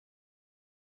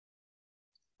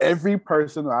 Every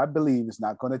person I believe is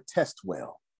not going to test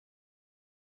well,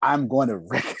 I'm going to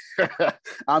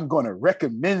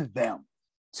recommend them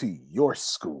to your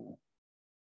school.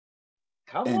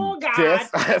 Come on, God.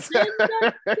 Send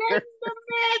the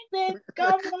message.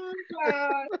 Come on,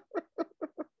 God.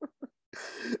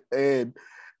 And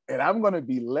I'm going to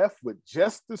be left with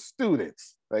just the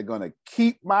students that are going to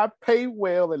keep my pay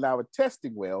well and our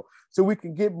testing well so we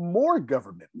can get more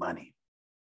government money.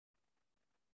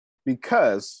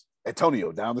 Because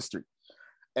Antonio down the street.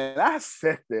 And I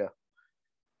sat there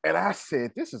and I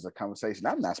said, this is a conversation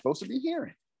I'm not supposed to be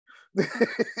hearing.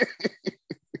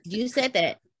 You said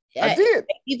that. I did.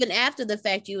 Even after the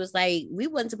fact, you was like, we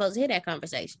wasn't supposed to hear that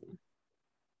conversation.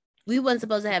 We wasn't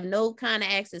supposed to have no kind of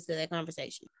access to that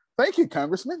conversation. Thank you,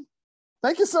 Congressman.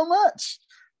 Thank you so much.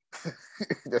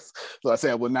 So I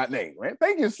said I will not name, right?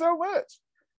 Thank you so much.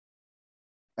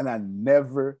 And I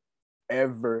never,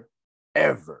 ever,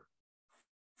 ever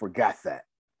forgot that.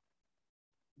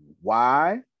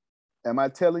 Why am I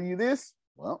telling you this?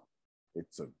 Well,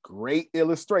 it's a great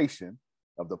illustration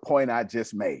of the point I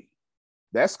just made.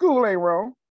 That school ain't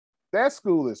wrong. That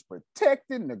school is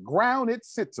protecting the ground it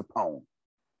sits upon.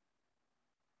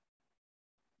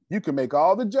 You can make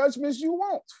all the judgments you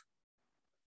want.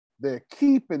 They're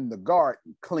keeping the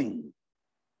garden clean.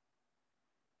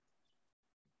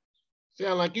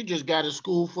 Sound like you just got a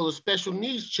school full of special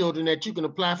needs children that you can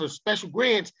apply for special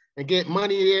grants and get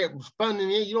money there, funding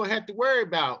there. You don't have to worry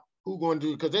about who's going to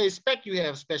do it because they expect you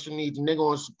have special needs and they're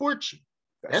going to support you.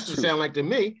 That's what it sounds like to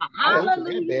me.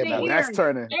 Hallelujah. Now that's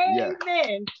turning. Amen.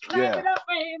 Yeah. Clap it up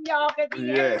for him, y'all, because he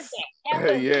Yes.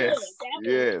 Yes.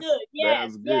 Yes.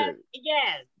 That's good.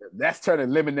 Yes. That's turning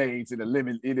lemonades into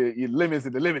lemons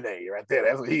into lemonade right there.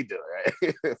 That's what he doing,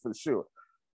 right? For sure.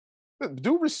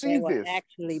 Do receive they were this.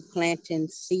 Actually planting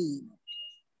seed.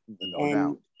 No and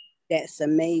doubt. That's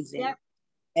amazing. That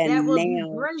and would be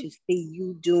now great. to see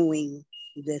you doing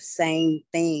the same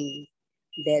thing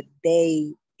that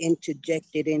they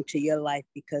interjected into your life,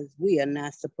 because we are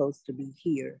not supposed to be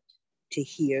here to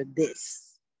hear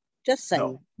this. Just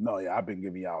saying. No, yeah, I've been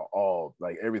giving y'all all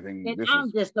like everything. And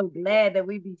I'm just so glad that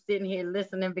we be sitting here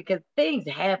listening, because things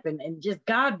happen and just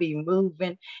God be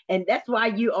moving. And that's why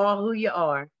you are who you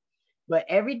are. But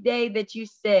every day that you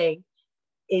say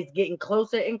is getting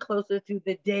closer and closer to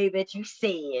the day that you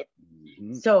say it.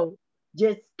 Mm-hmm. So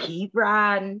just keep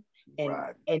riding.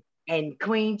 And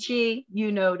Queen Chi,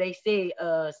 you know, they say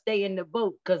stay in the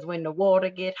boat, because when the water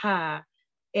get high,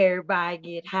 everybody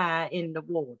get high in the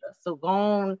water. So go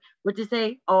on, what you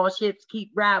say? All ships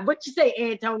keep riding. What you say,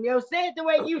 Antonio? Say it the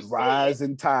way you say it.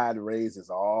 Rising tide raises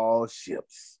all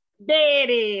ships. There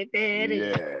it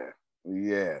is.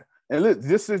 Yeah. And look,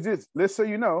 this so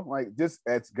you know, like this,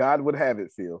 as God would have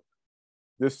it, Phil.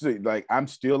 This is like, I'm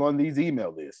still on these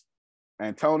email lists.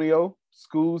 Antonio,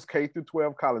 schools K through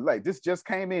 12 college. Like this just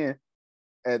came in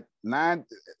at 9:27.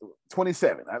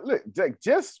 Look,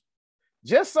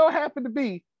 just so happened to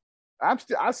be,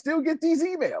 I still get these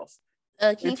emails.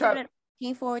 Can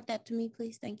you forward that to me,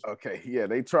 please? Thank you. Okay, yeah,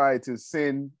 they try to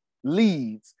send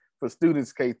leads for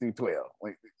students K through 12.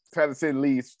 Like try to send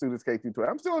leads for students K through 12.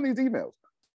 I'm still on these emails.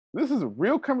 This is a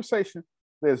real conversation.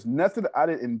 There's nothing I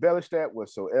didn't embellish that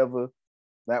whatsoever.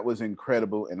 That was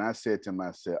incredible. And I said to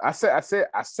myself, I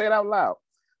said out loud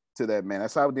to that man.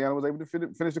 That's how Deanna was able to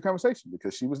finish the conversation,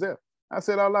 because she was there. I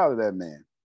said out loud to that man,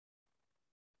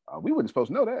 we weren't supposed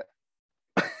to know that.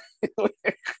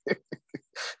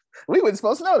 We weren't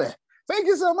supposed to know that. Thank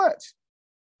you so much.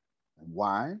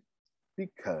 Why?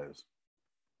 Because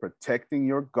protecting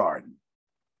your garden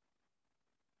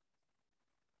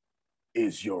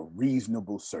is your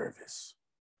reasonable service.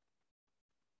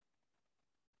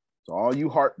 So all you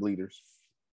heart bleeders,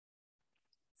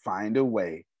 find a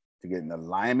way to get in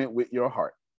alignment with your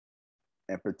heart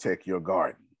and protect your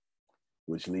garden,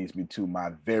 which leads me to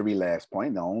my very last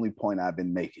point, the only point I've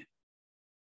been making.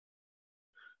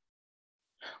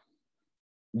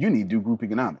 You need to do group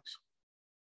economics.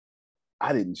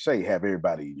 I didn't say have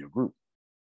everybody in your group.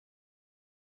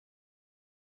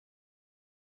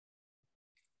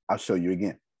 I'll show you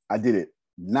again. I did it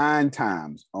 9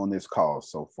 times on this call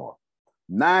so far.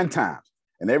 9 times.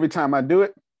 And every time I do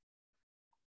it,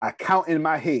 I count in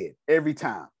my head every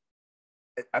time.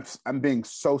 I'm being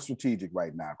so strategic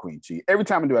right now, Queen Chi. Every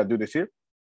time I do this here.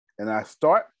 And I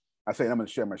start, I say, I'm going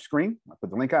to share my screen. I put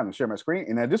the link out and share my screen.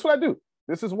 And this is what I do.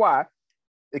 This is why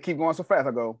it keeps going so fast.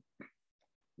 I go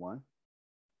 1,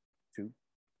 2,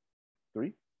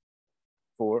 3,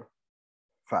 4,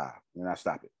 5. And I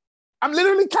stop it. I'm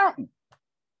literally counting.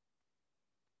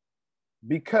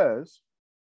 Because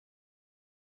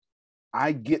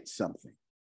I get something.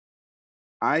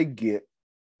 I get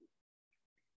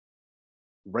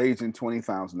raising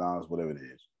 $20,000, whatever it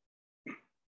is,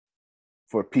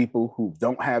 for people who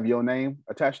don't have your name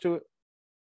attached to it,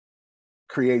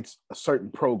 creates a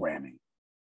certain programming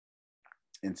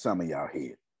in some of y'all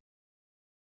head.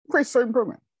 Creates a certain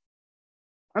program.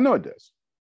 I know it does.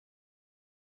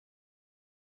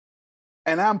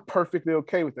 And I'm perfectly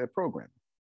okay with that program.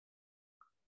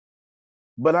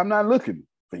 But I'm not looking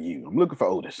for you. I'm looking for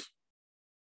Otis.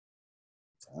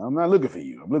 I'm not looking for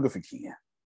you. I'm looking for Ken.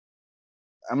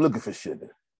 I'm looking for Sugar.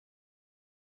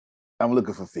 I'm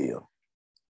looking for Phil.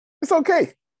 It's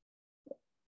okay.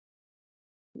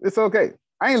 It's okay.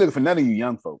 I ain't looking for none of you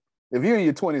young folk. If you're in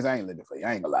your 20s, I ain't looking for you.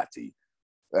 I ain't gonna lie to you.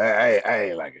 I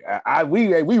ain't like it.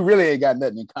 We really ain't got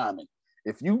nothing in common.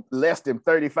 If you less than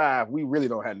 35, we really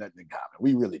don't have nothing in common.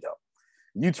 We really don't.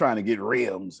 You trying to get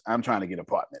rims, I'm trying to get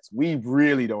apartments. We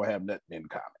really don't have nothing in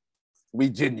common. We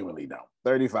genuinely don't.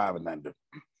 35 and under.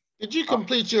 Did you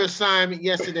complete your assignment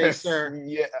yesterday, sir?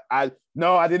 Yeah, I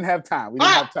didn't have time. We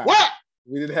didn't have time. What?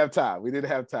 We didn't have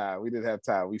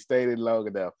time. We stayed in long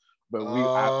enough.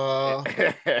 But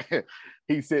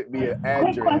he sent me an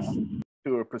address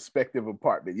to a prospective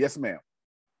apartment. Yes, ma'am.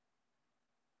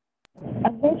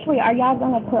 Eventually, are y'all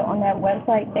gonna put on that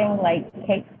website thing like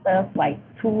cake stuff, like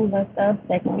tools and stuff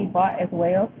that can be bought as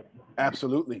well?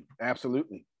 Absolutely.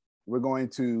 We're going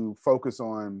to focus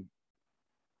on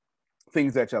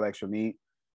things that y'all actually need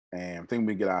and things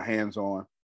we get our hands on,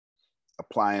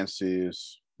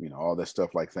 appliances, all that stuff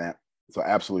like that. So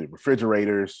absolutely,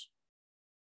 refrigerators.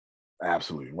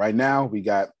 Absolutely. Right now, we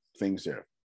got things there.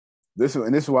 This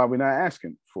is why we're not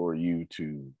asking for you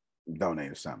to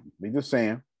donate or something. We're just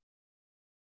saying,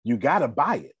 you got to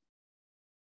buy it.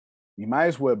 You might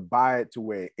as well buy it to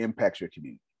where it impacts your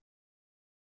community.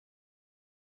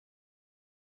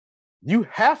 You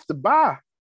have to buy.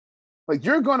 Like,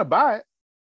 you're going to buy it.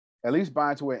 At least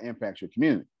buy it to where it impacts your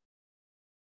community.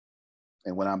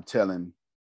 And when I'm telling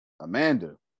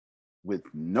Amanda, with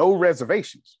no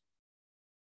reservations,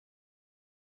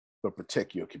 but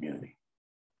protect your community.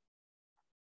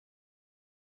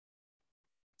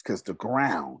 Because the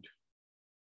ground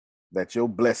that your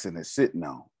blessing is sitting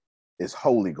on is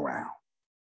holy ground,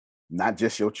 not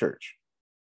just your church.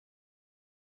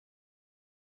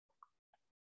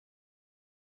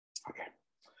 Okay.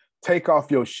 Take off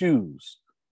your shoes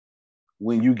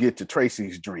when you get to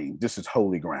Tracy's dream. This is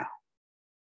holy ground.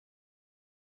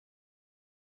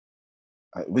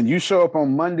 When you show up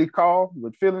on Monday call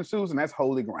with Phil and Susan, that's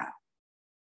holy ground.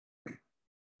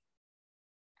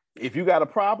 If you got a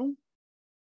problem,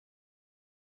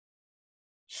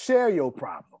 share your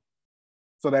problem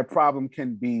so that problem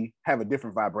can have a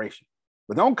different vibration.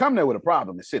 But don't come there with a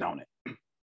problem and sit on it.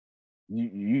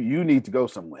 You need to go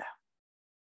somewhere.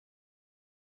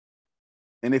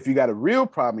 And if you got a real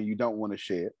problem and you don't want to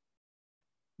share it,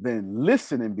 then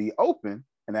listen and be open,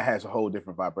 and that has a whole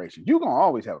different vibration. You're going to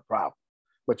always have a problem,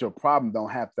 but your problem don't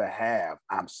have to have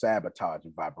I'm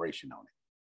sabotaging vibration on it.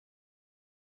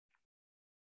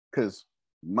 Because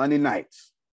Monday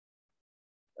nights,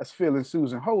 that's Phil and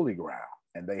Susan holy ground,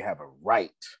 and they have a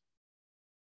right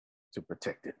to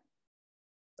protect it.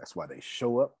 That's why they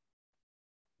show up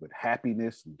with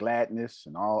happiness and gladness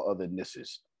and all other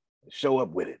nisses. They show up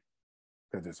with it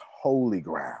because it's holy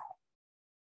ground.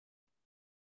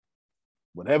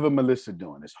 Whatever Melissa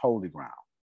doing is holy ground.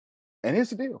 And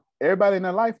here's the deal. Everybody in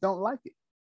their life don't like it.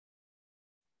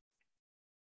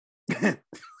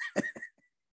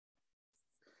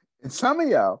 And some of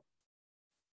y'all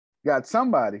got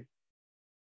somebody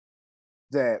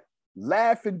that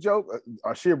laugh and joke,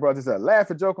 or Sheer brought this up,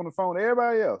 laugh and joke on the phone to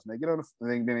everybody else. And they get on the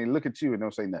then they look at you and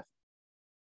don't say nothing.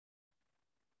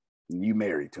 And you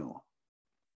married to them.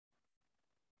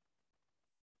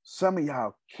 Some of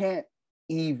y'all can't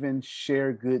even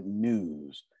share good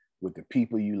news with the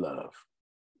people you love.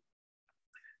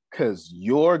 Because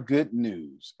your good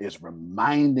news is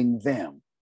reminding them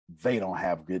they don't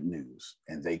have good news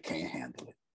and they can't handle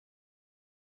it.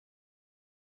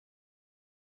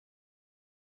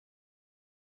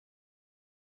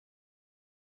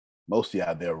 Most of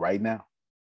y'all there right now.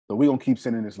 So we're going to keep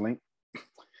sending this link.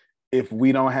 If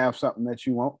we don't have something that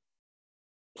you want,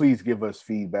 please give us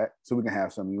feedback so we can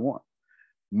have something you want.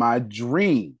 My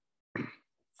dream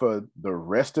for the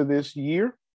rest of this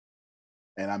year,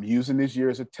 and I'm using this year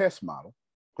as a test model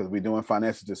because we're doing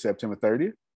finances to September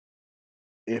 30th.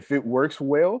 If it works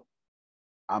well,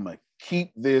 I'm going to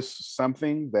keep this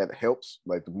something that helps,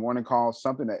 like the morning call,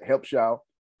 something that helps y'all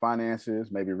finances,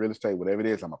 maybe real estate, whatever it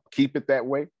is. I'm going to keep it that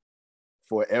way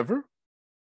forever.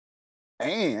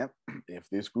 And if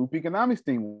this group economics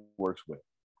thing works well,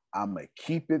 I'm going to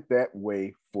keep it that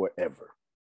way forever.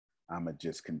 I'm going to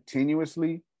just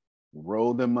continuously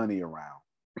roll the money around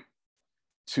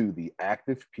to the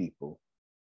active people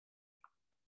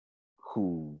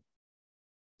who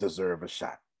deserve a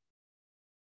shot.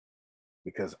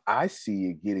 Because I see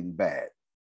it getting bad.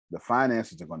 The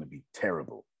finances are going to be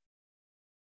terrible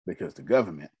because the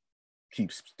government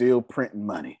keeps still printing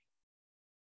money.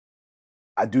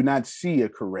 I do not see a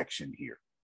correction here.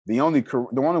 The only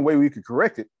way we could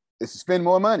correct it is to spend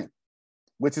more money,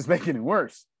 which is making it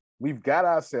worse. We've got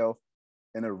ourselves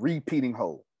in a repeating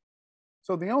hole.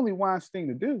 So the only wise thing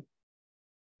to do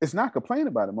is not complain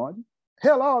about it, Martin.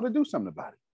 Hell, all to do something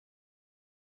about it.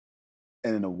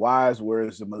 And in the wise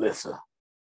words of Melissa,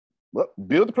 well,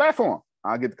 build the platform.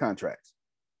 I'll get the contracts.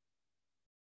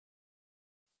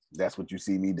 That's what you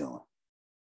see me doing.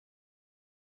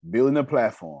 Building a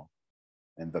platform,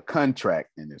 and the contract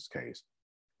in this case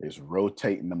is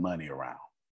rotating the money around.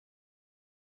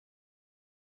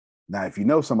 Now, if you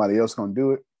know somebody else going to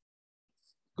do it,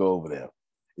 go over there.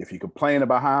 If you complain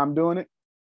about how I'm doing it,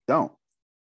 don't.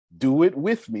 Do it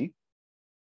with me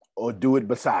or do it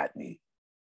beside me,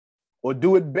 or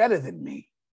do it better than me,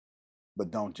 but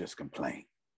don't just complain.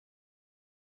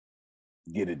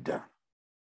 Get it done.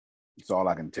 That's all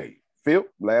I can tell you. Phil,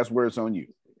 last words on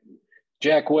you.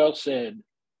 Jack Welch said,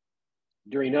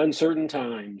 during uncertain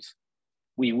times,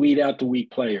 we weed out the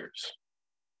weak players,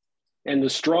 and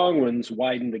the strong ones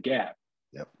widen the gap.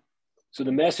 Yep. So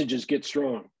the message is get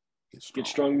strong. Get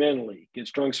strong mentally, get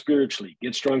strong spiritually,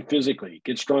 get strong physically,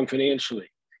 get strong financially,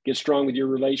 get strong with your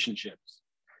relationships.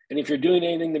 And if you're doing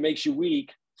anything that makes you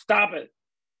weak, stop it.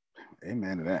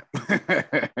 Amen to that.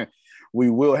 We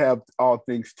will have All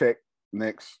Things Tech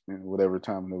next, whatever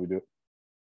time that we do.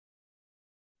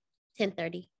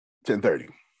 10:30. 10:30.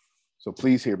 So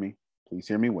please hear me. Please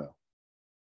hear me well.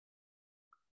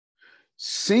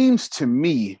 Seems to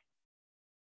me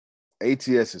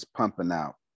ATS is pumping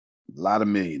out a lot of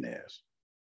millionaires.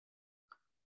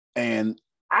 And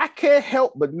I can't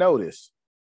help but notice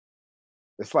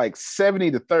it's like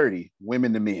 70-30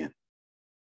 women to men.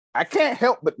 I can't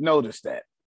help but notice that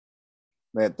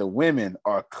the women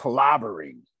are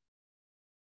clobbering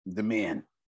the men.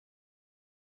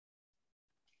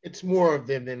 It's more of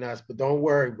them than us, but don't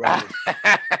worry, brother.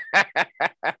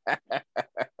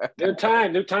 Their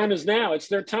time is now. It's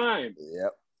their time.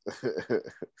 Yep.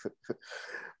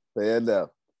 And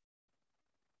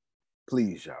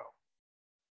please, y'all,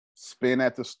 spend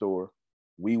at the store.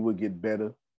 We will get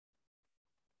better.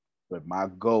 But my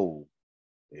goal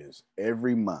is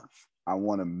every month, I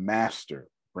want to master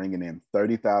bringing in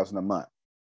 $30,000 a month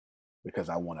because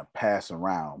I want to pass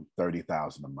around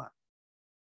 $30,000 a month.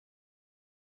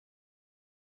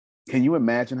 Can you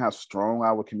imagine how strong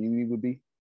our community would be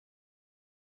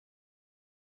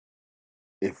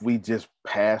if we just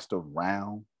passed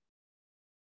around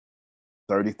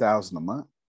 $30,000 a month?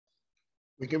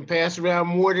 We can pass around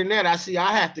more than that. I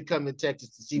have to come to Texas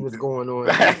to see what's going on.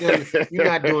 You're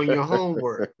not doing your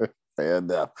homework. Fair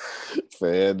enough.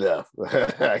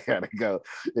 I gotta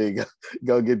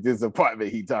go get this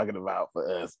apartment he's talking about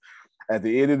for us. At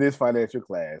the end of this financial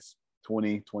class,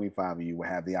 25 of you will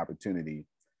have the opportunity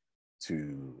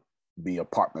to be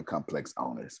apartment complex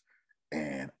owners.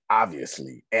 And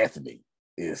obviously, Anthony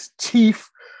is chief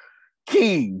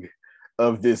king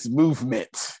of this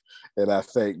movement. And I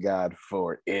thank God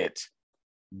for it.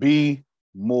 Be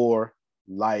more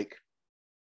like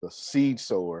the seed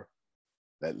sower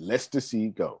that lets the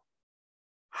seed go.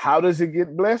 How does it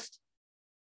get blessed?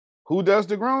 Who does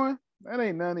the growing? That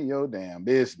ain't none of your damn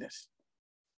business.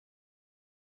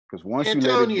 Because once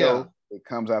Antonio, you let it go, it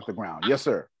comes out the ground. Yes,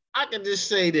 sir. I can just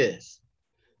say this.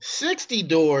 60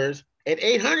 doors at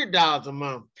 $800 a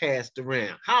month passed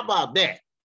around. How about that?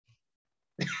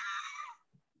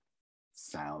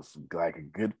 Sounds like a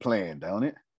good plan, don't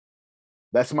it?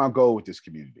 That's my goal with this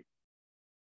community,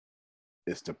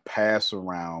 is to pass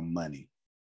around money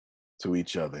to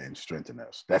each other and strengthen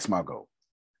us. That's my goal.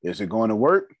 Is it going to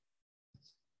work?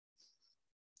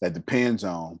 That depends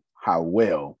on how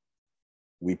well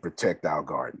we protect our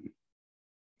garden.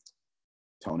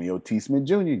 Tony O.T. Smith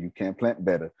Jr., you can't plant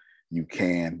better. You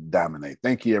can dominate.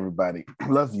 Thank you, everybody.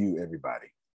 Love you, everybody.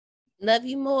 Love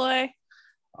you more.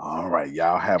 All right,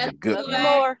 y'all have a good one.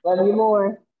 Love you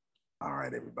more. All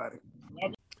right, everybody.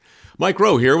 Mike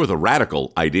Rowe here with a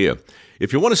radical idea.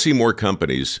 If you want to see more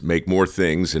companies make more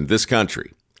things in this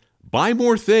country, buy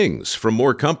more things from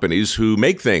more companies who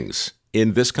make things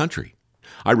in this country.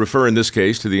 I refer in this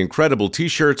case to the incredible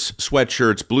t-shirts,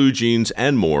 sweatshirts, blue jeans,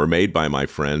 and more made by my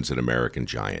friends at American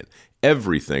Giant.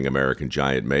 Everything American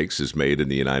Giant makes is made in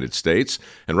the United States.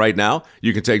 And right now,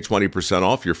 you can take 20%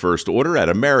 off your first order at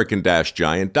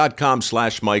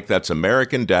american-giant.com/Mike. That's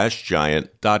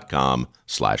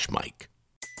american-giant.com/Mike.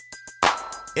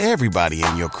 Everybody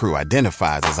in your crew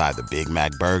identifies as either Big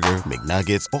Mac Burger,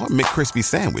 McNuggets, or McCrispy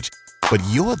Sandwich. But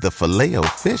you're the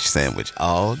Filet-O-Fish Sandwich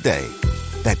all day.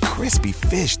 That crispy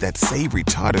fish, that savory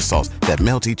tartar sauce, that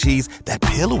melty cheese, that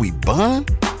pillowy bun.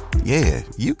 Yeah,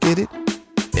 you get it.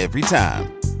 Every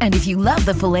time. And if you love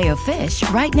the Filet-O-Fish,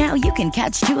 right now you can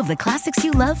catch two of the classics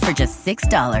you love for just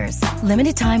 $6.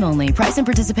 Limited time only. Price and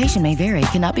participation may vary.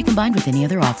 Cannot be combined with any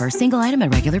other offer. Single item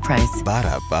at regular price.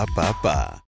 Ba-da-ba-ba-ba.